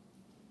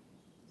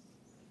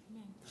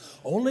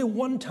 Only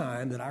one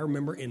time that I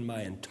remember in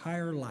my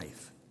entire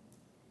life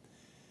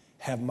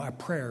have my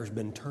prayers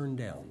been turned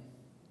down.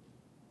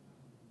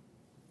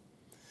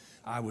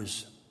 I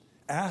was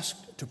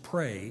asked to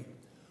pray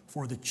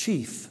for the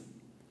chief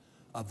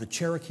of the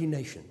Cherokee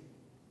Nation.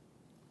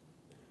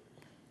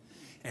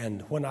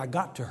 And when I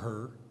got to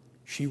her,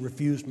 she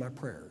refused my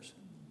prayers.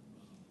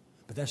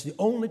 But that's the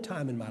only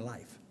time in my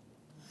life.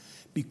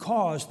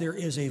 Because there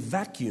is a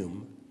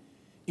vacuum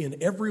in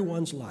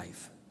everyone's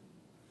life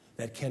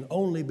that can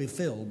only be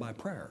filled by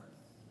prayer.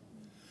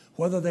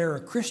 Whether they're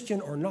a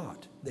Christian or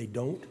not, they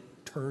don't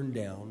turn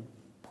down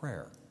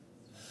prayer.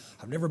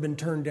 I've never been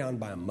turned down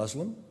by a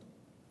Muslim.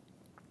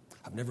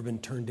 I've never been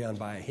turned down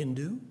by a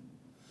Hindu.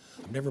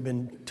 I've never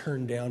been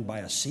turned down by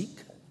a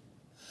Sikh.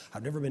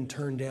 I've never been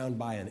turned down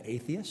by an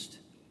atheist.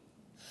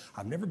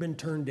 I've never been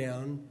turned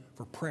down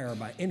for prayer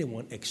by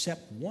anyone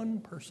except one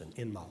person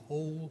in my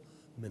whole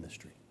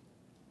ministry.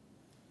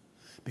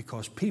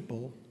 Because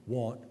people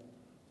want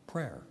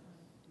prayer.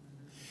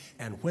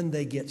 And when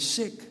they get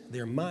sick,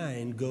 their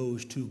mind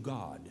goes to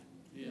God.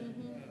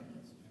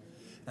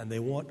 And they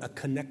want a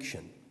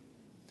connection.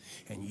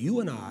 And you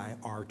and I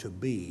are to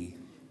be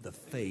the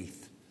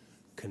faith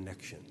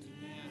connection.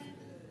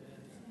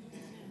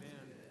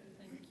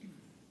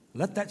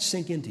 Let that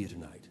sink into you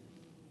tonight.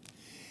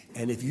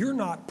 And if you're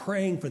not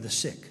praying for the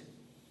sick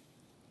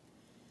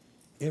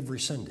every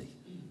Sunday,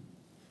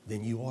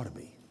 then you ought to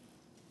be.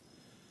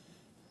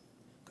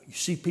 You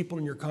see people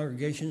in your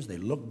congregations, they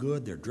look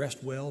good, they're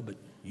dressed well, but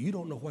you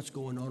don't know what's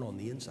going on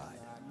the inside.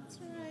 That's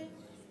right.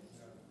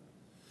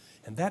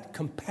 And that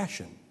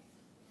compassion,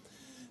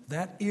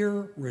 that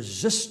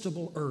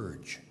irresistible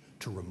urge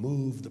to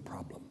remove the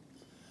problem,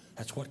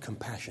 that's what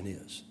compassion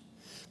is.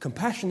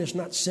 Compassion is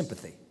not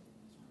sympathy.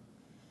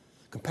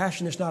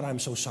 Compassion is not, I'm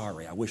so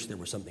sorry, I wish there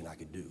was something I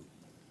could do.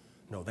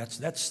 No, that's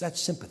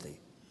sympathy.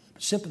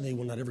 But sympathy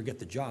will not ever get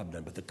the job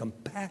done. But the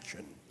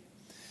compassion,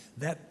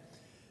 that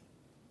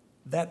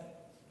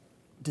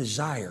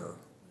desire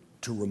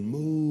to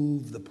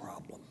remove the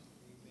problem,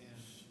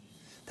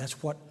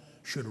 that's what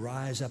should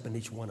rise up in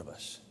each one of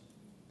us.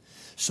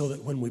 So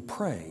that when we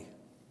pray,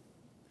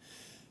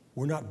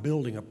 we're not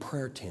building a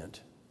prayer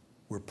tent.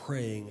 We're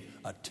praying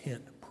a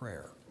tent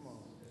prayer.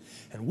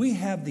 And we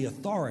have the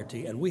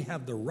authority and we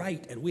have the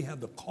right and we have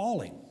the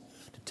calling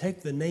to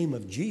take the name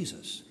of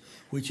Jesus,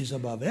 which is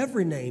above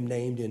every name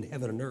named in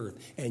heaven and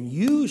earth, and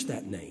use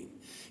that name.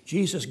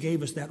 Jesus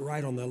gave us that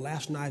right on the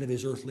last night of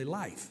his earthly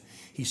life.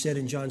 He said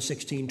in John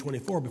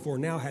 16:24, before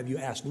now have you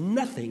asked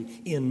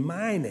nothing in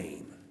my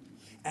name.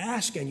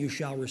 Ask and you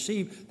shall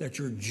receive, that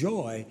your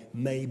joy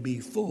may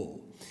be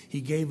full. He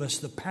gave us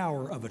the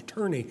power of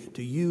attorney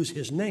to use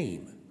his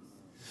name.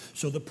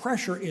 So the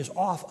pressure is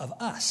off of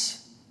us.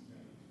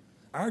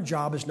 Our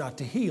job is not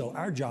to heal.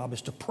 Our job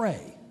is to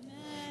pray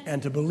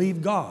and to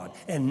believe God,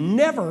 and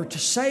never to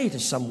say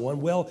to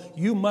someone, well,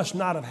 you must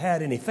not have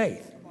had any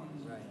faith.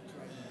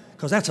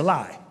 Because that's a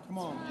lie.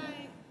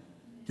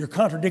 You're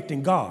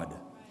contradicting God,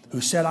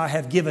 who said, I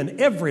have given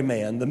every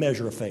man the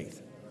measure of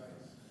faith.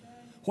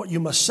 What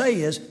you must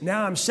say is,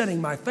 now I'm setting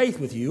my faith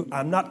with you.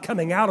 I'm not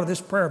coming out of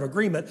this prayer of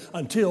agreement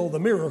until the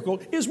miracle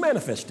is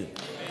manifested.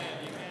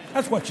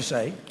 That's what you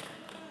say.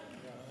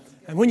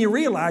 And when you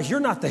realize you're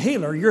not the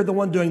healer, you're the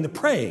one doing the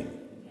praying.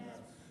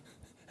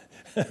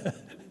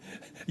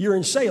 You're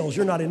in sales,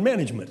 you're not in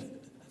management.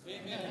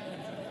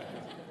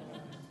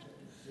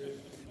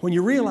 When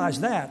you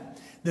realize that,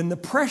 then the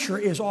pressure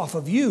is off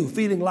of you,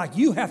 feeling like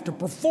you have to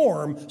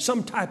perform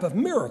some type of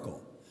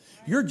miracle.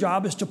 Your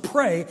job is to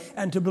pray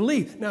and to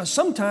believe. Now,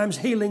 sometimes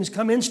healings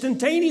come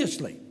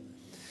instantaneously.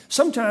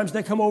 Sometimes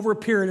they come over a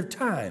period of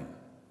time.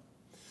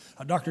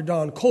 Dr.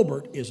 Don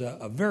Colbert is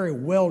a very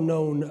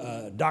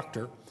well-known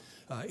doctor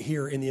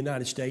here in the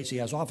United States. He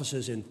has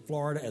offices in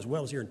Florida as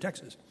well as here in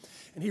Texas.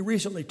 And he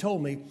recently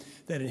told me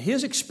that in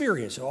his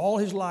experience, all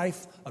his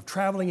life of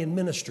traveling in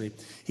ministry,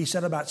 he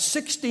said about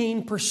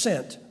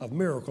 16% of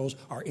miracles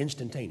are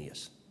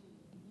instantaneous.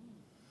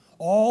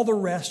 All the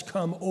rest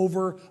come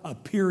over a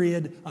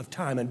period of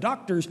time. And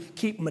doctors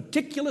keep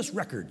meticulous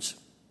records.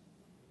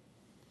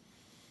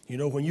 You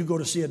know, when you go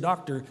to see a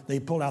doctor, they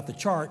pull out the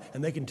chart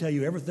and they can tell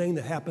you everything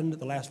that happened at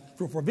the last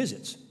 3 or 4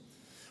 visits.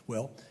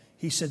 Well,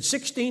 he said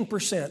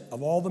 16%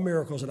 of all the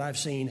miracles that I've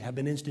seen have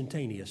been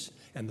instantaneous,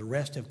 and the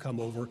rest have come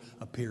over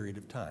a period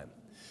of time.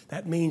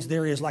 That means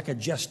there is like a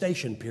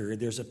gestation period.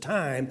 There's a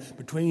time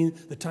between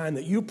the time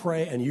that you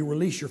pray and you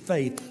release your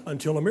faith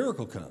until a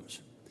miracle comes.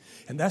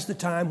 And that's the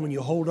time when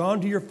you hold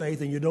on to your faith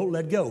and you don't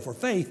let go. For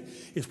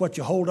faith is what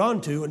you hold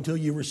on to until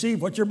you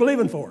receive what you're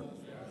believing for.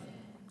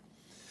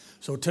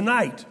 So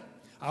tonight,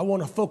 I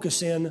want to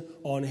focus in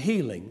on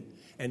healing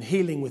and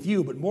healing with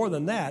you. But more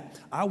than that,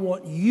 I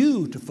want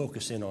you to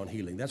focus in on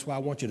healing. That's why I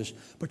want you to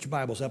put your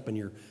Bibles up in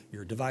your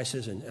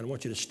devices, and I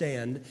want you to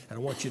stand, and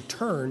I want you to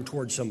turn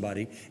towards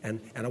somebody,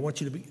 and I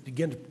want you to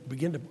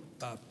begin to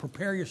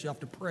prepare yourself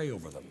to pray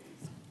over them.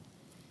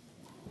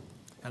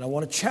 And I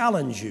want to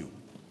challenge you.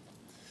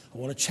 I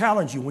want to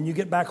challenge you when you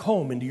get back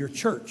home into your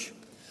church.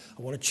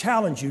 I want to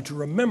challenge you to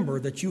remember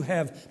that you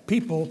have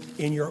people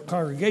in your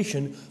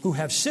congregation who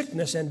have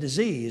sickness and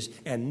disease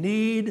and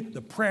need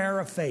the prayer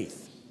of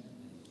faith.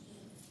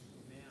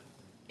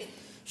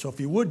 So if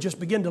you would just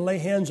begin to lay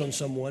hands on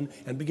someone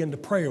and begin to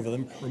pray over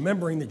them,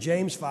 remembering that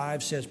James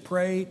 5 says,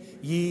 "Pray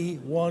ye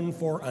one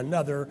for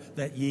another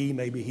that ye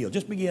may be healed."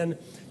 Just begin,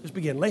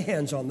 lay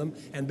hands on them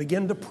and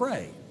begin to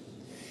pray.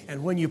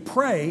 And when you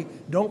pray,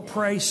 don't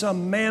pray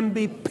some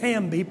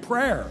mamby-pamby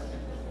prayer.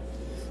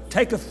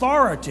 Take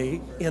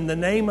authority in the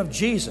name of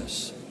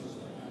Jesus.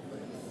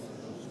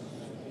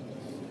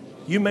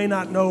 You may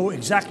not know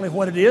exactly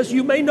what it is.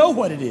 You may know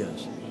what it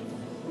is.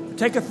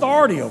 Take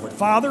authority over it.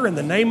 Father, in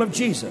the name of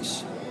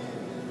Jesus,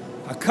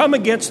 I come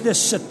against this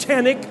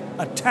satanic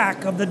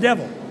attack of the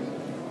devil.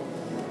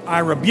 I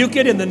rebuke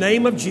it in the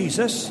name of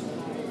Jesus.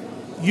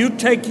 You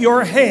take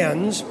your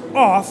hands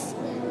off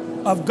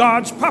of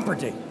God's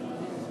property.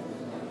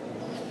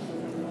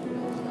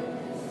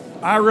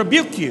 I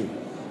rebuke you.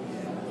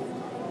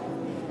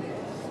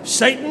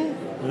 Satan,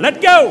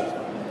 let go.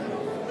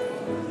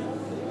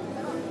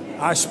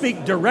 I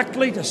speak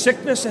directly to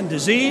sickness and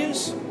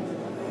disease.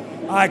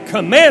 I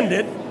command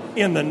it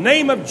in the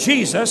name of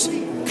Jesus.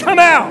 Come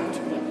out.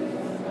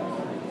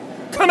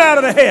 Come out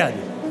of the head.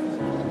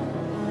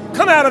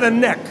 Come out of the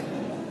neck.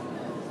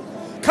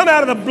 Come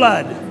out of the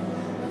blood.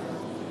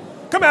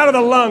 Come out of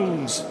the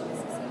lungs.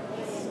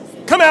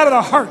 Come out of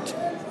the heart.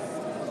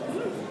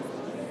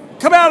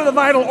 Come out of the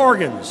vital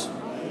organs.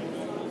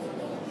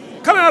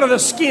 Come out of the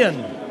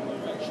skin.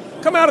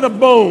 Come out of the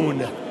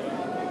bone.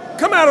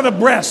 Come out of the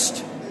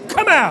breast.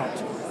 Come out.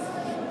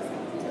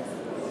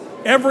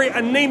 Every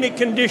anemic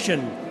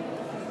condition,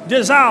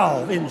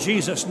 dissolve in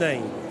Jesus'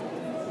 name.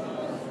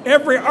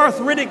 Every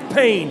arthritic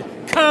pain,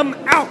 come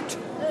out.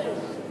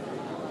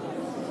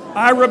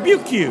 I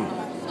rebuke you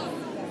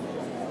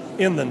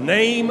in the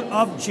name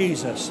of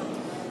Jesus.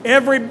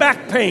 Every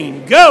back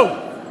pain, go.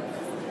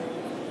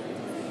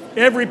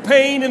 Every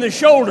pain in the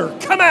shoulder,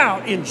 come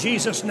out in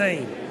Jesus'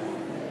 name.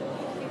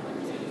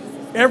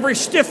 Every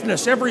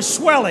stiffness, every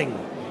swelling,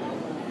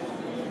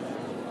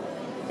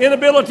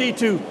 inability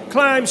to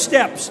climb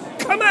steps,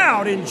 come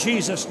out in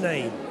Jesus'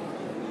 name.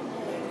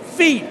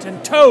 Feet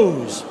and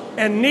toes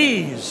and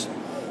knees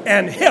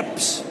and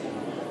hips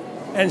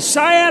and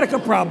sciatica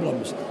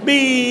problems,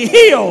 be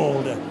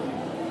healed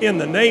in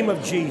the name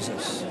of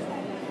Jesus.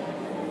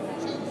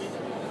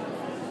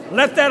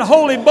 Let that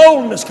holy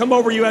boldness come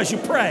over you as you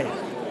pray.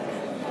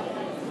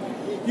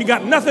 You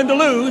got nothing to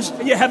lose,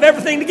 and you have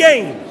everything to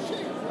gain.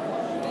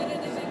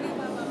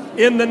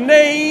 In the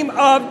name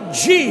of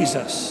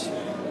Jesus.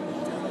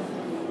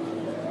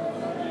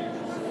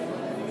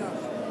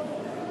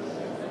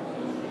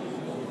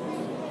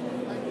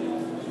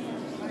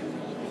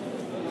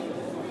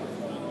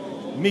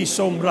 Mi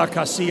sombra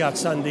kasiat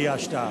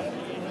sandiashta.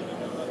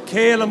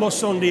 Kela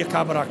mosondi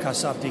kabra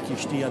kasati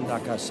kishti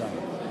andakasa.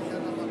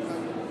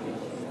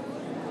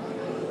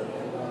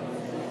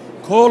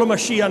 Kola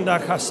mashianda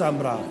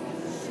kasambra.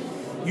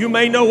 You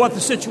may know what the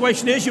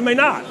situation is, you may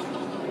not.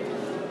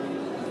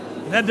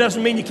 That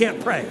doesn't mean you can't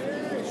pray.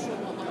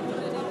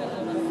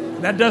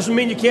 That doesn't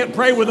mean you can't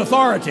pray with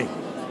authority.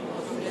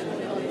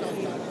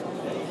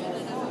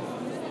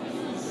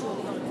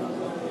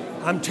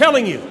 I'm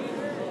telling you,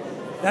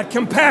 that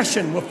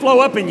compassion will flow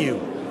up in you.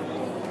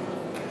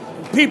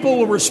 People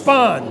will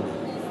respond.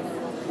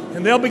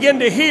 And they'll begin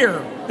to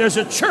hear there's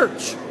a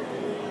church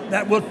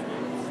that will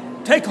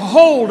take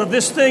hold of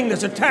this thing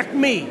that's attacked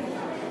me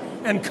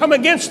and come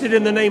against it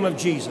in the name of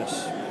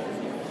Jesus.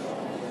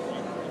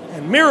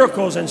 And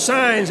miracles and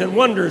signs and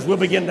wonders will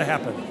begin to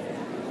happen.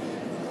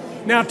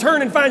 Now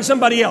turn and find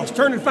somebody else.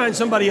 Turn and find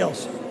somebody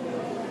else.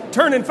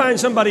 Turn and find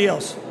somebody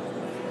else.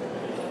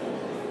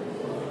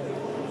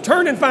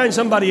 Turn and find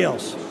somebody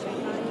else.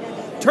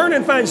 Turn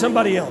and find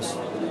somebody else.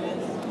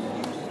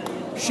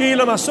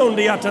 Shila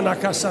masondi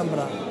atanaka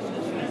sambra.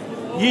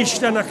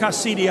 Yishta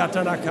nakasidi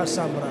atanaka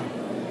sambra.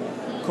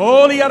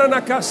 Koli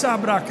aranaka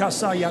sabra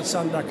kasaya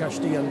sanda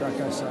kashtianda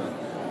kasa.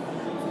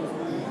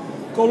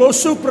 Kolo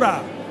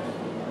supra.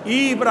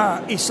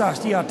 Ibra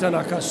isasti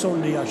atanaka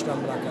sondi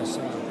ashtambra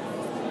kasa.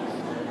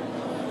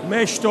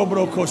 Meshto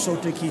broko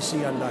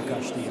sotekisi anda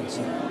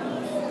kashtiansa.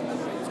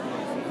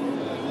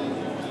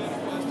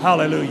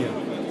 Hallelujah.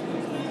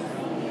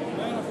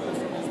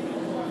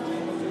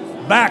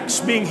 Backs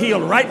being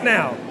healed right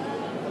now.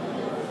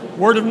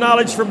 Word of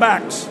knowledge for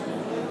backs.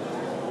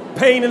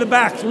 Pain in the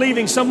back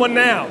leaving someone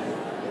now.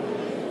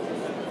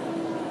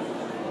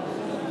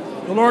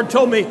 The Lord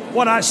told me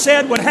what I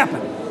said would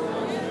happen.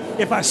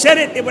 If I said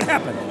it, it would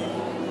happen.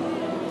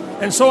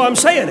 And so I'm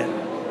saying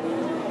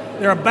it.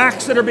 There are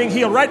backs that are being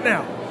healed right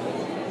now.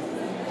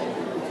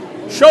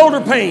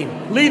 Shoulder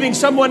pain leaving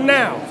someone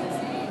now.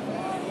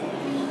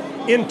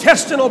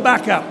 Intestinal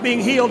backup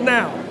being healed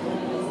now.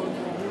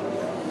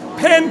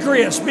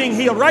 Pancreas being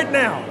healed right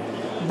now.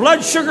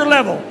 Blood sugar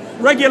level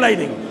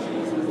regulating.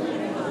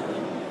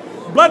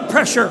 Blood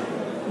pressure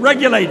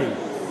regulating.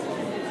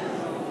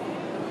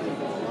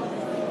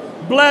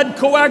 Blood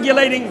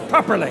coagulating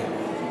properly.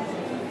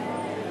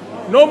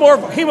 No more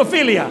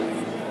hemophilia.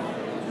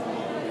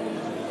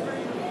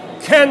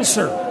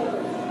 Cancer.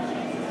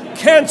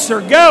 Cancer,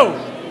 go.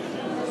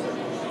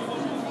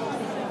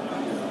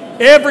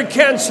 Every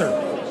cancer.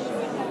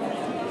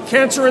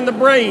 Cancer in the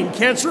brain,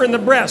 cancer in the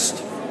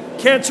breast,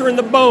 cancer in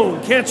the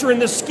bone, cancer in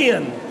the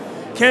skin,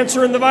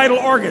 cancer in the vital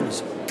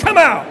organs. Come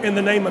out in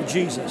the name of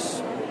Jesus.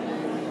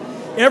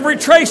 Every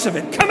trace of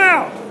it, come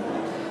out.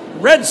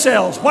 Red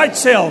cells, white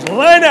cells,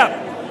 line up.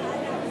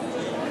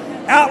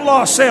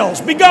 Outlaw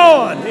cells, be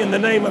gone in the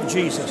name of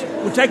Jesus.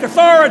 We take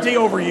authority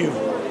over you.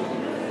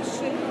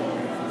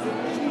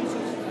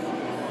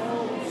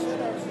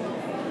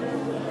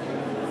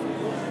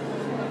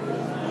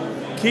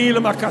 Kila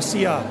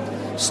makasia.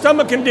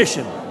 Stomach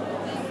condition,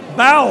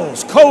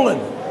 bowels, colon,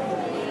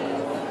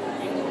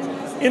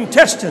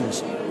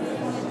 intestines,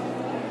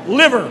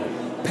 liver,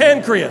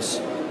 pancreas,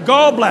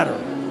 gallbladder,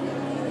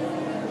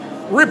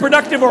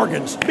 reproductive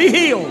organs, be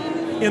healed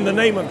in the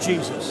name of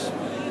Jesus.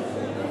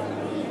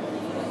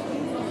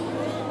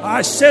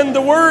 I send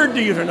the word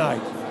to you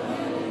tonight.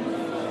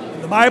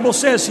 The Bible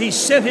says He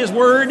sent His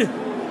word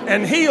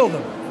and healed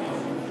them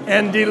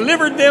and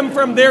delivered them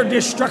from their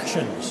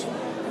destructions.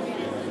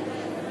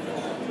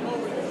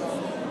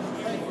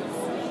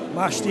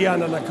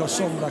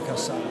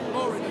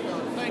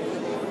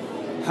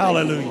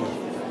 Hallelujah.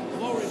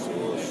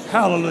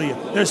 Hallelujah.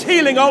 There's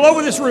healing all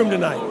over this room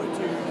tonight.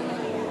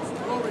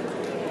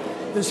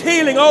 There's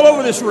healing all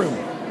over this room.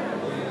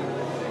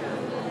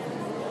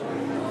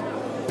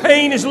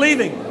 Pain is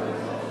leaving.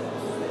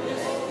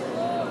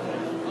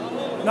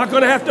 Not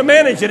going to have to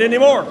manage it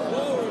anymore.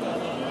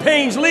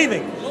 Pain's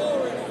leaving.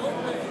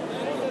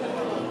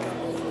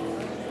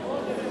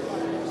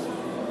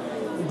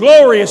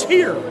 Glory is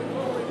here.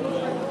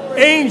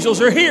 Angels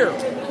are here.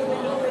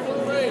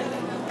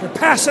 They're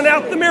passing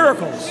out the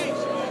miracles.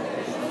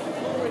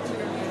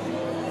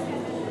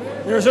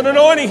 There's an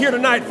anointing here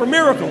tonight for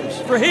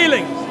miracles, for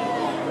healing.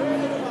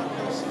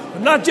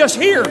 But not just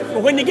here,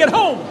 but when you get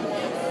home.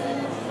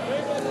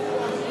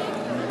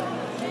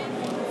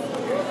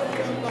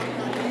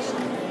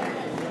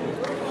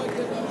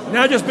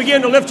 Now just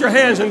begin to lift your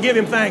hands and give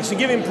Him thanks and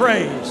give Him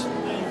praise.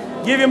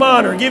 Give Him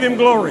honor, give Him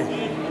glory.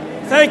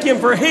 Thank Him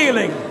for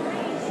healing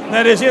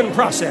that is in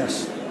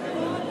process.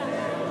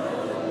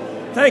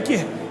 Thank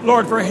you,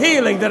 Lord, for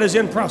healing that is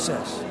in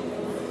process.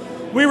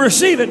 We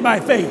receive it by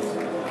faith.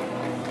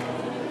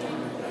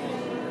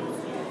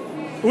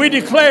 We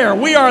declare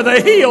we are the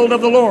healed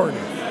of the Lord.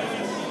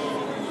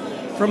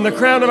 From the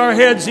crown of our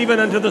heads even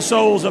unto the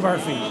soles of our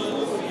feet.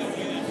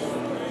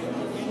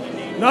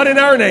 Not in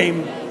our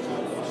name,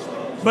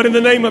 but in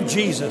the name of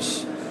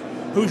Jesus,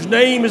 whose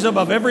name is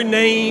above every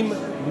name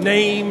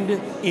named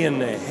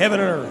in heaven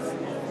and earth.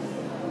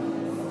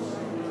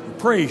 We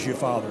praise you,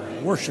 Father.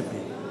 Worship you.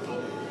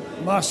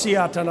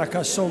 Masiata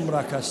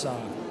nakasombra kasa.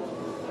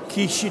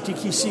 Kishiti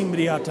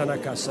kisimbriata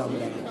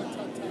nakasamra.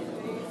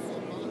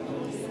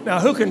 Now,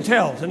 who can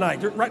tell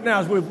tonight? Right now,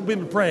 as we've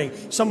been praying,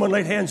 someone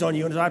laid hands on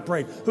you, and as I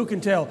prayed, who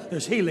can tell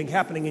there's healing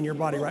happening in your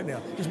body right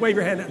now? Just wave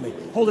your hand at me.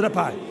 Hold it up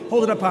high.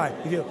 Hold it up high.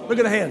 Look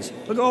at the hands.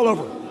 Look all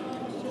over.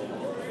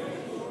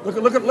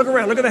 Look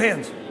around. Look at the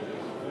hands.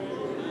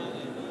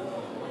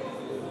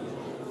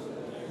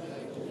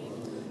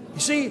 You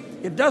see,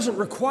 it doesn't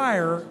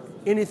require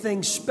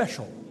anything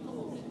special.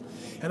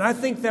 And I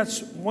think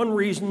that's one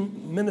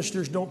reason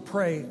ministers don't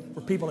pray for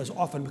people as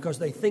often, because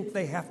they think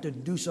they have to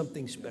do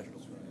something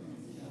special.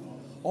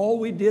 All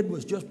we did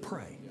was just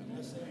pray.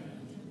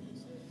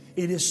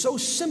 It is so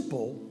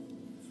simple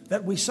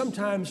that we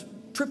sometimes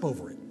trip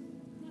over it.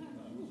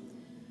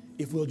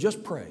 If we'll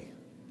just pray.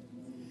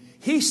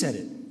 He said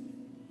it.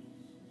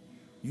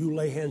 You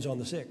lay hands on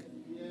the sick,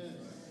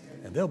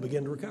 and they'll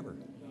begin to recover.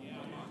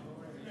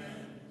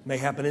 May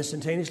happen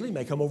instantaneously,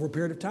 may come over a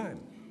period of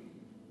time.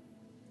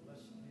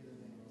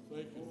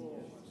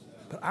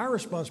 But our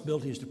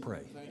responsibility is to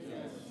pray.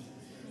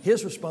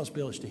 His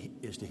responsibility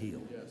is to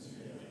heal.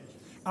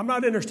 I'm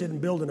not interested in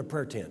building a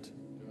prayer tent.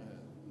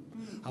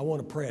 I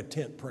want to pray a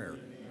tent prayer.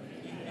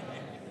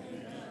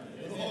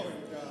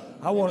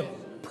 I want to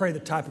pray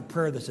the type of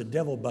prayer that's a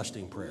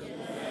devil-busting prayer,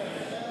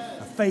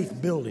 a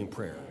faith-building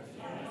prayer,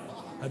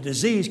 a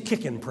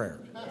disease-kicking prayer.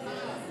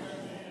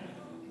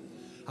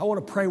 I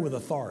want to pray with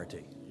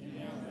authority.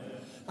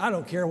 I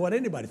don't care what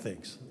anybody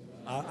thinks.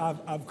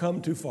 I've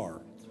come too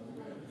far.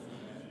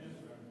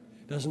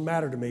 Doesn't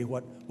matter to me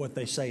what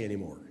they say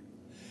anymore.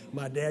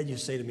 My dad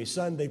used to say to me,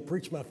 son, they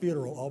preached my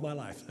funeral all my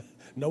life.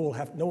 No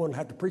one will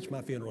have to preach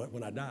my funeral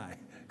when I die,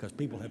 because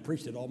people have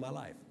preached it all my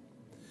life.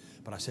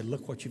 But I said,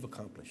 look what you've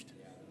accomplished.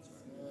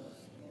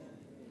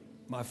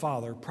 My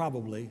father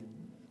probably,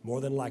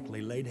 more than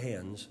likely, laid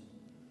hands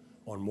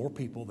on more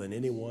people than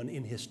anyone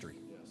in history.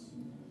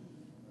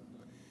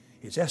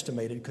 It's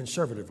estimated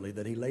conservatively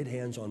that he laid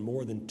hands on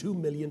more than 2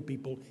 million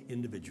people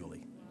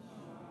individually.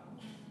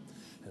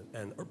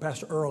 And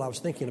Pastor Earl, I was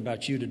thinking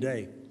about you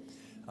today.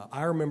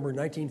 I remember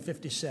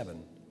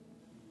 1957.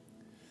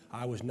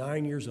 I was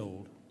 9 years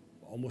old,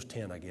 almost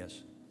 10, I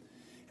guess.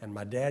 And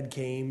my dad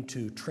came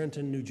to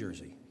Trenton, New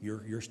Jersey,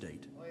 your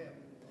state.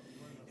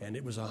 And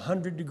it was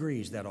 100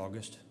 degrees that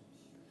August.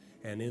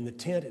 And in the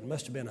tent, it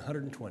must have been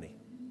 120.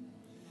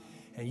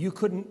 And you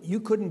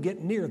couldn't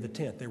get near the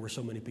tent. There were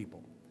so many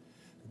people.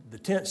 The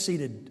tent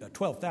seated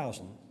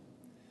 12,000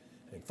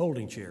 in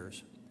folding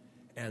chairs.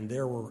 And they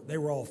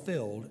were all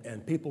filled,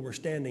 and people were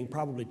standing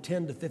probably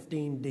 10 to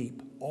 15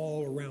 deep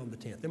all around the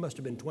tent. There must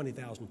have been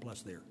 20,000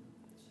 plus there.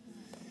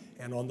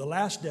 And on the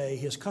last day,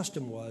 his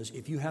custom was,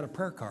 if you had a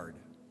prayer card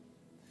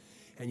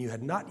and you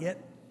had not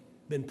yet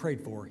been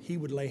prayed for, he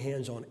would lay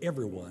hands on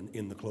everyone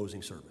in the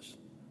closing service.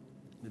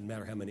 Didn't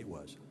matter how many it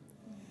was.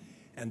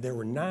 And there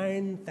were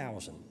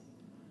 9,000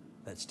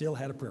 that still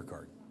had a prayer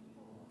card.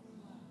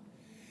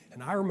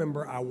 And I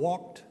remember I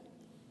walked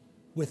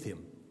with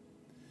him.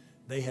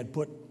 They had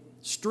put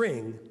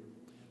string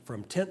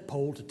from tent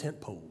pole to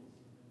tent pole.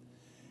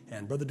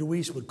 And Brother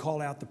DeWeese would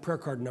call out the prayer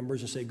card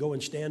numbers and say, go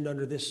and stand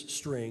under this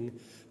string,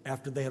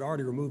 after they had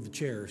already removed the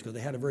chairs, because they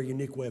had a very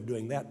unique way of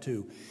doing that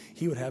too.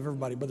 He would have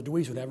everybody, Brother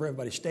DeWeese would have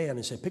everybody stand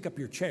and say, pick up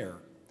your chair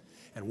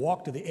and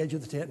walk to the edge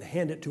of the tent and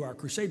hand it to our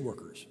crusade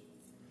workers.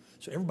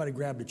 So everybody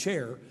grabbed a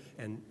chair,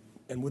 and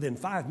within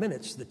 5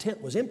 minutes, the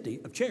tent was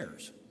empty of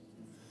chairs.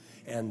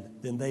 And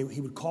then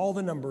he would call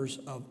the numbers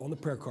on the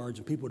prayer cards,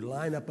 and people would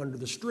line up under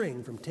the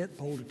string from tent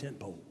pole to tent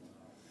pole.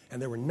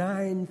 And there were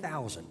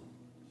 9,000.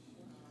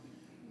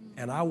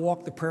 And I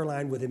walked the prayer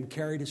line with him,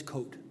 carried his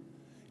coat.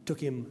 It took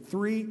him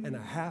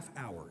 3.5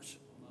 hours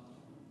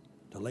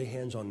to lay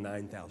hands on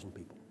 9,000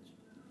 people.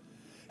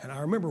 And I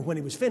remember when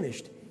he was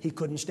finished, he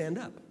couldn't stand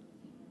up.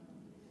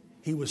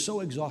 He was so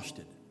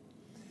exhausted.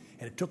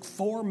 And it took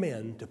 4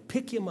 men to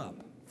pick him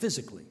up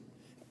physically,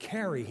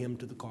 carry him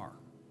to the car.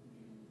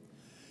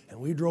 And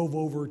we drove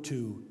over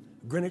to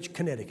Greenwich,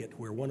 Connecticut,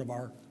 where one of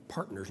our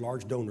partners,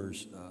 large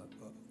donors,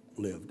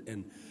 lived,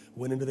 and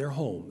went into their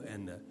home.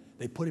 And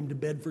they put him to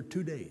bed for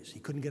 2 days. He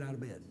couldn't get out of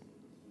bed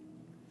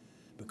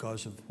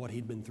because of what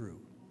he'd been through.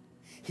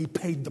 He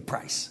paid the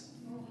price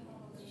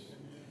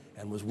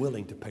and was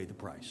willing to pay the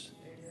price.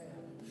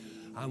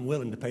 I'm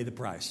willing to pay the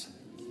price.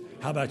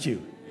 How about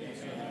you?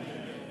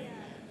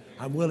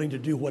 I'm willing to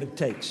do what it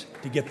takes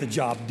to get the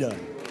job done.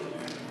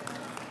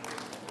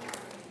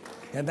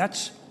 And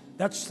that's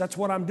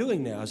what I'm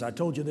doing now. As I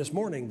told you this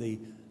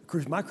morning,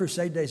 my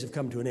crusade days have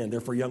come to an end.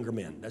 They're for younger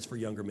men. That's for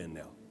younger men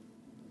now.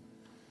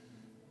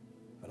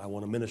 But I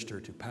want to minister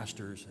to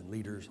pastors and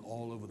leaders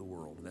all over the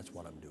world, and that's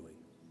what I'm doing.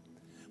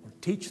 I want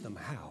to teach them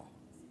how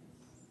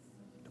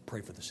to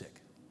pray for the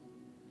sick,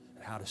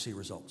 and how to see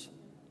results,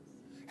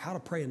 how to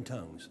pray in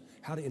tongues,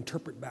 how to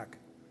interpret back,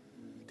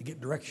 to get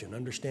direction,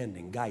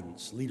 understanding,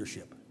 guidance,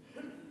 leadership,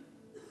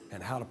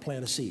 and how to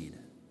plant a seed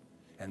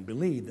and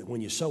believe that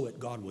when you sow it,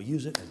 God will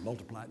use it and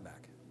multiply it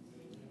back.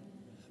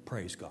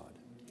 Praise God.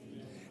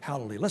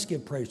 Hallelujah. Let's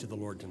give praise to the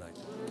Lord tonight.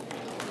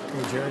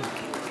 Come on, Jared.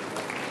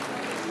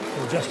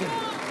 Come on, Justin.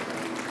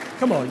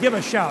 Come on, give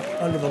a shout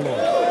unto the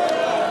Lord.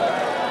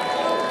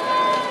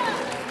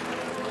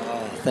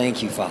 Oh,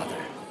 thank you, Father.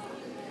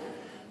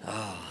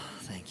 Oh,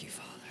 thank you,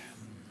 Father.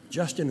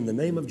 Justin, in the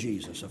name of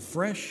Jesus, a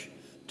fresh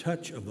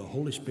touch of the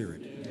Holy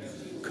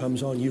Spirit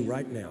comes on you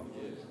right now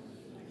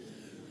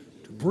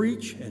to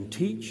preach and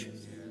teach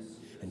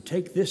and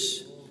take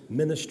this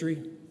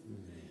ministry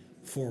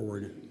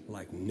forward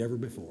like never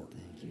before.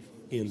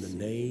 In the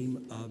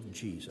name of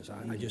Jesus.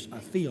 I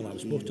feel I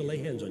was supposed to lay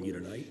hands on you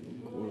tonight.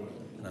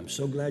 And I'm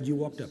so glad you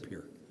walked up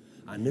here.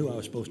 I knew I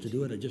was supposed to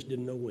do it. I just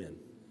didn't know when.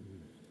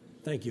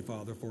 Thank you,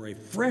 Father, for a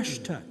fresh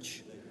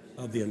touch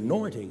of the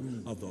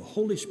anointing of the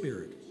Holy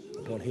Spirit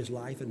upon his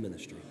life and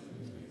ministry.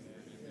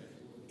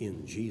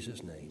 In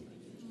Jesus' name.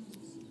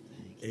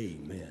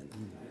 Amen.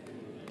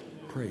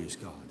 Praise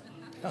God.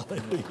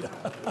 Hallelujah.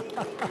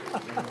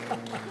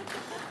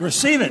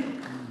 Receive it.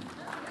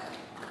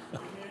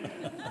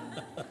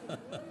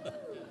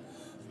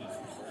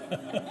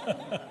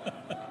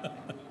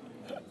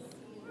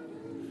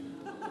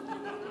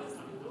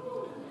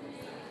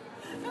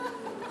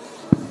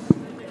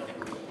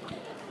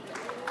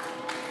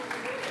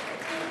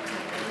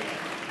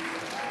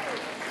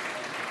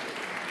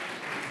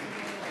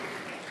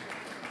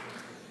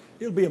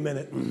 It'll be a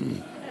minute.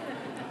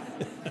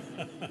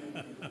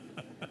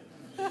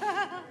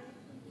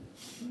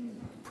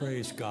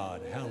 Praise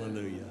God.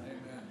 Hallelujah.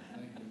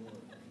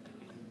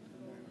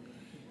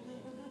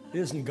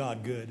 Isn't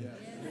God good?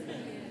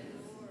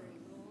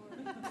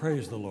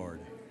 Praise the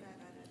Lord.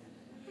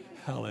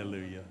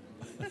 Hallelujah.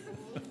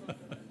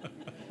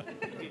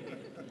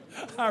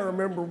 I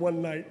remember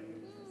one night,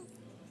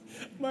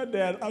 my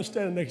dad, I was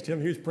standing next to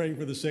him, he was praying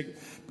for the sick.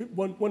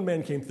 One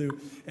man came through,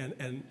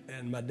 and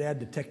my dad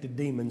detected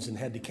demons and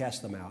had to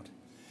cast them out.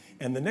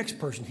 And the next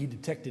person, he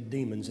detected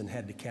demons and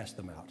had to cast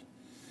them out.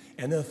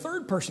 And then a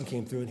third person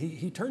came through, and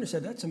he turned and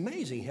said, that's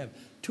amazing. You have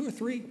two or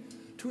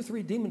 2 or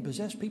 3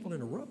 demon-possessed people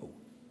in a row.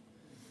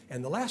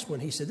 And the last one,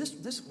 he said,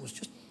 this was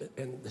just,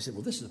 and they said,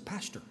 well, this is a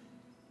pastor.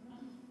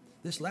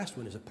 This last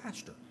one is a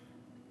pastor.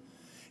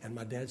 And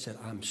my dad said,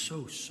 I'm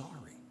so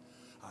sorry.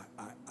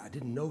 I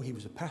didn't know he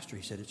was a pastor.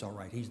 He said, it's all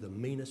right. He's the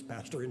meanest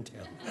pastor in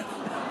town.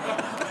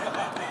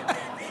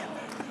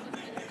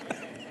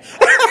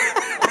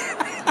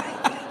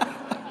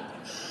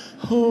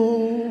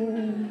 Oh.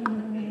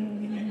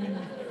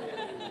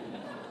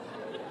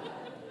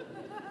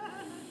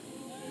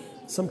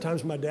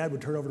 Sometimes my dad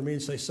would turn over to me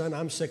and say, son,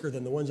 I'm sicker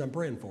than the ones I'm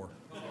praying for.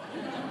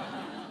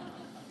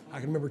 I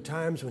can remember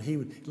times when he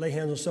would lay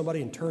hands on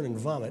somebody and turn and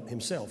vomit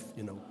himself,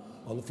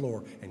 on the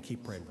floor and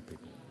keep praying for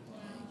people.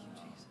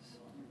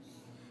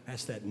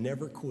 That's that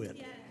never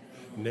quit,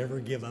 never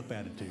give up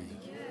attitude.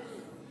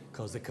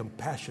 Because the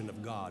compassion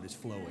of God is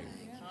flowing.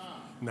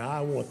 Now,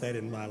 I want that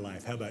in my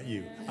life. How about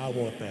you? I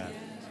want that.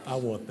 I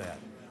want that.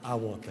 I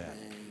want that.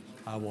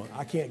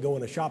 I can't go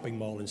in a shopping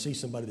mall and see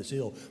somebody that's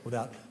ill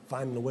without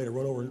finding a way to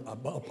run over.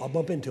 I'll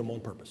bump into them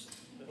on purpose.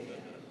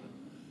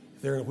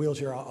 If they're in a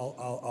wheelchair,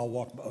 I'll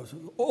walk.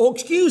 Oh,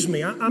 excuse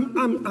me.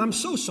 I'm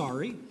so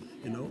sorry.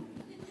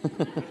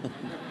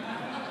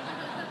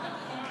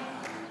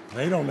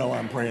 They don't know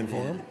I'm praying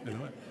for them.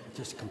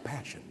 Just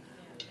compassion.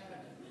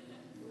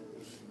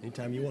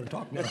 Anytime you want to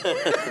talk now.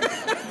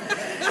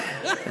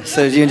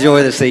 So did you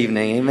enjoy this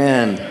evening?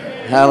 Amen.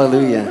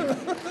 Hallelujah.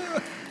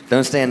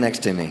 Don't stand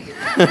next to me.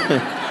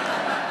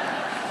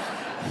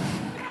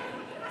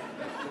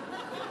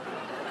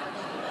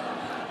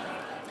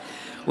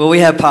 Well, we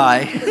have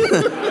pie.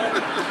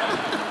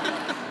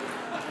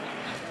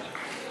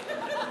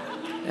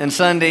 And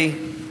Sunday,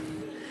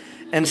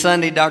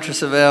 Dr.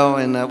 Savelle,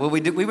 and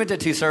we went to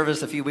 2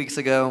 services a few weeks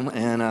ago,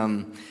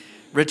 and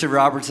Richard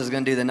Roberts is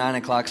going to do the 9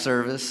 o'clock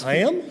service. I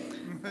am?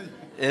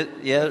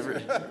 Yeah.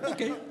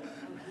 Okay.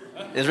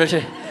 Is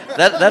Richard?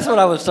 That's what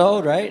I was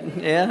told, right?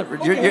 Yeah.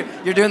 Okay.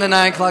 You're doing the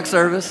 9 o'clock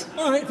service.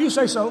 All right, if you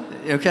say so.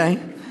 Okay.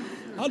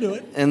 I'll do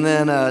it. And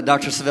then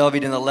Dr. Savelle will be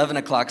doing the 11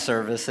 o'clock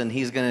service, and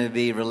he's going to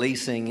be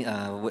releasing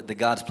what the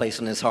God's placed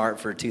in his heart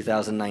for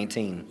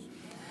 2019.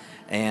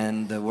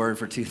 And the word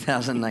for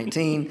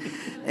 2019.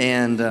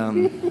 And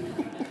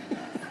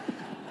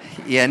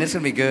yeah, and it's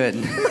going to be good.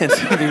 It's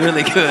going to be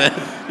really good.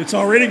 It's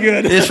already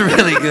good. It's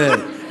really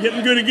good.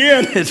 Getting good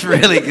again. It's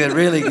really good,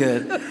 really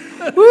good.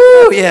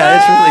 Woo! Yeah,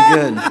 it's really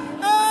good.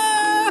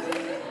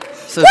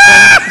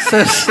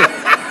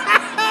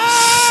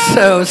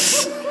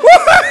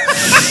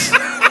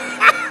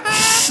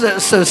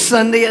 So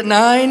Sunday at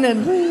 9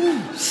 and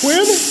when?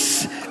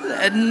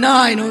 At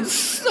 9 on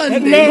Sunday.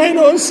 At 9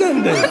 on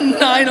Sunday. At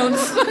 9 on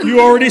Sunday. You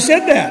already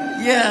said that.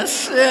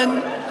 Yes,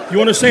 and you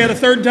want to say it a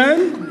third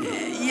time?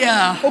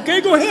 Yeah. Okay,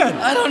 go ahead.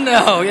 I don't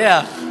know.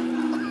 Yeah.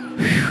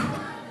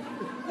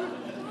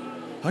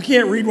 I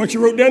can't read what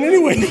you wrote down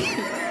anyway.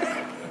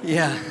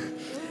 Yeah.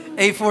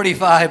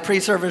 8:45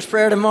 pre-service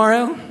prayer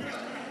tomorrow.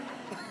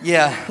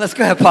 Yeah, let's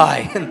go have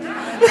pie.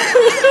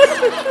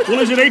 Well,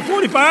 is it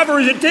 8:45 or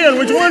is it 10?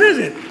 Which one is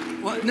it?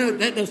 Well, no,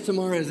 that's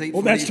tomorrow's 8:45.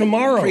 Oh, that's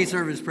tomorrow.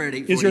 Pre-service prayer at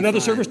 8:45. Is there another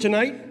service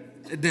tonight?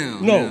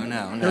 No.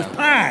 There's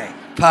pie.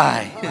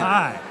 Pie.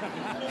 Pie.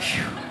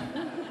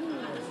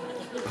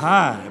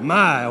 Pie.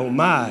 My, oh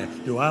my,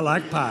 do I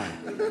like pie.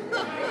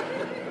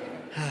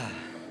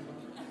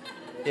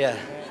 Yeah.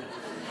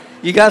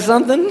 You got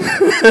something?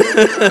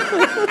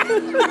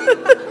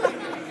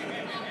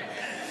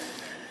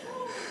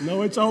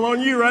 No, it's all on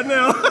you right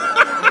now.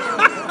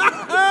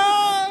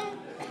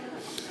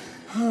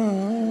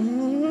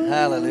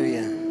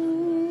 Hallelujah.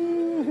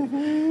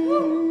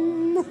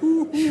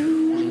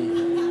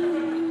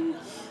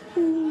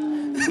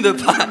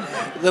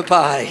 The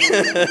pie.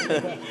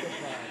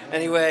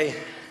 Anyway,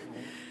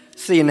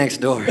 see you next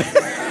door.